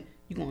 $200,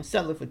 you going to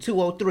sell it for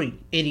 $203,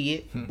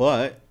 idiot.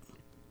 But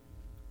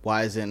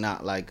why is it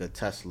not like a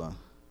Tesla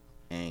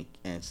and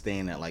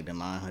staying at like the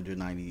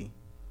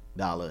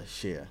 $990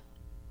 share?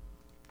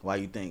 Why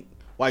you think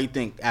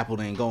Apple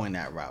didn't go in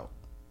that route?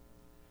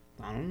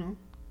 I don't know.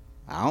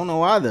 I don't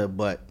know either,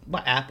 but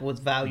Apple is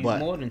valued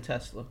more than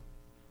Tesla.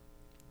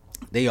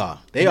 They are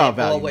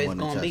valued more than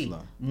Tesla. Be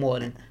more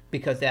than,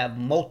 because they have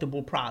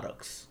multiple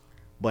products.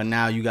 But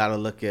now you got to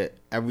look at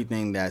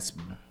everything that's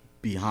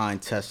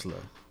behind Tesla,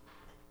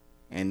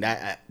 and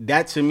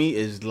that to me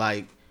is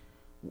like,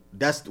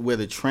 that's where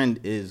the trend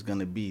is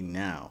gonna be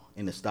now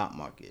in the stock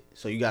market.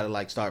 So you got to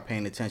like start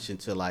paying attention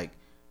to like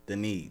the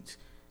needs.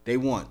 They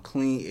want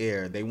clean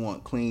air. They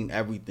want clean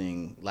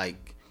everything,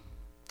 like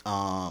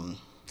climate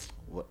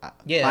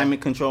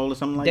control or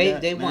something like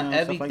that. They want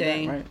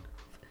everything. Like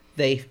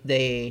that,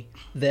 right?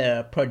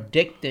 They're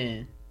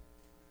predicting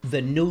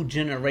the new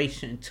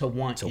generation to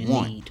want and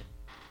need.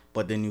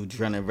 But the new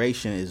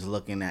generation is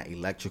looking at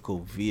electrical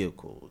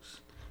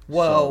vehicles.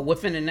 Well,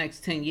 within the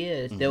next 10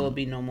 years, there will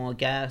be no more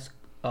gas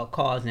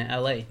cars in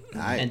LA,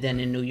 and then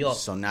in New York.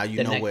 So now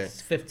you know where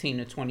 15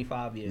 to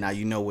 25 years. Now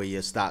you know where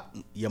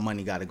your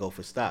money got to go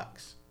for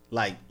stocks.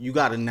 Like you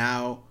got to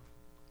now,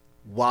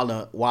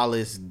 while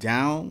it's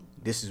down,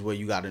 this is where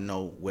you got to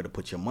know where to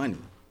put your money.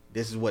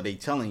 This is what they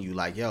telling you.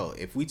 Like, yo,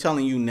 if we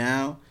telling you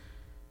now,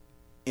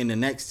 in the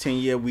next 10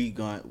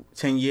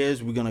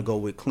 years we're gonna go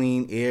with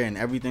clean air and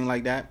everything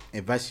like that.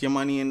 Invest your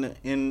money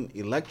in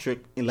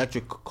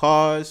electric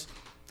cars.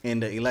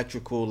 And the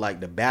electrical, like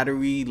the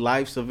battery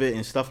lives of it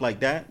and stuff like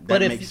that. That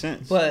makes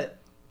sense. But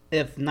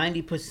if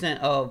 90%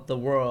 of the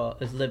world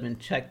is living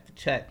check to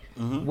check,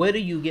 where do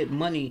you get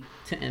money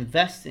to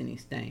invest in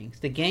these things?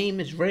 The game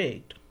is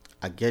rigged.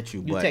 I get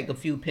you, You but take a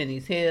few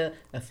pennies here,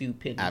 a few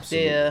pennies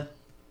Absolutely. there,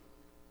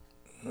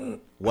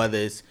 whether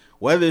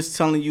it's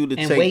telling you to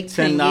and take wait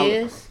 10 $10,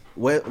 years.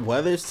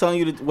 whether it's telling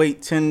you to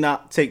wait take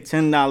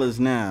 $10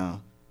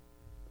 now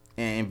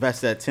and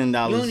invest that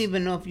 $10 You don't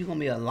even know if you're gonna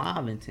be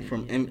alive in 10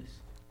 from years.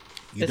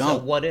 you It's a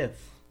don't. what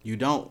if? You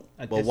don't.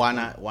 At But this why point.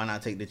 not? Why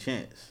not take the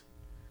chance?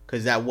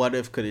 Because that what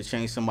if could have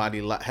changed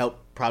somebody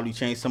probably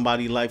change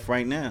somebody's life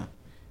right now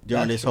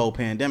during That's this true. whole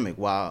pandemic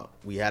while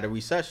we had a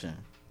recession.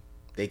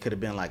 They could have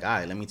been like, all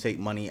right, let me take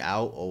money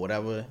out or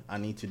whatever I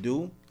need to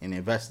do and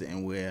invest it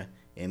in where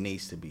it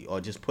needs to be,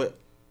 or just put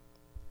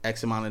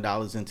X amount of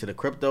dollars into the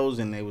cryptos,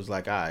 and they was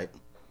like, all right,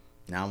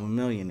 now I'm a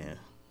millionaire.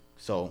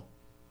 So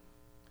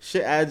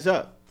shit adds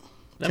up.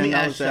 Let me $10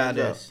 ask y'all adds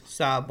up. this.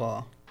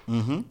 Sidebar.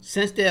 Mm-hmm.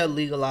 Since they're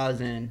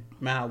legalizing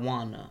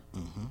marijuana,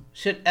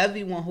 should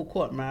everyone who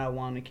caught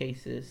marijuana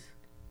cases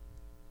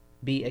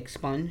be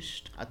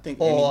expunged? I think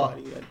Or,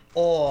 anybody.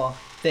 or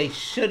they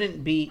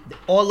shouldn't be,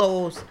 all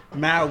those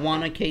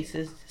marijuana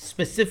cases,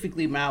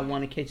 specifically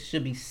marijuana cases,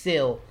 should be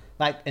sealed.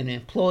 Like an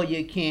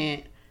employer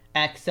can't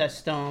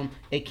access them.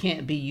 It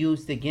can't be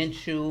used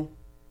against you.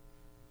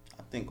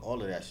 I think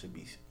all of that should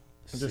be.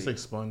 Just sealed.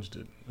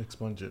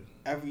 expunge it.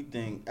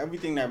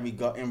 Everything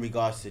that in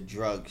regards to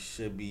drugs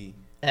should be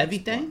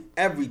Everything?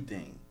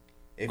 everything.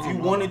 If I you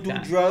don't know want to about do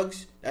that.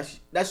 drugs,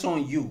 that's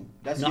on you.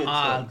 That's No, your choice.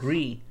 I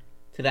agree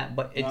to that,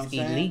 but You know it's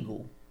what I'm saying?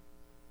 illegal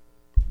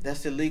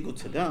That's illegal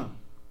to them.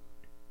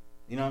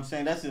 You know what I'm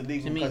saying? That's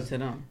illegal. to me, 'cause- to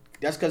them.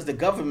 That's because the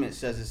government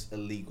says it's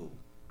illegal.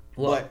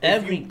 Well, But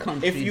every if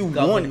country's you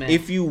government.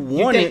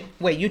 want think,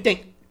 wait, you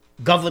think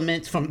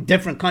governments from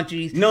different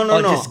countries no,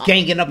 are no, just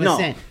ganging up and no,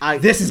 saying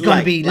this is going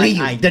to be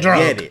legal, I the drug?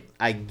 get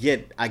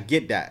it. I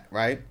get that,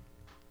 right?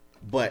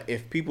 But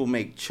if people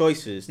make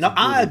choices, to No, do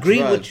I the agree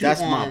drugs, with you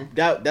That's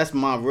on- that's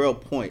my real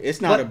point.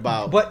 It's not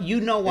about. But you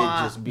know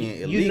why? just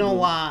being You know illegal.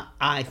 why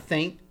I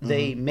think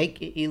they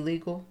make it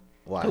illegal?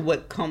 Why? 'Cause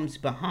what comes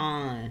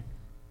behind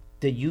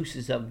the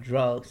uses of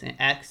drugs and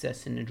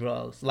accessing the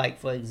drugs. Like,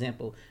 for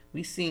example,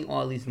 we seen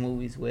all these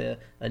movies where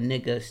a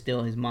nigga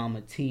steal his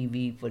mama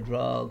TV for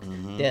drugs.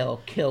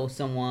 They'll kill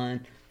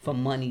someone for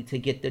money to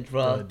get the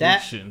drug.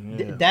 addiction,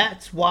 yeah.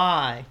 That's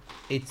why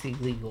it's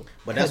illegal.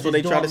 But that's 'Cause what they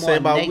it's try to doing say more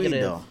about weed,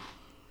 negative. though.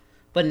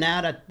 But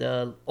now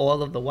that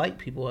all of the white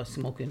people are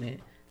smoking it,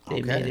 they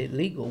Okay. made it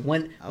legal.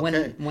 When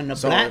Okay. when the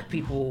So- black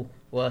people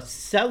were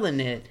selling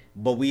it,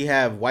 But we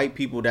have white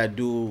people that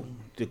do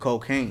the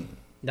cocaine.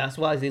 that's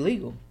why it's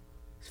illegal.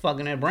 It's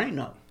fucking their brain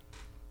up.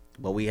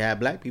 But we have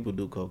black people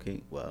do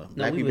cocaine. Well, No,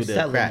 black we people were do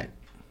selling crack.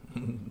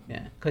 it.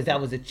 Yeah, because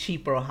that was a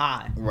cheaper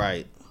high.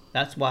 Right.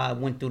 That's why it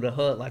went through the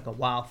hood like a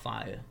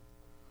wildfire.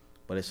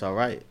 But it's all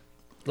right.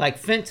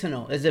 Like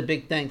fentanyl is a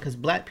big thing because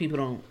black people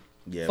don't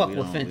Yeah, fuck we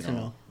with don't- we fentanyl.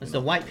 don't- we It's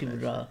don't the white fuck people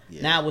with drug. that shit.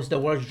 Yeah. Now it's the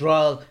worst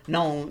drug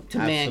known to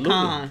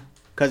mankind.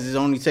 Because it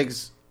only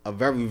takes a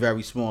very,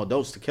 very small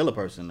dose to kill a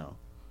person, though.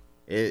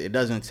 It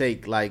doesn't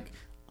take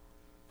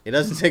it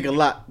doesn't take a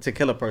lot to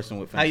kill a person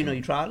with fentanyl. How you know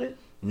you tried it?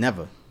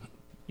 Never.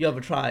 You ever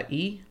tried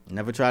E?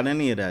 Never tried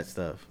any of that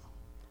stuff.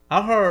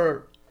 I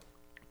heard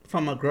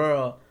from a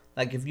girl,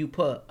 like if you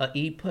put a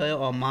E pill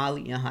or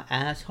Molly in her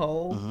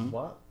asshole,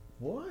 What?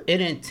 What? it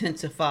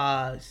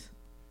intensifies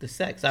the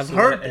sex. I've So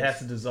heard it has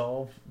this. to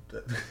dissolve.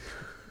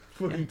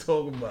 What are you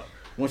talking about?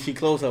 When she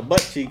closed her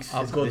butt cheeks,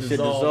 I'll It's gonna the shit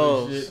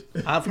dissolve and dissolves.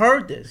 shit. I've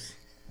heard this.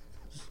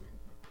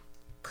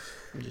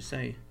 I'm just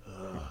saying.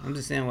 I'm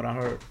just saying what I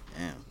heard.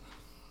 Damn.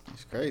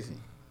 It's crazy.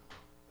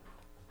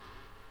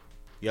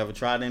 You ever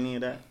tried any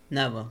of that?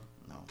 Never.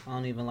 No. I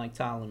don't even like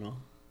Tylenol.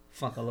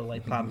 Fuck, I look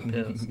like popping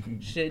pills.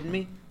 Shitting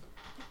me?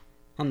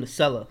 I'm the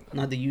seller,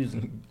 not the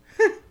user.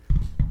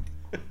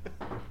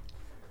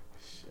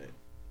 Shit.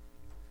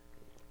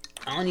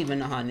 I don't even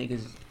know how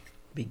niggas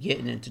be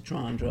getting into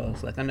trying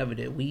drugs. Like I never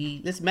did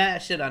weed. This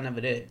mad shit I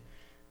never did.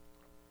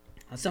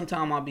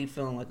 Sometimes I'll be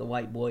feeling like a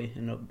white boy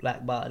in a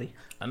black body.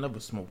 I never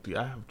smoked it.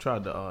 I have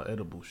tried the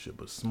edible shit,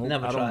 but smoke.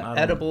 Never I tried don't,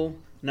 edible.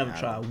 Never Nah, I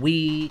tried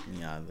weed.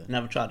 Me either.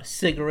 Never tried a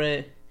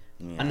cigarette.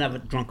 Me I either. never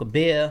drunk a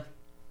beer.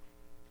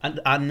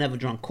 I never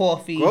drunk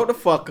coffee. Grow the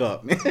fuck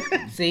up, man.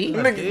 See?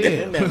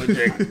 Nigga never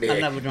drink a dick. I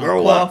never drunk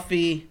Grow up.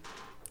 coffee.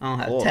 I don't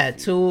have Coffee.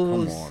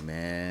 tattoos. Come on,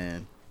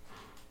 man.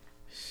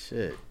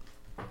 Shit.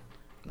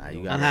 Nah, you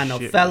I got don't have no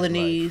shit in his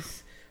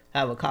felonies.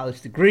 Have a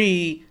college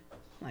degree.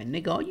 Like,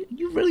 nigga, are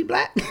you really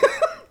black?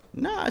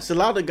 Nah, it's a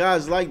lot of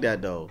guys like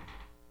that though.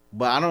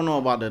 But I don't know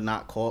about the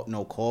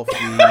no coffee.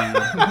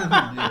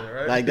 Yeah,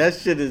 right? Like that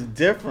shit is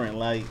different.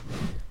 Like,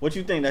 what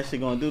you think that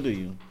shit gonna do to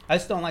you? I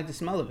just don't like the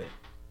smell of it.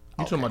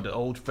 You talking about the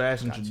old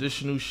fashioned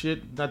traditional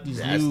shit? Not these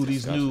That's new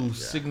disgusting, yeah.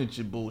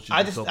 signature bullshit. I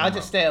you just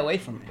talking stay away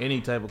from it. about.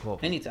 Any type of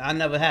coffee. Anytime. I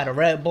never had a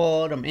Red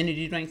Bull, them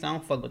energy drinks. I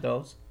don't fuck with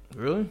those.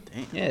 Really?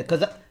 Yeah,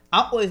 because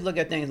I always look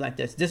at things like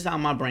this. This is how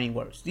my brain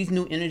works. These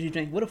new energy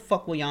drinks, where the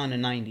fuck were y'all in the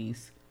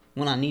 90s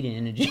when I needed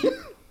energy?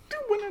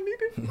 When I need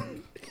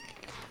it.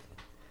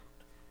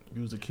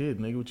 You was a kid,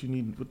 nigga. What you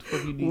need? What the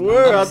fuck you need?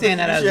 Word. I'm saying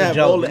that as a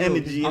joke.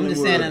 I'm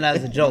just saying that that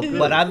as a joke.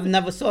 But I've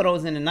never saw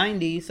those in the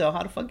 90s, so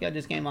how the fuck y'all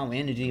just came out with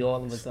energy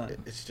all of a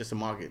sudden? It's just a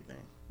market thing.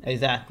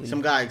 Exactly.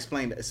 Some guy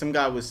explained that. Some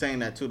guy was saying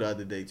that too the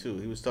other day too.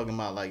 He was talking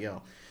about like,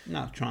 yo,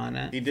 not trying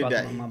that. he did Fucking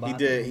that. on my He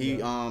body. did.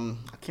 He I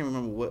can't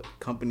remember what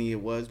company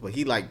it was, but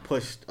he like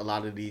pushed a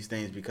lot of these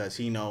things because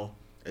he know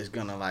it's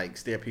gonna like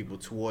steer people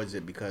towards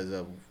it because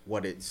of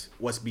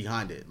what's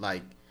behind it.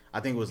 Like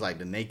I think it was like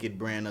the Naked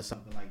brand or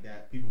something like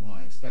that. People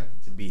gonna expect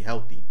it to be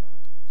healthy,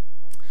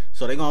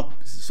 so they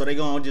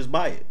gonna just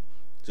buy it.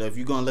 So if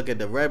you gonna look at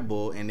the Red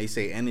Bull and they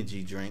say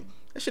energy drink,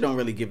 that shit don't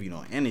really give you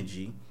no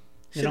energy.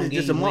 They don't Shit is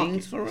give just a you market.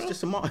 wings for real? It's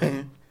just a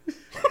market.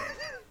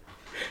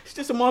 It's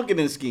just a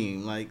marketing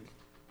scheme. Like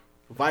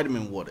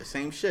vitamin water,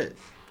 same shit.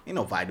 Ain't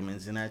no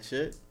vitamins in that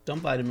shit. Some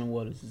vitamin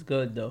waters is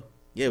good though.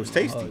 Yeah, it was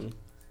tasty.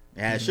 It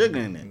had sugar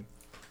in it.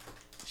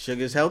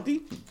 Sugar's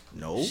healthy?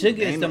 No.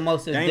 Sugar is Ain't the no-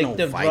 most there ain't no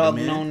addictive drug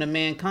vitamin. known to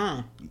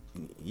mankind.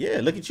 Yeah,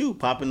 look at you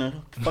popping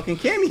a fucking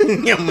candy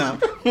in your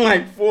mouth.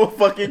 Like 4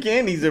 fucking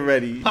candies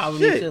already. Popping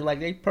Shit. shit like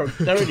they perk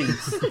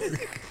 30s.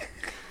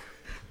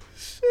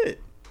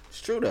 Shit.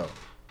 It's true though.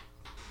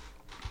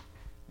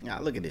 Nah,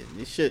 look at it.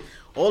 This shit,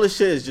 all this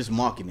shit is just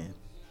marketing.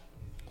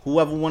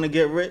 Whoever want to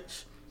get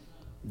rich,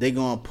 they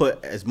gonna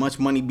put as much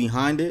money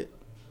behind it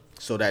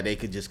so that they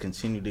could just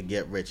continue to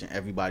get rich, and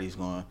everybody's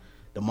gonna,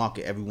 the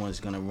market, everyone's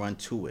gonna run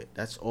to it.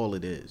 That's all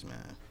it is,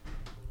 man.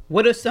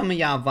 What are some of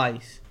y'all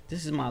vice?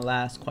 This is my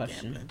last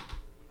question. Gambling.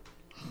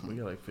 We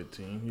got like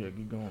 15. Yeah,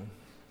 keep going.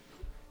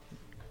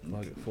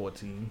 I get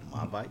 14.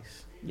 My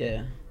vice,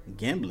 Yeah.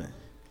 gambling.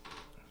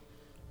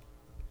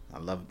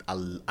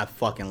 I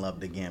fucking love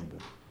to gamble.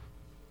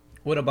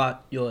 What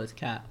about yours,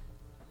 Cap?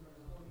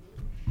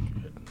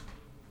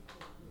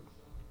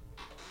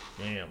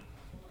 Damn.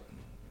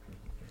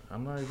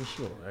 I'm not even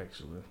sure,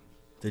 actually.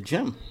 The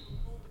gym.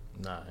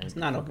 Nah, ain't It's the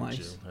not a fucking vice.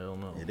 gym. Hell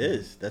no. It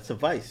is. That's a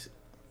vice.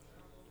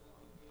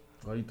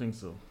 Why you think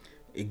so?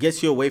 It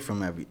gets you away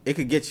from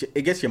it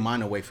gets your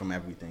mind away from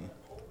everything.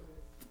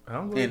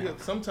 I'm going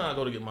sometimes I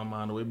go to get my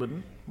mind away, but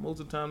most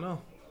of the time,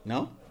 no.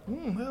 No?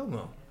 Hell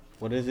no.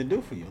 What does it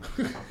do for you?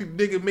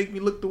 Nigga make me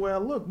look the way I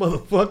look,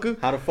 motherfucker.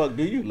 How the fuck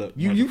do you look?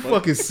 You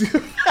fucking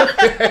serious?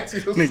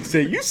 Nigga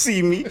say, you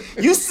see me,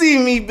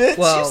 bitch.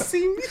 Well, you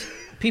see me.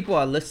 People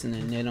are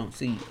listening. They don't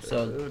see you.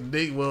 So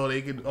They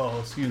could. Oh,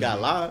 excuse Got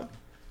me. live.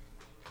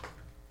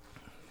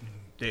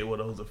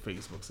 Those are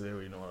Facebook, so they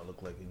already know what I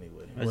look like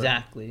anyway.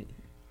 exactly.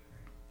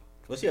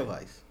 What's your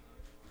advice?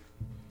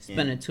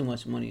 Spending too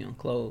much money on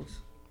clothes.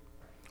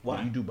 Well,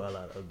 Why? you do buy a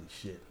lot of ugly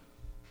shit.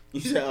 You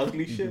said ugly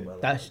You do shit. buy a lot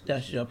of That's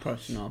ugly your shit.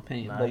 personal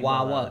opinion. Nah, But you why buy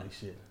a lot of what? ugly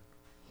shit.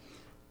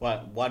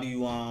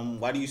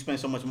 Why do you spend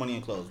so much money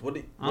on clothes?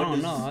 I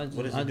don't know.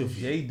 What does it do for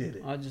you? Jay did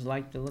it. I just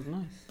like to look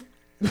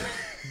nice.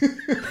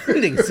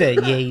 Nigga said,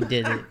 yeah, he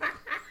did it.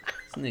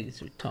 This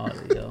nigga's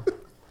retarded, yo.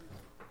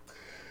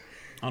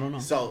 I don't know.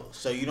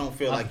 So you don't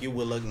feel like you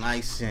would look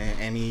nice in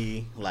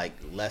any like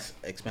less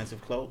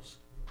expensive clothes?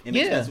 Yeah.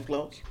 Inexpensive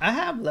clothes? I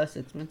have less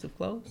expensive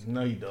clothes.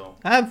 No, you don't.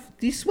 I have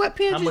these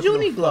sweatpants How at much is a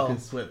Uniqlo. fucking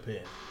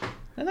sweatpants?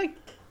 They're like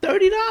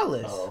 $30.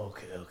 Oh,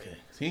 okay.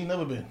 See, he ain't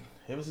never been.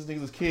 Ever since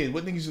niggas was kids.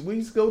 What niggas, we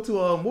used to go to,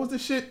 what was the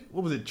shit?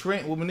 What was it?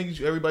 Trent? What when niggas,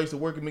 everybody used to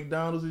work at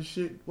McDonald's and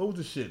shit? What was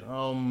the shit?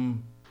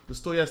 The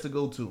store you has to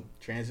go to.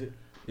 Transit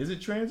Is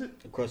it Transit?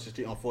 across the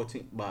street on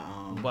 14th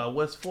By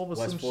West 4th or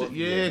West some 4th, shit?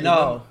 yeah. Yeah.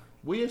 No.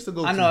 We used to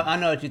go I to.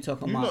 know what you're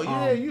talking You know,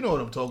 about. you know what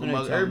I'm talking I know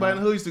about. what you're Everybody in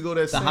talking the hood used to go to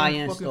that the same high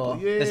end fucking store.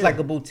 Yeah. It's like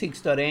a boutique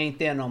store. They ain't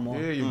there no more.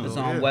 Yeah, you It's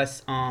know, on yeah.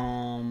 West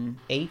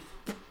 8th.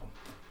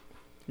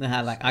 They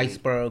had like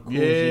iceberg, Yeah,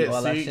 Coogee,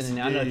 all that see, shit in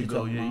there. I know there what you you're go.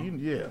 talking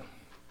Yeah, about.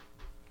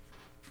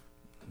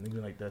 yeah.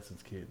 Nigga like that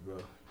since kid, bro.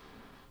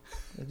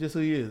 That's just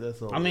who he is.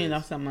 That's all. I mean, it is.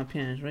 that's how my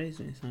parents raised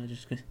me. So I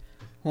just,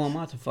 who am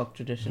I to fuck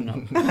tradition up?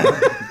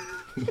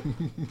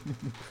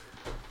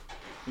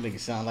 Nigga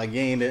sound like you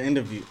ain't in the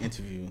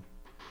interview.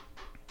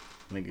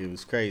 Nigga, it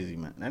was crazy,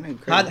 man. That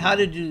ain't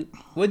crazy.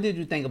 What did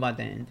you think about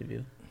that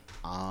interview?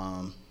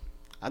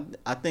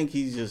 I think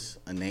he's just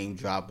a name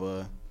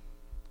dropper.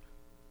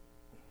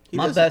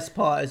 My best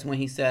part is when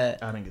he said,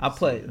 I didn't get I to see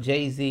put it.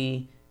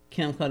 Jay-Z,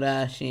 Kim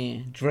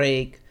Kardashian,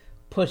 Drake,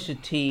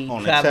 Pusha T,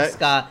 On the Travis text?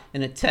 Scott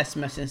in a text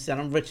message and said,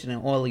 I'm richer than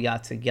all of y'all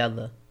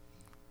together.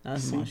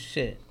 That's my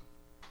shit.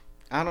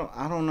 I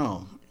don't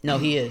know. No,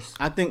 he is.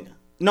 I think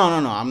no.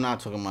 I'm not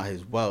talking about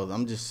his wealth.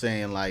 I'm just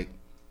saying like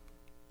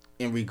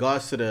in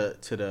regards to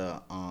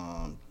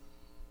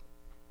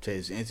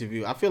his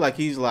interview, I feel like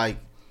he's like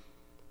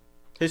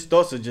his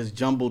thoughts are just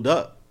jumbled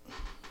up.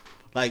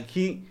 Like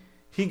he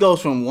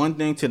goes from one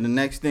thing to the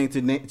next thing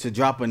to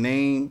drop a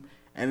name,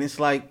 and it's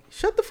like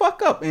shut the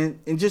fuck up and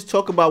just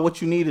talk about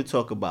what you need to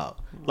talk about.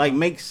 Like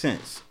make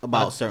sense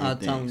about certain I'll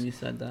things. tell him you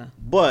said that.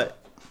 But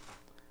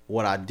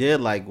what I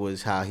did like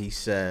was how he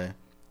said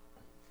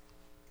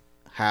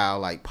how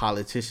like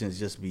politicians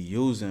just be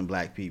using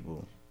black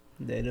people.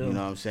 They do. You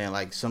know what I'm saying?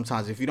 Like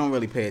sometimes if you don't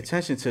really pay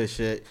attention to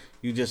shit,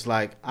 you just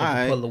like, all can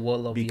right, pull the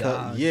wool over your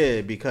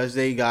eyes. because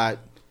they got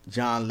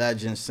John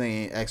Legend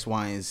saying X,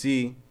 Y, and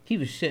Z. He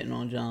was shitting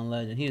on John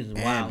Legend. He was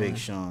and wild. Big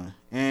Sean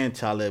and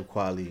Talib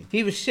Kweli.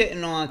 He was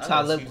shitting on I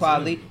Talib see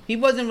Kweli. too. He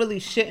wasn't really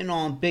shitting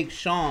on Big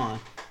Sean.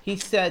 He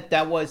said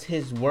that was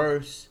his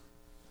worst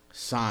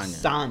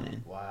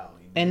signing. Wow.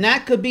 And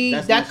that could be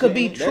That's that not could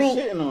be shitting- true.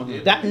 that's shitting on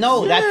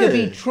him. That could be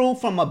Yeah. true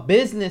from a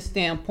business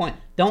standpoint.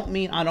 Don't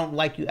mean I don't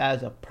like you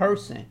as a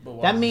person. But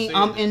why That would means you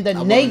say I'm that? in the I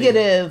wouldn't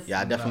negative. even-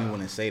 Yeah, I definitely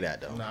wouldn't say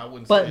that though. Nah, I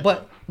wouldn't say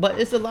But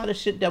it's a lot of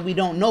shit that we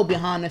don't know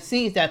behind the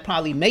scenes that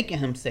probably making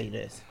him say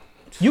this.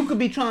 You could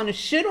be trying to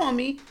shit on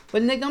me,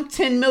 but nigga, I'm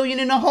 10 million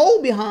in a hole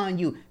behind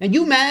you, and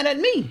you mad at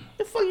me.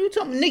 The fuck you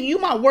talking, nigga? You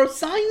my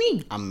worst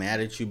signee. I'm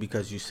mad at you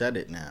because you said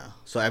it now.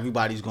 So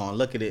everybody's gonna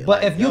look at it.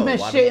 But like, if you've yo, been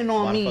why shitting the,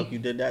 on why me, the fuck you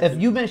did that if to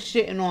you've me? been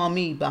shitting on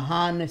me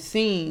behind the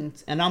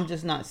scenes, and I'm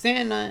just not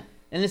saying nothing,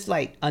 and it's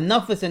like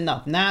enough is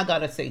enough. Now I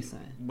gotta say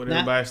something. But Now-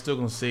 everybody's still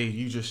gonna say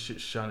you just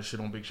trying to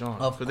shit on Big Sean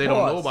Of because they don't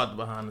know course. about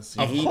the behind the Of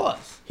scenes.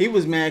 course. He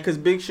was mad because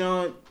Big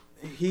Sean,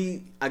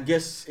 I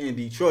guess in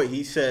Detroit,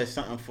 he said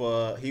something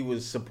he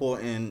was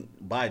supporting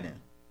Biden.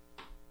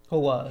 Who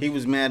was? He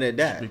was mad at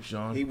that. Big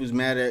Sean. He was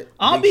mad at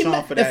I'll Big be Sean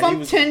mad for that. if I'm He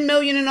was- 10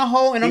 million in a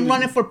hole and he I'm was-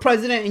 running for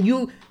president and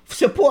you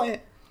supporting.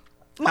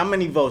 How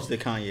many votes did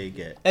Kanye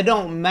get? It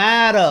don't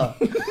matter.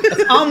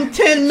 If I'm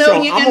 10 So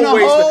million in the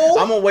hole.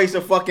 I'm gonna waste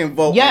a fucking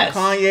vote Yes.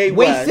 on Kanye Waste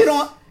West. it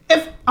on.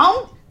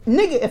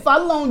 If I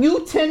loan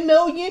you 10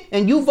 million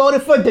and you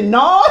voted for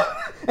Denard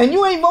and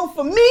you ain't vote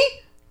for me,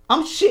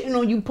 I'm shitting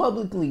on you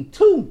publicly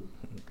too.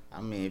 I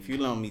mean, if you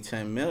loan me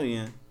 10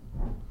 million,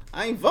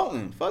 I ain't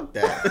voting. Fuck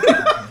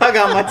that. I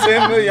got my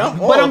 10 million. I'm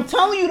But I'm off.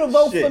 telling you to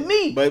vote Shit, for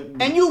me. but-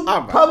 And you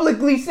all right.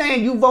 publicly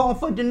saying you voting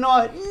for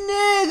Denard.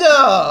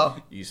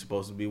 Nigga. You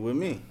supposed to be with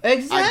me.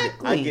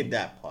 Exactly. I get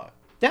that part.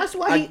 That's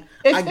why I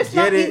it's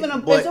not get it,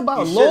 even but it's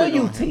about he shitted on him,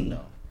 loyalty.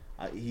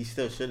 though. He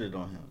still shitted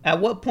on him. At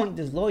what point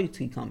does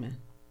loyalty come in?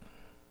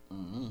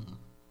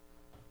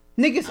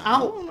 Niggas I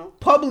don't know. out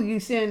publicly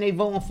saying they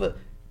voting for.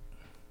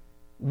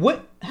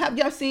 What have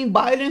y'all seen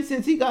Biden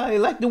since he got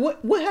elected?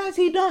 What has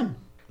he done?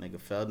 Nigga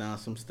fell down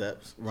some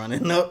steps,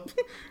 running up.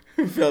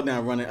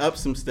 running up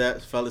some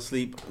steps, fell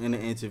asleep in the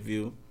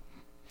interview.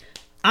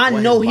 I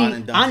What know has he.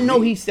 Biden done I for know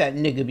me? he said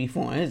nigga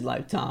before in his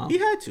lifetime. He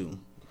had to.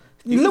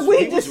 Look what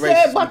he was just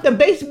said racist about the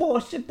baseball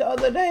shit the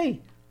other day.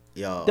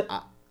 Yo,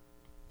 The-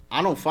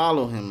 I don't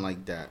follow him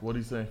like that. What do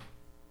you say?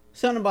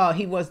 Something about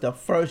he was the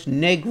first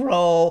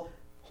Negro.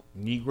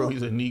 Negro.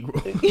 He's a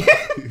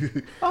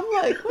Negro. I'm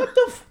like, what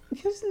the?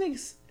 This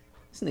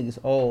nigga's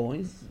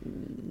old.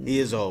 He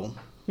is old.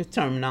 His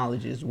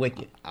terminology is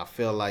wicked. I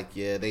feel like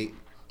they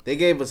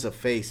gave us a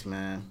face,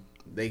 man.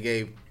 They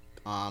gave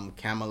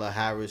Kamala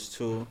Harris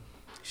too.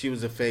 She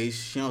was a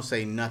face. She don't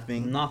say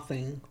nothing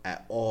Nothing.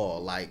 at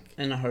all. Like,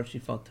 And I heard she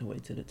fucked her way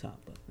to the top,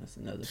 but that's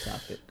another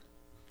topic.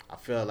 I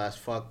feel that's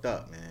fucked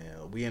up,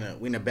 man. We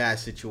in a bad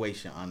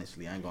situation,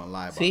 honestly. I ain't gonna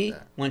lie about See,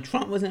 that. when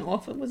Trump was in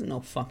office, wasn't no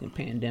fucking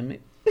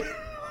pandemic.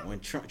 When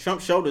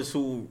Trump showed us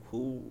who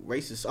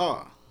racists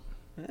are,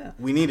 Yeah,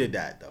 we needed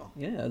that though.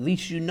 yeah. At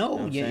least you know, You know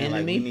what I'm your saying? Like,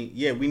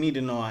 enemy. we need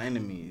to know our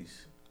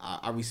enemies.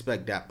 I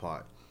respect that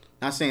part.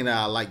 Not saying that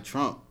I like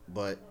Trump,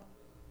 but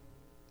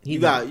you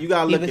gotta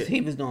look at.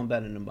 He was doing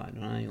better than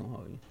Biden. I ain't gonna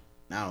hold you.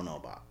 I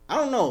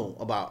don't know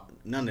about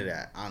none of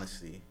that,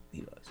 honestly.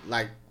 He was.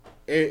 Like,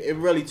 it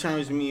really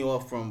turns me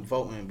off from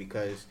voting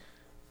because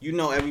you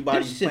know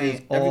everybody's This shit playing.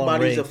 is all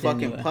Everybody's a rigged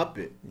fucking anyway.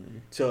 puppet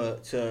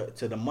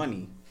to the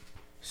money.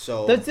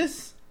 So Does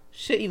this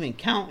shit even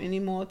count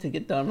anymore to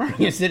get the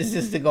American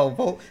citizens to go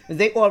vote? Because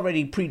they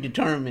already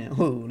predetermined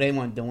who they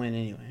want to win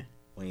anyway.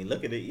 when you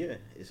look at it, yeah,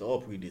 it's all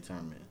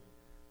predetermined.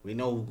 We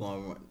know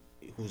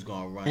who's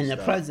gonna run. And the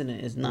stuff,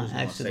 president is not who's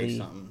gonna say actually.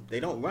 something. They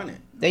don't run it.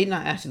 They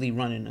not actually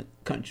running the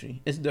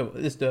country. It's the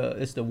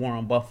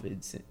Warren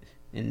Buffetts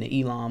and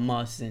the Elon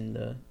Musk and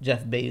the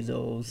Jeff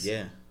Bezos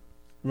Yeah,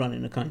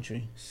 running the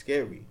country.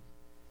 scary.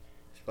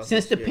 It's fucking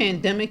Since the scary.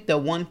 pandemic, the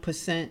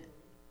 1%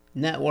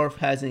 net worth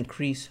has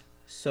increased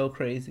so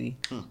crazy.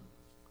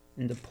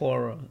 And the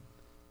poorer,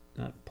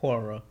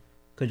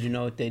 because you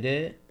know what they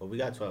did? But we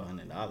got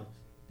 $1,200.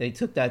 They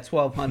took that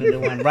 $1,200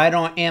 and went right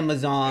on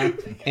Amazon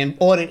and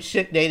ordered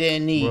shit they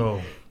didn't need.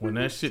 Bro, when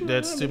that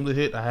stimulus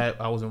hit,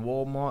 I was in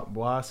Walmart.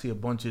 Boy, I see a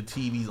bunch of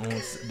TVs on.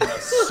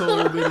 There's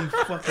so many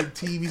fucking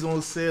TVs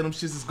on sale. Them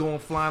shits is going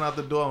flying out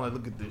the door. I'm like,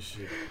 look at this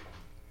shit.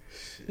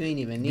 You ain't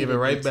even need Give it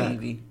right a back.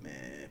 TV. Man,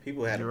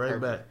 people had Get a right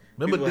purpose. back.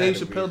 Remember People Dave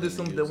had a Chappelle did reason to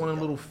something use that one it, of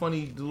the though. little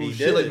funny little He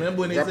shit. did. Like, remember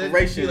when they said,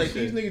 Reparations like, shit.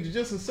 these niggas are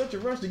just in such a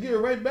rush to give it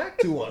right back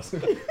to us.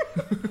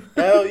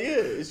 Hell yeah,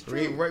 it's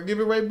true. Give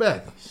it right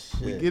back.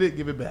 We Shit. get it,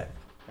 give it back.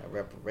 Got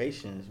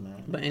reparations,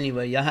 man. But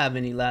anyway, y'all have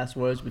any last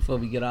words before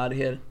we get out of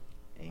here?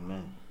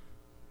 Amen.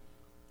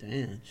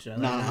 Damn, shut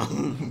Nah, up.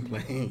 I'm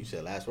playing. You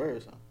said last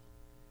words, huh?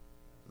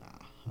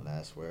 Nah,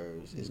 last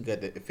words. It's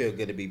good. It feels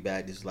good to be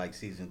back. This is like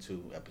season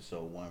 2,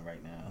 episode 1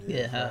 right now.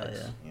 Yeah, hell facts.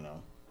 yeah. You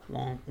know,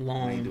 Long.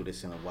 we ain't do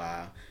this in a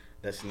while.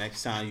 That's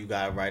next time you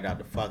gotta write out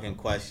the fucking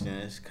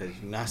questions, cause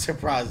you're not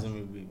surprising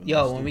me. with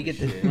Yo, no when we get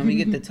stupid the shit. when we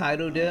get the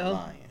title I'm deal,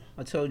 lying.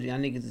 I told you, y'all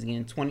niggas is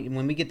getting 20.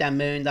 When we get that $1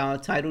 million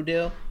title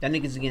deal, that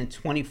niggas is getting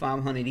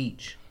 $2,500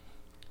 each.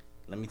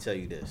 let me tell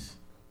you this.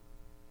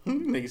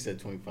 Nigga said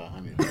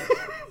 2,500.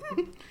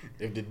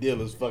 If the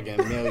deal is fucking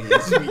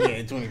millions, we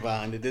getting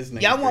 2,500. This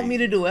nigga. Y'all want me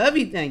to do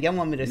everything. Y'all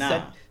want me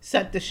to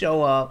set the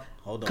show up.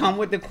 Hold on. Come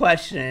with the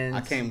questions.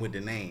 I came with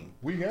the name.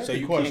 We had so the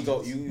you questions.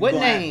 can't go. What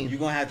name? You're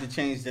gonna have to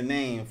change the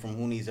name from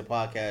Who Needs a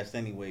Podcast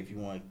anyway if you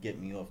want to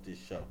get me off this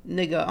show.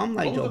 Nigga, I'm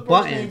like What Joe was the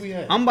first name Buttons. we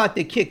had? I'm about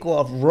to kick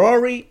off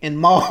Rory and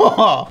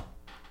Maul.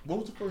 What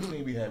was the first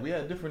name we had? We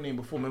had a different name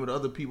before. Remember the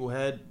other people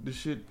had the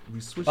shit? We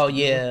switched Oh it.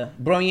 yeah,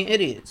 Brilliant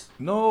Idiots.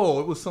 No,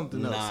 it was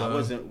something else. Nah, it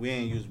wasn't. We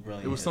ain't use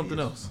Brilliant. It was something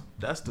Idiots. else.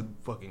 That's the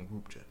fucking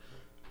group chat.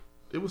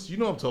 It was, you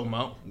know what I'm talking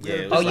about. Yeah,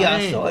 it Oh was yeah,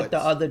 like I saw it the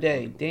what- other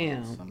day.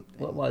 Damn, something.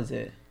 what was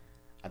it?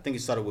 I think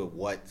it started with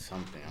what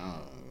something. I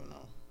don't even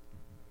know.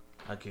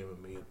 I can't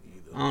remember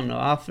either. I don't know.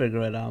 I'll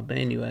figure it out. But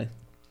anyway,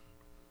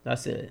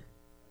 that's it.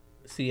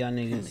 See y'all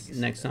niggas Niggas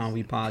next say time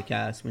we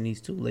podcast when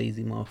these two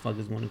lazy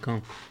motherfuckers want to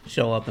come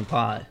show up and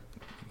pod.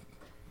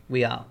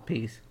 We out.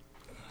 Peace.